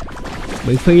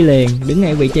 bị phi liền, đứng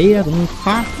ngay vị trí đó cũng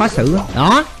khó xử đó.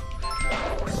 Đó,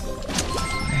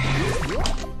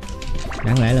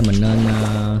 đáng lẽ là mình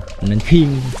nên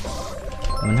khiêng,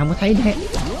 mình không có thấy thế,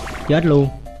 chết luôn.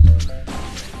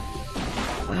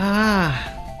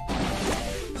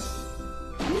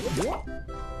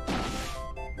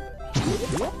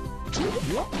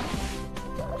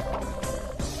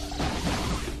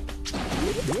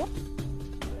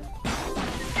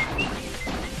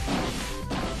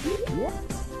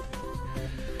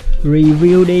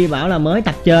 Review đi, bảo là mới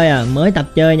tập chơi à, mới tập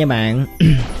chơi nha bạn.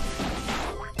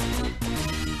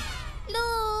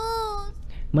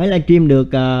 Mới livestream được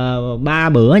 3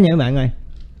 bữa nha các bạn ơi.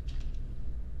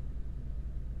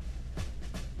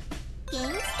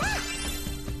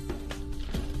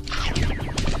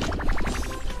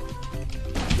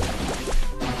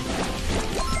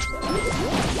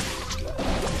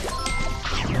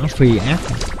 Nó phi ác.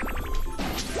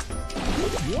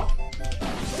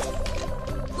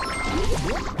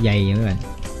 Dày vậy mấy bạn,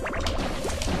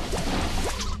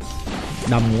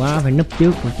 đông quá phải núp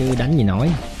trước mà chứ đánh gì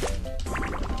nổi.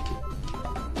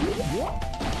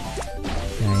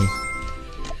 Đây.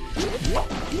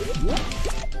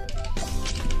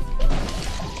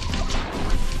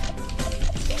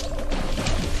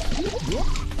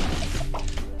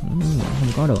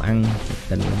 Không có đồ ăn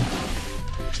tình lắm.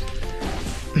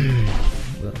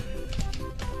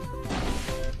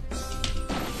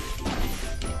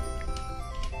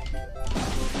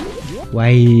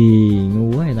 Quay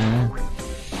ngu quá người ta.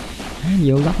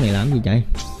 Vô góc này làm gì trời.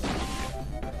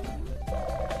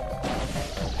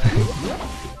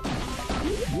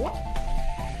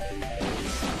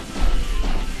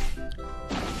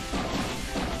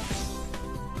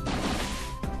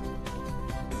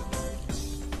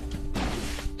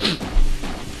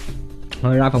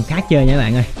 Thôi ra phòng khác chơi nha các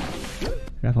bạn ơi,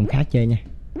 ra phòng khác chơi nha.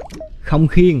 Không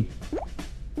khiêng,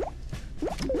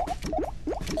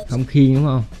 không khiêng đúng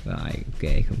không? Rồi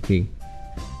kệ, không khiêng.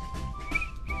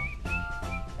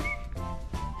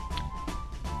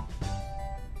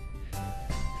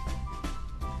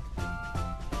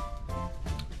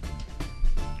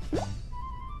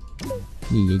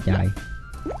 Gì vậy trời.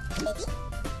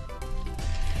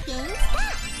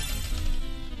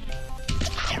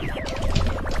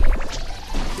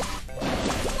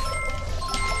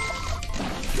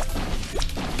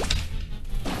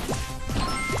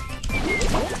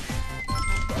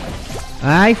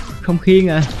 Ai không khiêng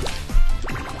à,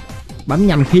 bấm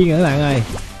nhầm khiêng rồi các bạn ơi.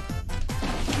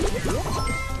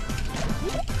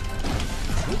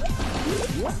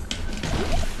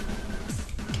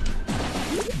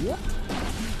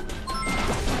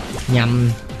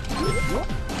 Nhầm.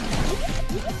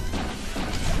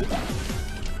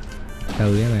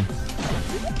 Từ các bạn.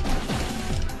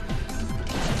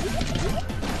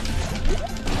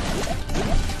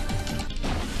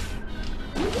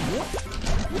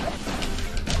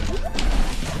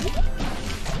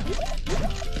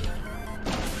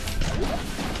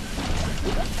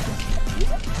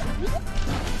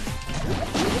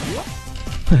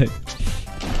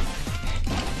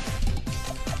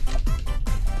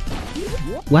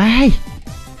 Wow.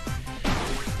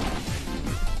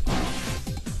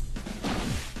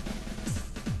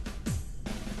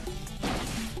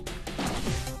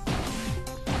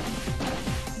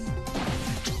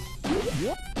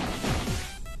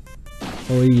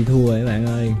 Ôi thua rồi các bạn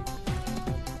ơi.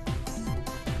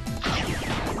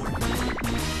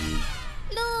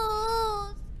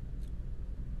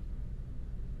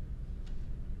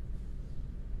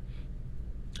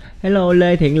 Hello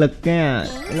Lê Thiện Lực nha.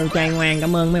 Hello Trang Ngoan,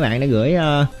 cảm ơn mấy bạn đã gửi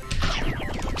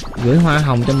hoa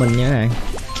hồng cho mình nha các bạn.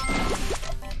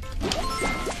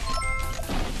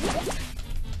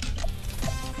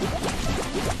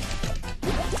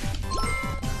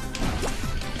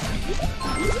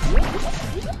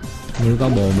 Như có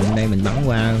bồ mình đây, mình bắn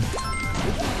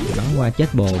qua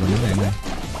chết bồ mình các bạn ơi.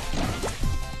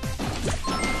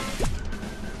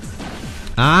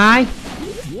 Ai?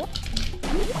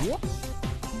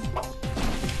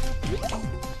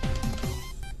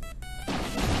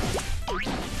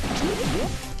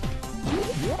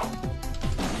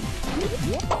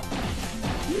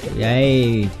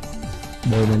 Vậy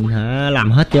bồ mình hả,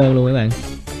 làm hết trơn luôn các bạn.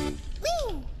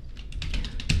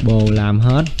 Bồ làm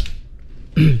hết.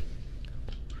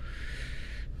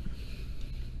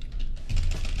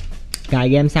 Cài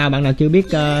game sao? Bạn nào chưa biết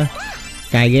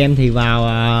cài game thì vào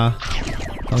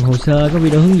phần hồ sơ có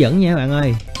video hướng dẫn nha các bạn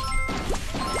ơi.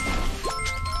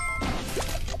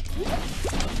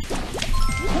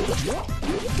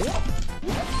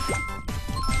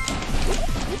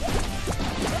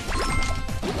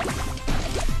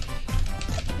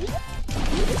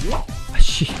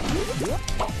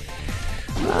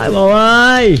 Ôi bồ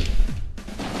ơi.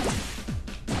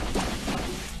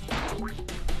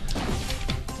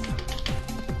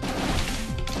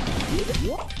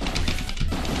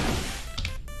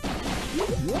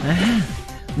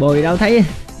 Bồ đâu thấy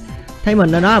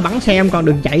mình ở đó bắn xem còn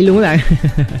đừng chạy luôn các bạn.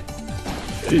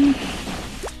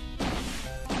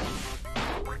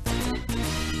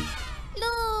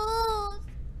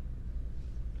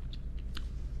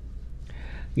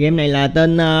 Game này là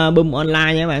tên Boom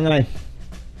Online nha các bạn ơi.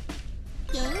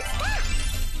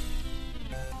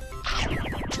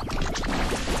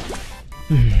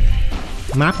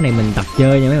 Map này mình tập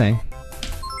chơi nha mấy bạn.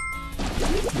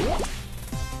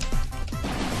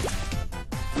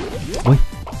 Ui,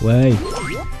 quê.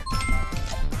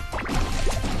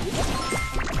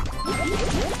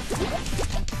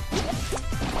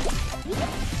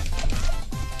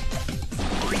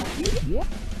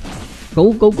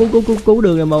 Cứu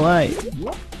đường rồi bồ ơi.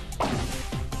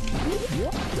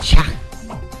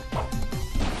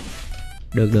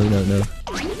 Được.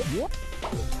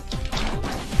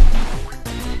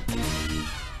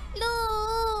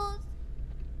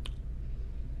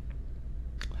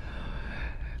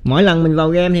 Mỗi lần mình vào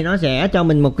game thì nó sẽ cho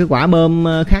mình một cái quả bom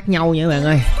khác nhau nha các bạn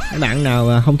ơi. Các bạn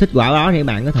nào không thích quả đó thì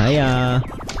bạn có thể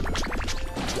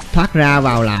thoát ra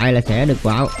vào lại là sẽ được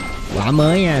quả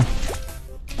mới nha.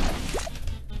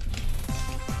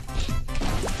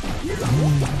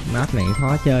 Map này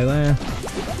khó chơi quá.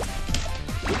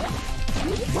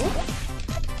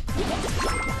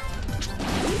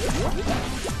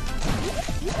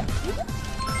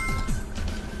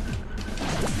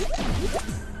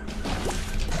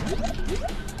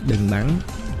 Đừng bắn.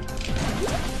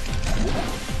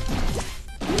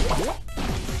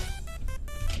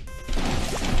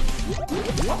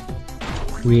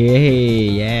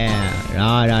 Yeah.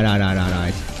 Rồi.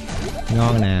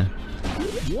 Ngon nè.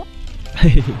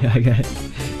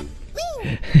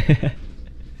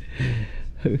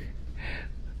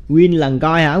 Win lần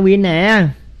coi hả? Win nè.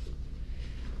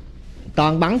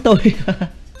 Toàn bắn tôi.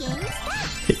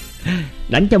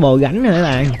 Đánh cho bồ gánh rồi các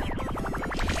bạn.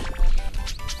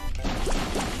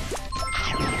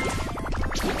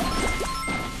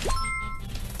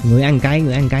 Người ăn cay.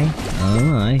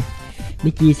 Đúng rồi.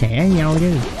 Biết chia sẻ với nhau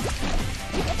chứ.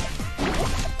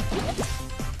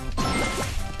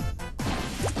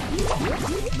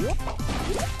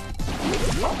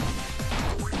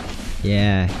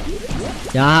 Yeah.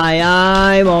 Trời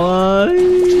ơi bồ ơi.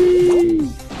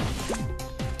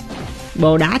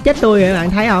 Bồ đá chết tôi rồi,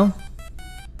 bạn thấy không?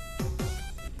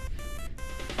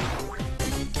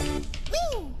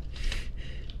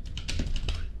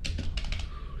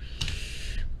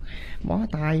 Bó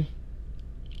tay.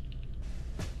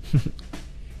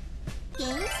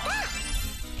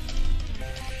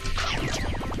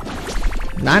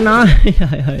 Đã nói.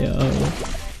 Trời ơi.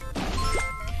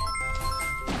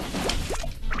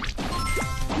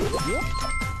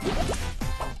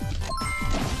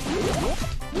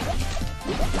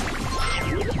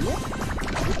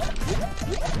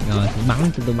 Rồi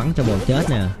tôi bắn cho bồ chết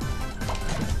nè.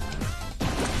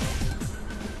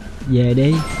 Về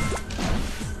đi.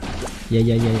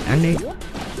 Về ăn đi.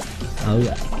 Ừ.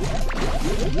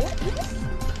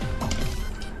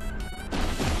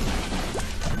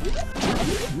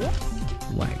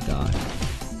 My God.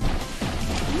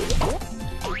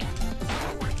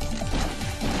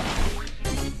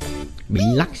 Bị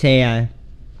lắc xe.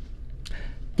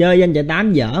 Chơi danh chạy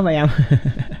 8 dở vậy em.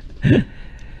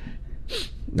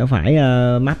 Đâu phải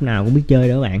map nào cũng biết chơi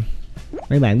đâu các bạn.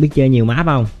 Mấy bạn biết chơi nhiều map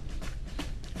không?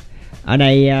 Ở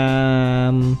đây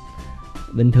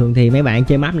bình thường thì mấy bạn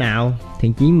chơi map nào?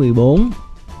 Thiện Chiến 14,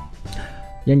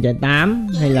 Danh Trại 8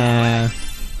 hay là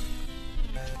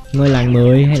Ngôi Làng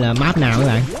 10 hay là map nào các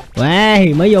bạn?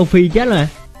 Wow, mới vô phi chết rồi.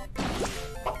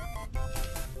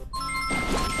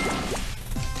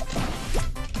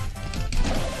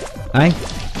 Ê,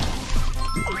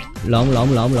 lộn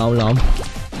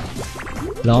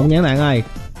nha các bạn ơi.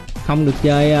 Không được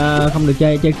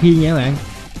chơi khiên nha các bạn.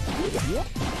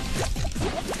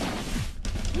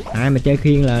 Ai mà chơi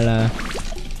khiên là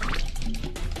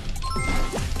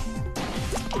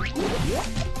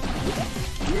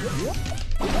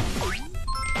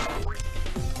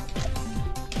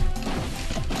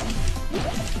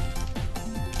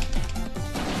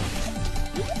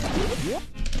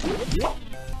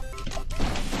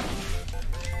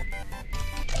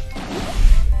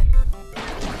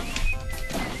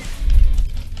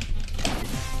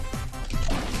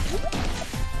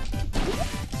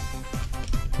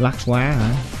Lắc quá hả?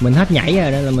 Mình hết nhảy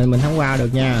rồi nên là mình không qua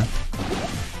được nha.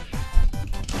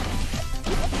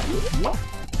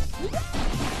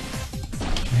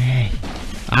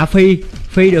 À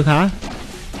phi được hả?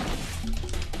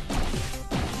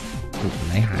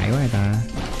 Lại hại quá người ta.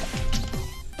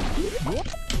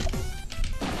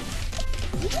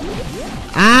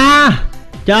 À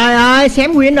trời ơi,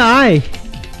 xém win rồi.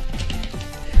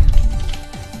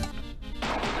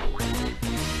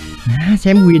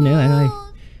 Xém win nữa bạn ơi.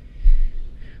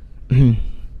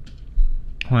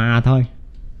 Hòa thôi.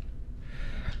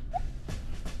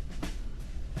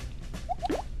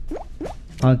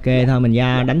 Ok thôi mình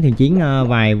ra đánh thiền chiến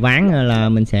vài ván là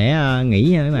mình sẽ nghỉ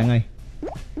nha các bạn ơi.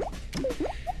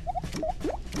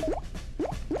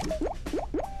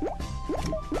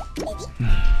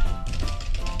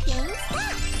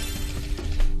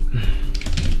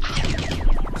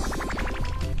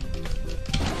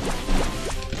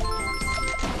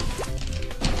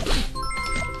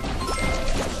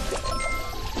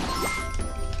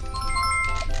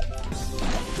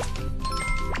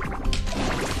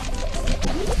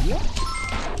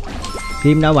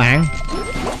 Kim đâu bạn?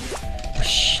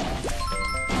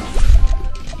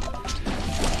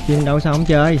 Kim đâu sao không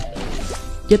chơi?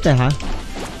 Chết rồi hả?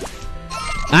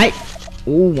 Ấy.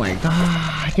 Oh my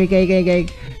god.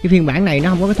 Cái phiên bản này nó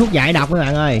không có cái thuốc giải độc các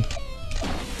bạn ơi.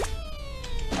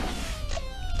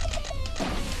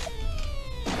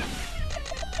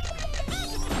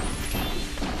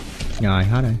 Rồi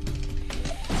hết rồi.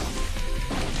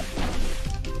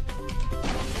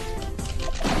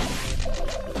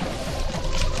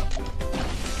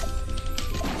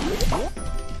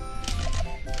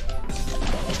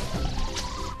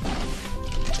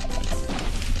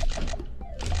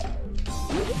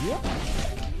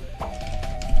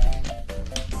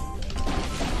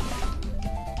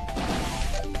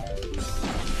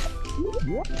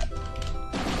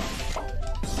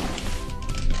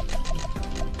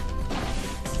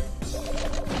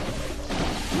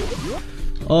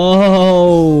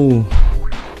 Oh.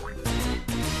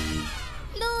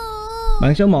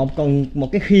 Bạn số 1 còn một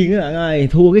cái khiên đó bạn ơi,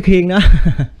 thua cái khiên đó.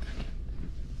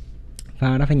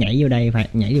 Pha đó phải nhảy vô đây, phải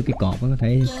nhảy vô cái cột nó có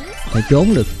thể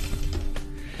trốn được.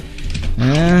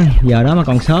 À, giờ đó mà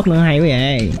còn shop nữa hay quá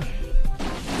vậy.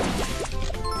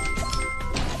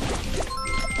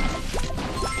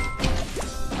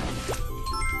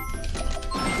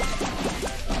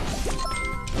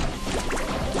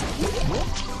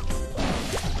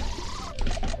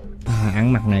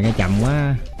 Ăn mặt này cái chậm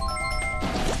quá.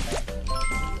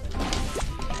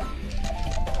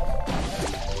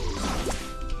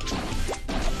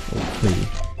 Thì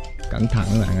cẩn thận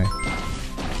các bạn ơi.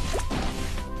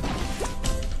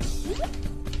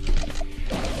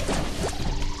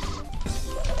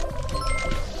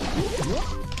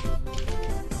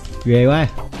 Ghê quá.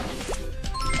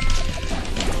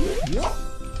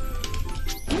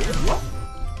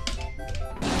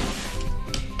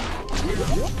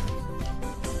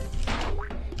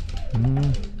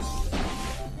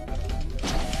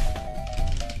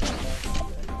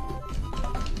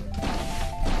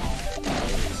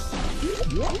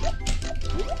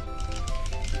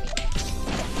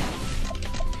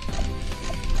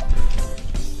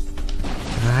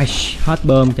 Hết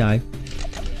bơm trời.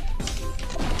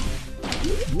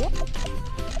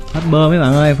 Hết bơm mấy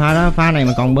bạn ơi, pha đó, pha này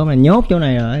mà còn bơm là nhốt chỗ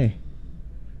này rồi.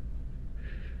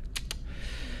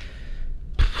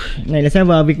 Này là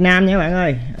server Việt Nam nha các bạn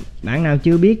ơi. Bạn nào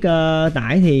chưa biết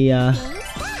tải thì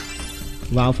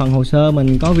vào phần hồ sơ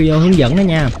mình có video hướng dẫn đó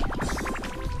nha.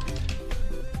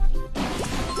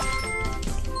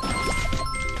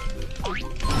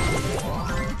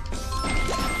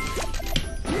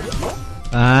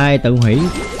 Ai tự hủy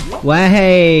quá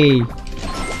hay.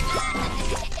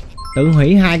 Tự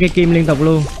hủy 2 cái kim liên tục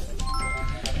luôn.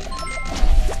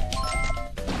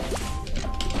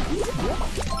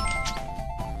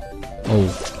 Ồ,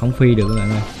 không phi được các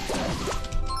bạn ơi.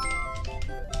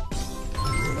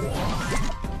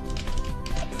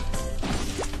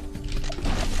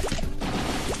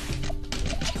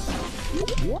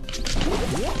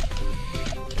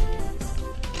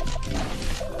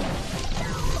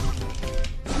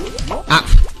 À.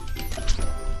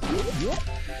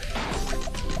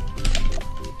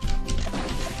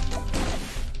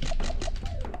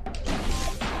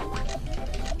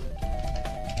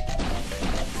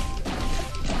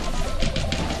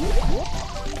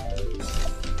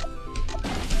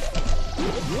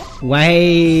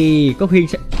 Quay, có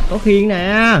khiên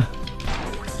nè.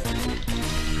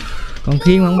 Còn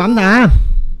khiên mà không bấm ta.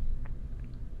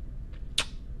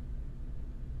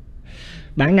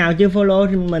 Bạn nào chưa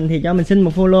follow mình thì cho mình xin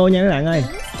một follow nha các bạn ơi.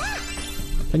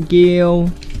 Thank you.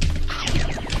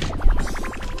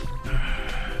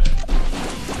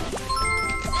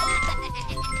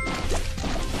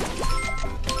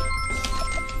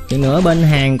 Thì nữa bên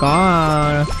hàng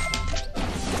có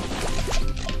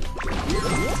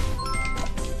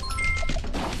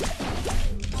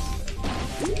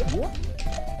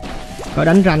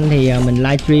đánh ranh thì mình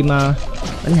livestream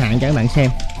đánh hạn cho các bạn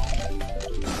xem.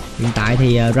 Hiện tại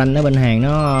thì ranh ở bên hàng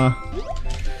nó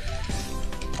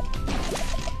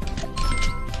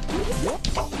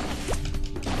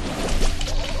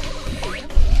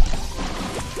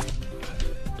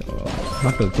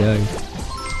bắt được chơi.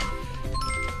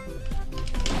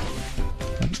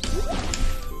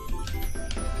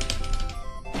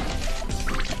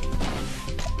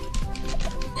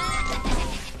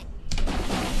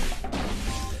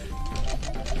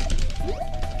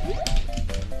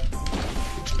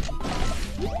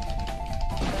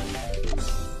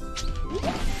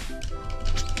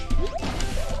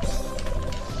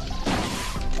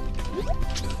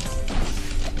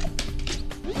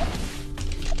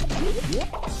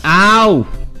 Ao.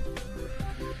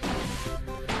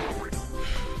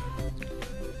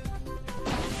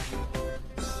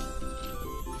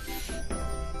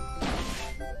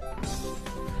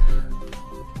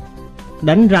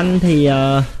 Đánh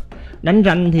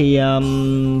ranh thì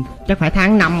chắc phải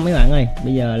tháng 5 mấy bạn ơi.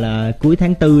 Bây giờ là cuối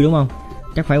tháng 4 đúng không?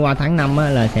 Chắc phải qua tháng 5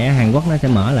 là Hàn Quốc nó sẽ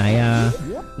mở lại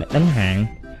đánh hạn.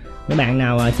 Mấy bạn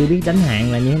nào chưa biết đánh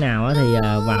hạn là như thế nào thì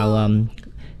vào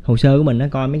hồ sơ của mình nó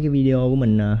coi mấy cái video của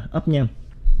mình up nha.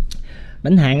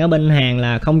 Đánh hạn ở bên Hàn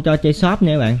là không cho chơi shop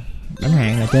nha các bạn. Đánh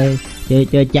hạn là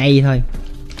chơi chay thôi.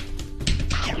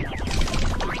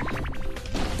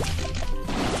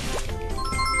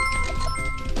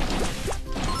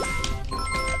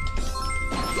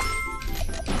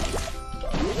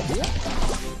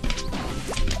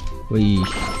 Ui.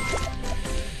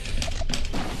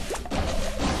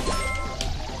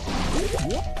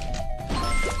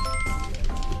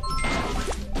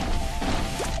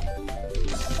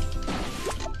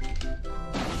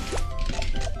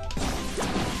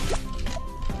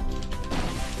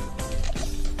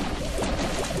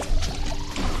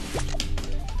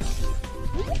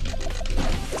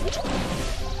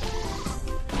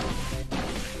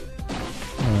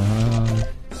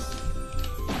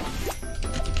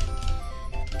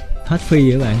 Hết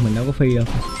phi rồi các bạn, mình đâu có phi đâu.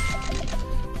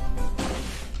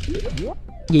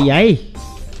 Gì vậy?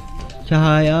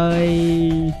 Trời ơi,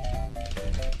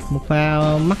 một pha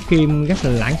mắc kim rất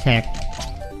là lãng xẹt.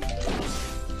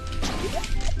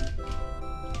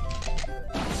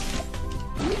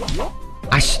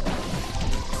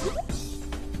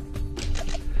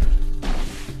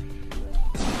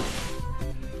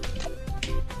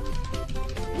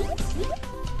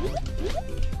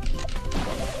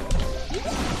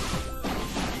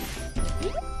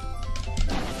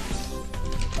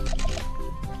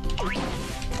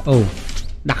 Ồ,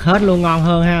 đặt hết luôn ngon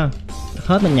hơn ha. Đặt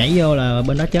hết mình nhảy vô là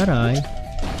bên đó chết rồi.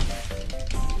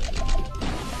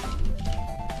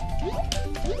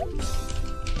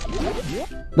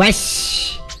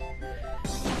 Wesh.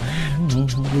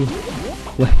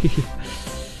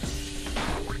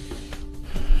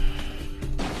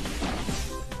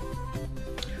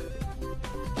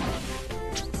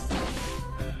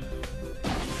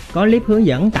 Có clip hướng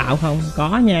dẫn tạo không?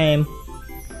 Có nha em.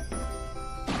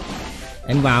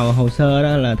 Em vào hồ sơ đó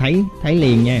là thấy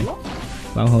liền nha.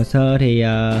 Vào hồ sơ thì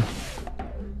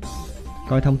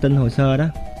coi thông tin hồ sơ đó.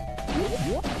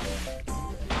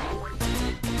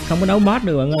 Không có đấu boss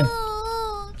được bạn ơi.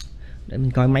 Để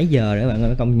mình coi mấy giờ để bạn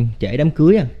ơi, còn trễ đám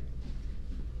cưới à.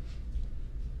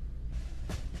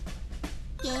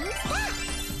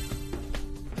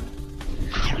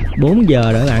 Bốn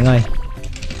giờ rồi các bạn ơi.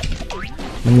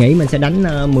 Mình nghĩ mình sẽ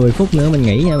đánh 10 phút nữa mình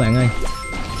nghỉ nha bạn ơi.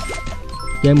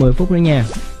 Chơi 10 phút nữa nha.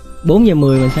 4 giờ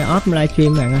 10 mình sẽ off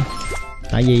livestream bạn ơi.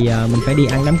 Tại vì mình phải đi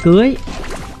ăn đám cưới.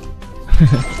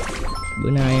 Bữa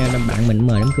nay bạn mình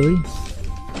mời đám cưới.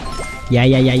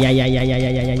 Dài.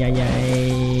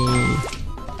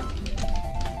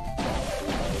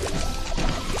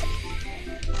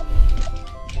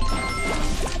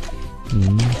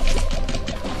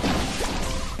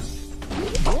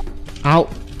 Au.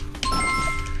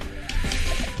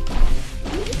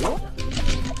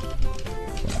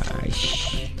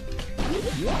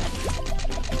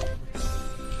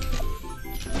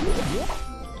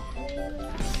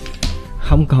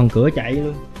 Không còn cửa chạy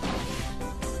luôn.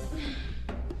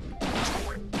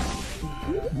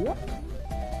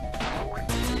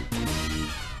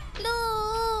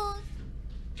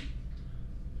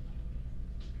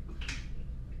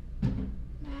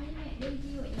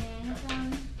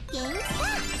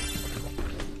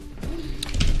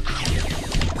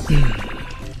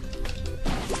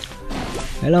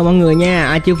 Hello mọi người nha,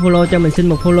 ai chưa follow cho mình xin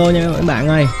một follow nha các bạn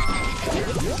ơi.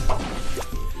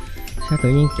 Sao tự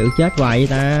nhiên tự chết hoài vậy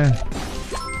ta?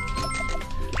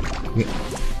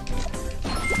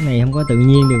 Cái này không có tự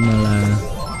nhiên được mà là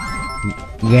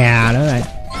gà đó lại.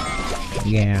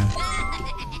 Gà.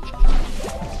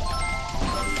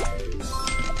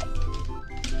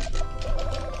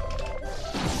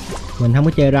 Mình không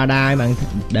có chơi radar, các bạn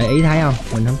để ý thấy không?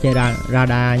 Mình không chơi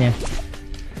radar nha.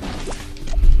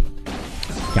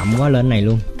 Chậm quá lên này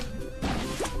luôn.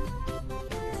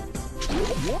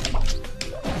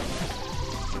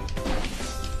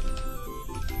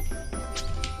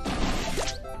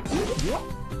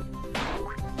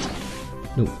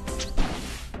 Đúng.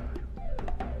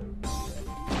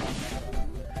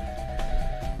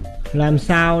 Làm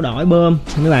sao đổi bơm?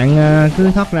 Các bạn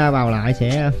cứ thoát ra vào lại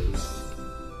sẽ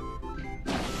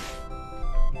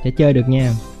chơi được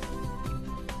nha.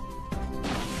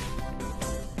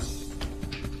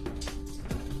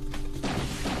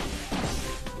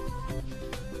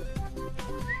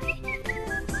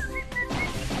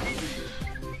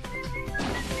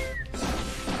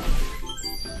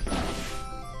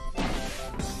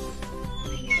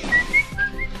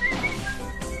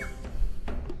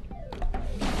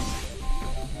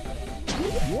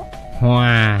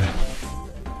 Hòa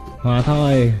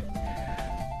thôi.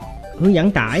 Hướng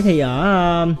dẫn tải thì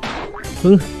ở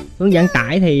hướng dẫn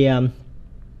tải thì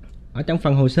ở trong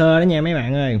phần hồ sơ đó nha mấy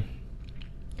bạn ơi.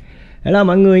 Hello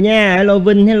mọi người nha, hello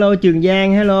Vinh, hello Trường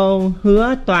Giang, hello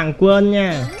Hứa Toàn Quên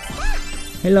nha,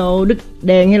 hello Đức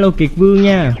Đen, hello Kiệt Vương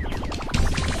nha.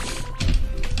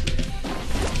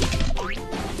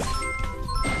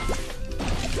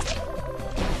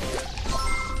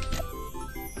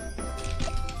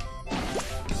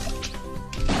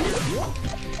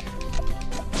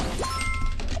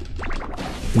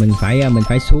 Mình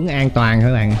phải xuống an toàn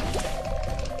các bạn.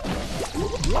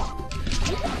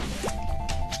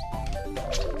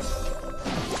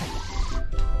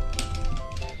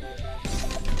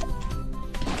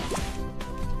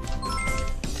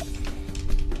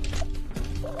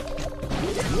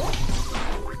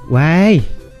 Wow,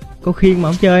 có khiên mà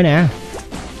không chơi nè.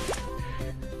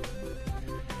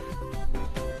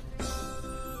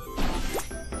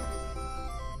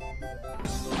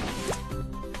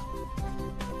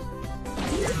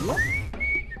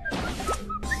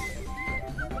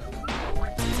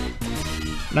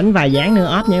 Đánh vài dáng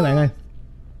nữa off nha các bạn ơi.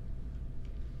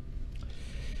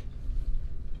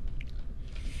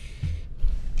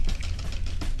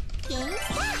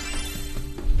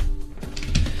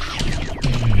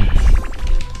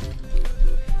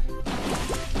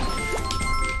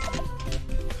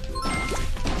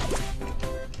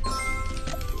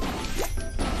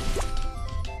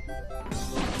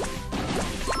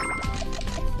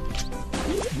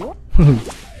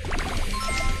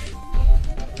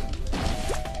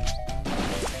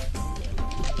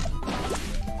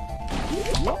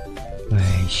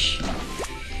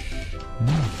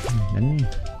 Đánh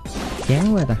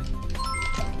chán quá ta.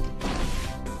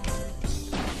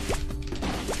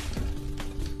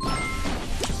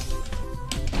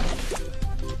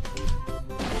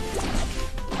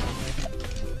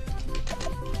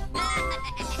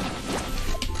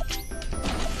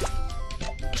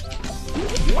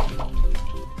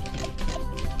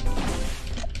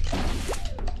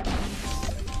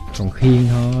 Còn khiên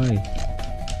thôi.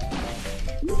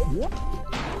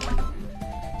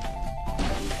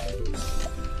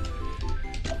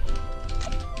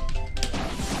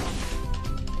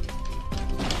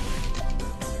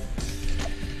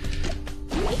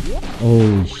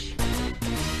 Ôi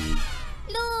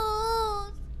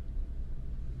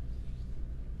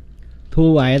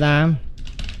thua vậy ta.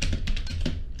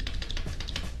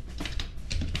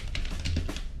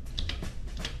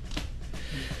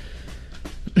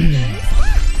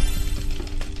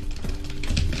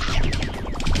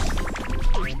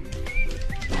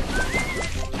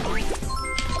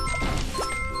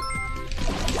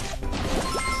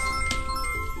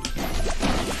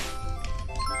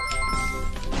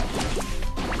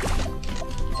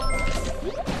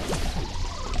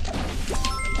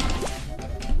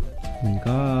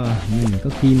 Mình có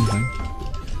kim phải.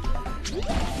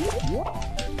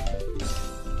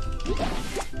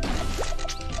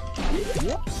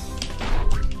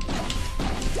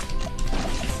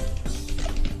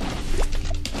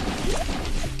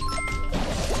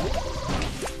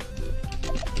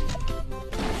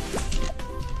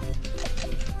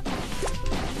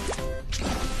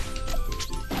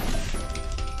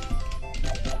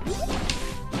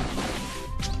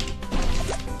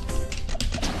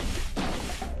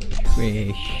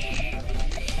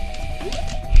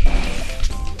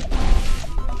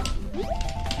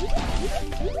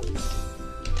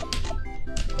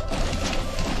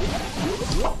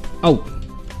 Oh.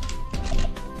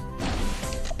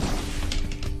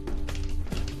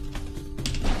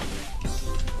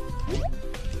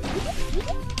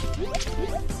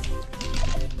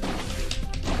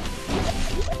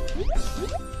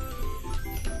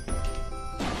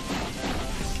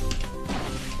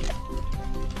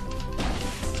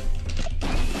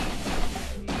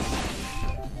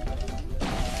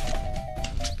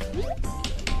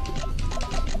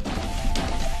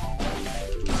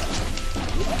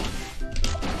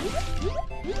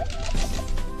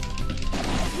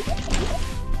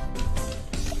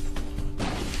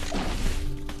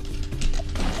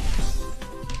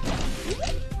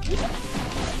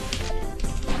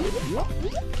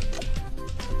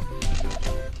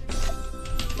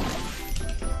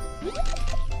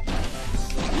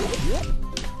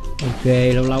 Ok,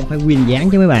 lâu lâu phải win dáng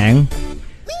chứ mấy bạn.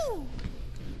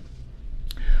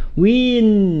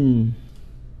 Win.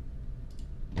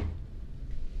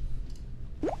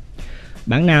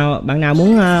 Bạn nào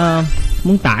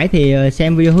muốn tải thì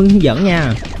xem video hướng dẫn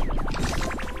nha.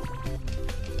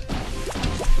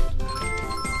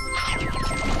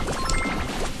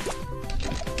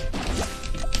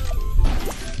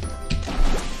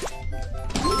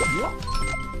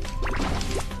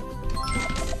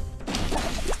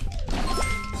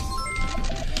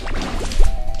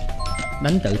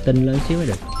 Đánh tự tin lên xíu mới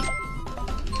được.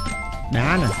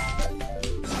 Đá nè.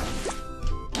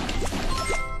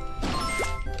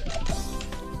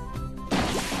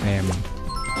 Em.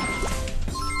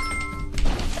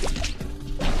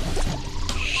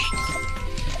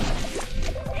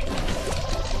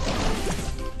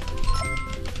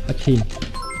 Hết xin.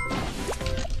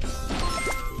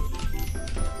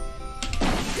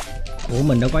 Ủa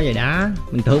mình đâu có giày đá.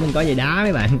 Mình tưởng mình có giày đá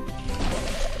mấy bạn.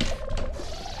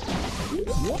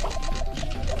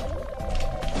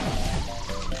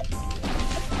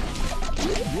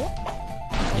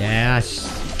 Yes.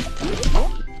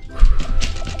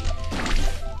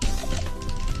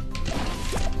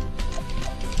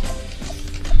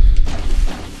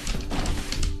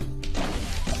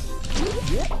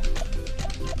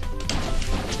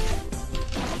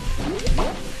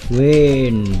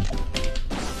 Win.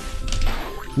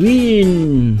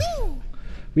 Win.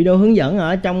 Video hướng dẫn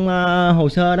ở trong hồ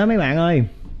sơ đó mấy bạn ơi.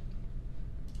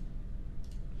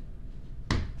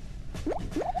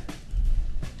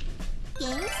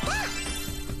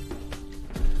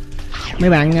 Mấy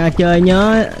bạn chơi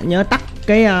nhớ tắt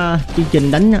cái chương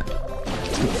trình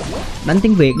đánh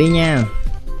tiếng Việt đi nha,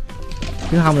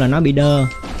 chứ không là nó bị đơ.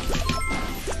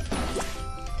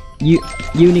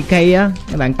 Unicode á,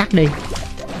 các bạn tắt đi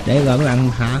để gọi mấy bạn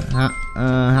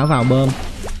hả vào bơm.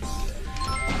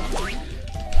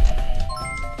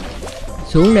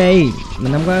 Xuống đi,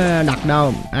 mình không có đặt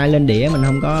đâu, ai lên đĩa mình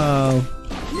không có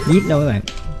giết đâu các bạn.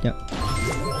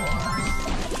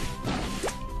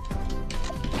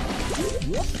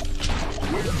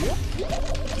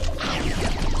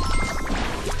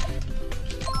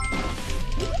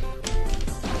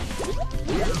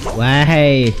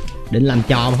 Wow, định làm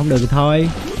trò mà không được thì thôi.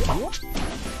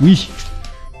 Ui.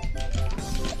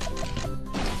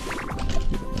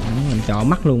 Làm trò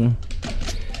mắt luôn.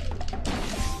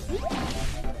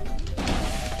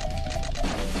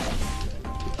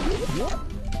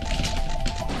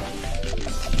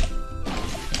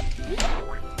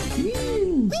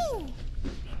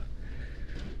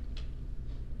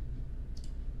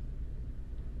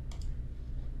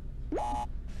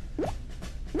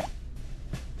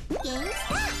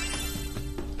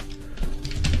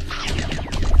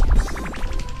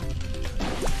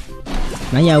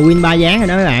 Nãy giờ win 3 ván rồi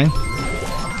đó mấy bạn.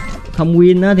 Không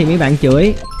win á thì mấy bạn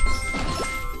chửi,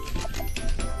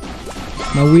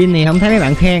 mà win thì không thấy mấy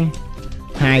bạn khen.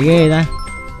 Hài ghê ta.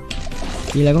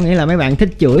 Vậy là có nghĩa là mấy bạn thích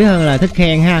chửi hơn là thích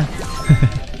khen ha.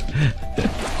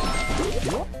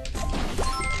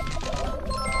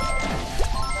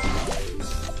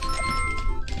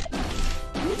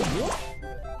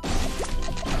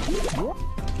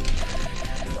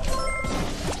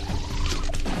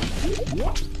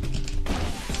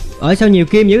 Ở sao nhiều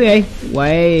kim dữ vậy?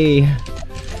 Quay.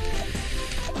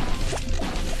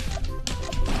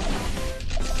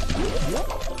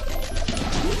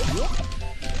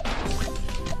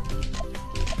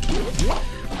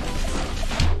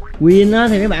 Win á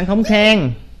thì mấy bạn không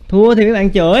khen, thua thì mấy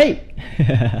bạn chửi.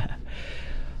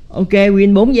 Ok,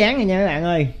 win 4 ván rồi nha các bạn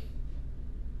ơi.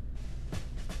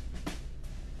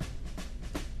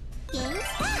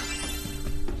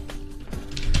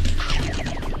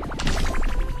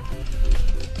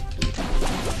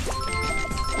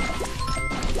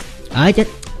 Chết,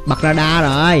 bật radar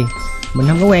rồi. Mình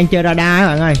không có quen chơi radar các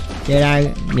bạn ơi. Chơi radar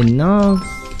nhìn nó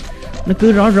nó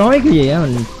cứ rối rối cái gì á,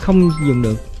 mình không dùng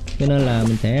được, cho nên là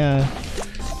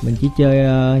mình chỉ chơi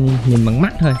nhìn bằng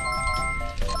mắt thôi.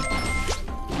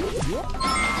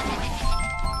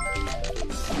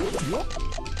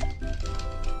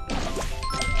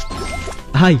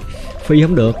 Ơi, phi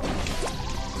không được.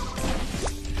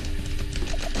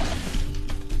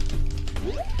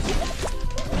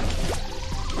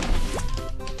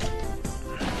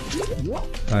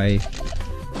 Rồi.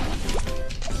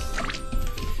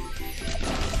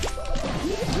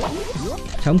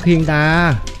 Sống khiên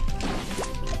ta.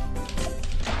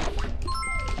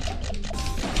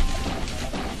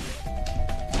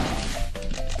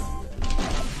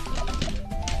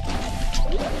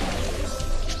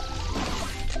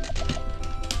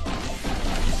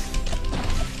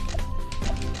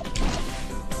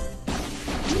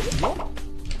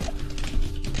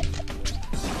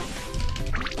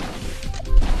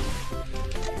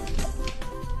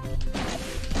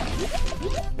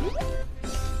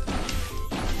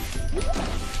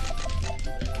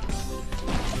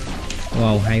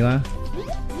 Wow, hay quá.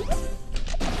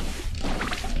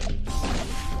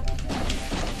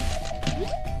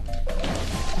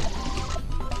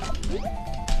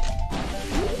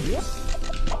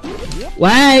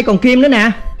 Wow, còn kim nữa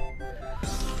nè.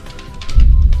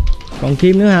 Còn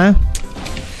kim nữa hả?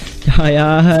 Trời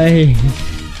ơi.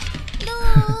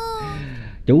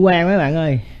 Chủ quan mấy bạn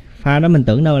ơi. Pha đó mình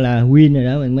tưởng đâu là win rồi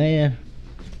đó, mình mới Ê.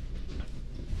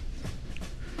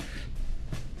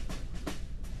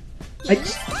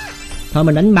 Thôi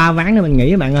mình đánh 3 ván nữa mình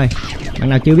nghỉ các bạn ơi. Bạn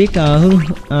nào chưa biết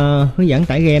hướng dẫn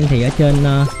tải game thì ở trên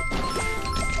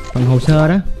phần hồ sơ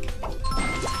đó.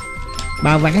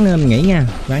 3 ván nữa mình nghỉ nha.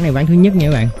 Ván này ván thứ nhất nha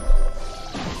các bạn.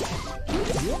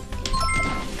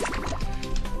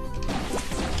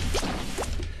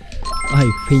 Ôi,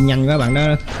 phi nhanh quá bạn đó,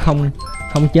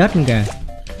 không chết luôn kìa.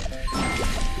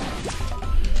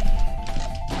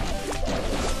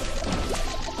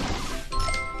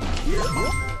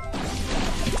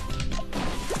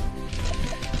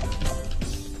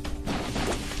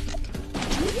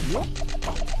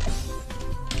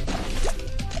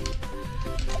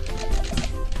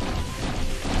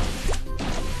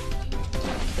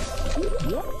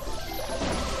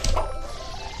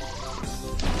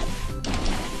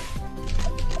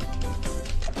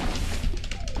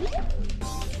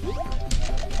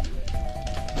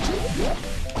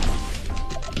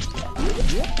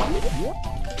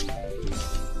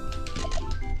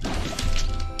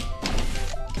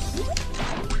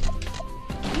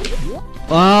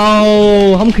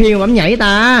 Wow, không khiêng bấm nhảy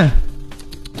ta.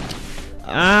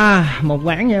 Một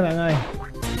ván nha bạn ơi.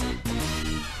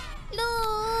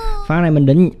 Pha này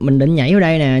mình định nhảy ở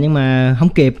đây nè, nhưng mà không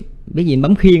kịp, biết gì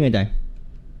bấm khiêng rồi trời.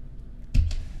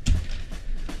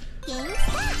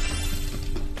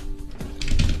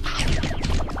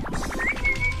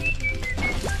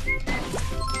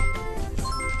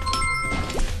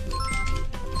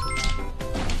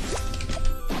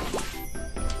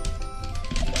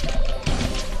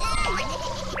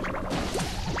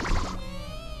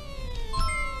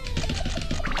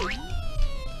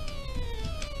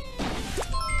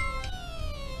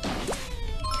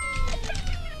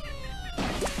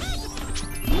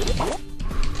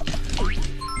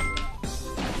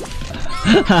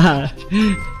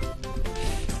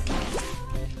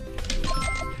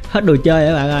 Hết đồ chơi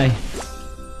rồi bạn ơi.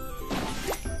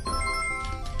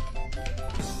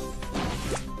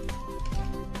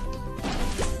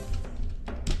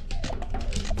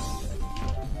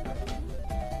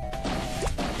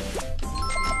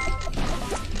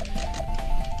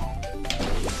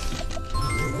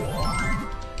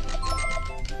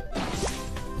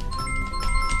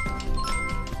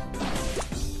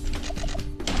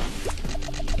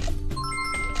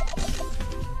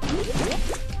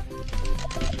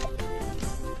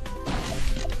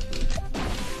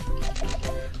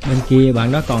 Bên kia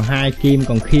bạn đó còn 2 kim,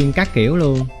 còn khiên các kiểu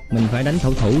luôn. Mình phải đánh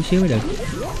thủ xíu mới được.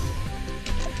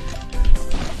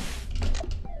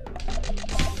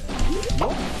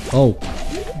 Ồ,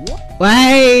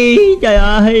 Wow, trời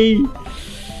ơi.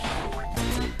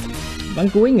 Bắn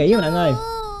cuối nghỉ các bạn ơi.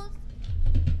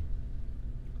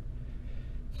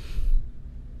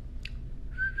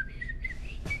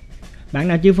 Bạn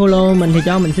nào chưa follow mình thì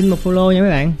cho mình xin một follow nha mấy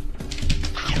bạn.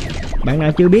 Bạn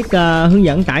nào chưa biết hướng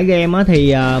dẫn tải game á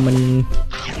thì mình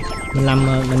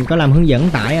có làm hướng dẫn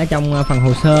tải ở trong phần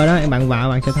hồ sơ đó, bạn vào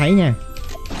bạn sẽ thấy nha.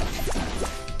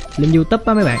 Lên YouTube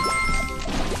á mấy bạn.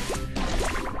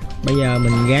 Bây giờ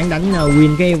mình gán đánh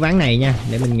win cái ván này nha,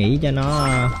 để mình nghĩ cho nó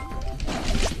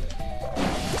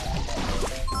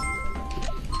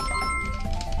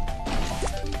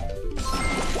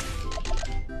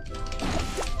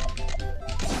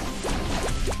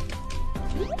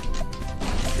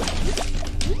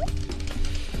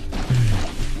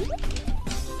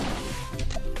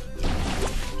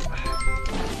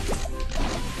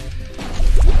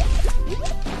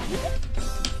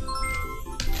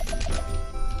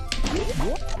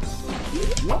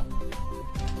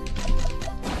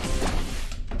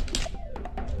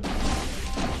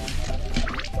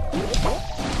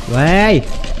Quê.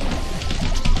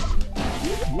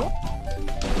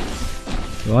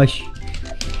 Rồi.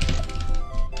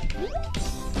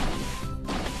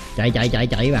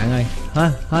 Chạy bạn ơi.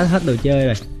 Hết đồ chơi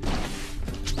rồi.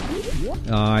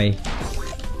 Rồi.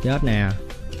 Chết nè.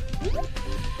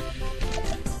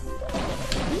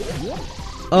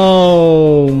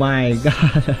 Oh my god.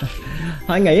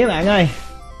 Thôi nghỉ các bạn ơi.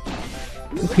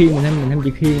 Khiên mình không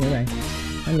chịu khiên nữa các bạn.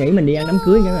 Thôi nghỉ mình đi ăn đám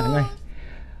cưới các bạn ơi.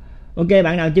 Ok,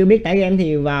 bạn nào chưa biết tải game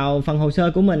thì vào phần hồ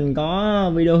sơ của mình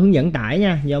có video hướng dẫn tải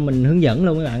nha, do mình hướng dẫn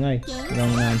luôn các bạn ơi.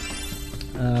 Còn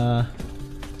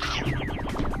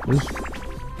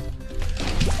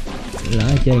lỡ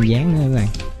chơi dán nữa các bạn.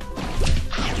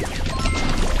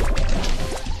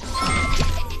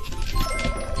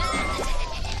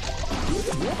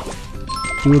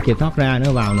 Chưa kịp thoát ra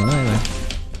nữa, vào nữa các bạn.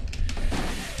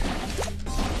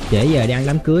 Trễ giờ đi ăn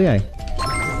đám cưới rồi.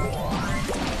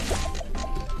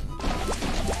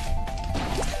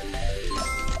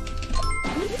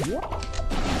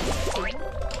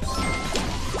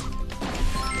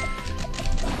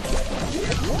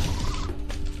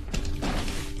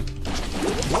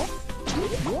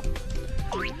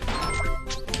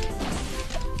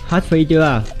 Hết phi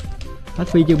chưa? Hết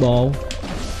phi chưa bồ?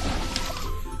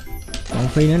 Còn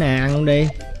phi nữa nè, ăn luôn đi.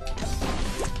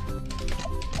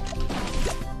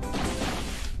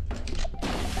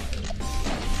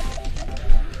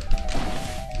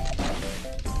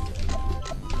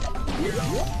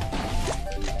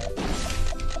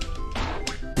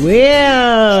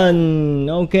 Win.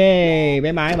 Ok, bye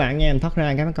bye các bạn nha. Em thoát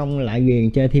ra cái mất công lại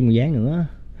ghiền chơi thêm một ván nữa.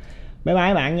 Bye bye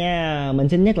các bạn nha. Mình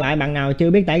xin nhắc lại, bạn nào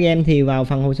chưa biết tải game thì vào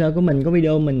phần hồ sơ của mình có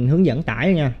video mình hướng dẫn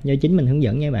tải nha, do chính mình hướng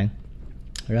dẫn nha các bạn.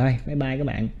 Rồi, bye bye các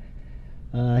bạn.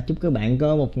 Chúc các bạn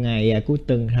có một ngày cuối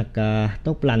tuần thật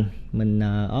tốt lành. Mình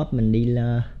off mình đi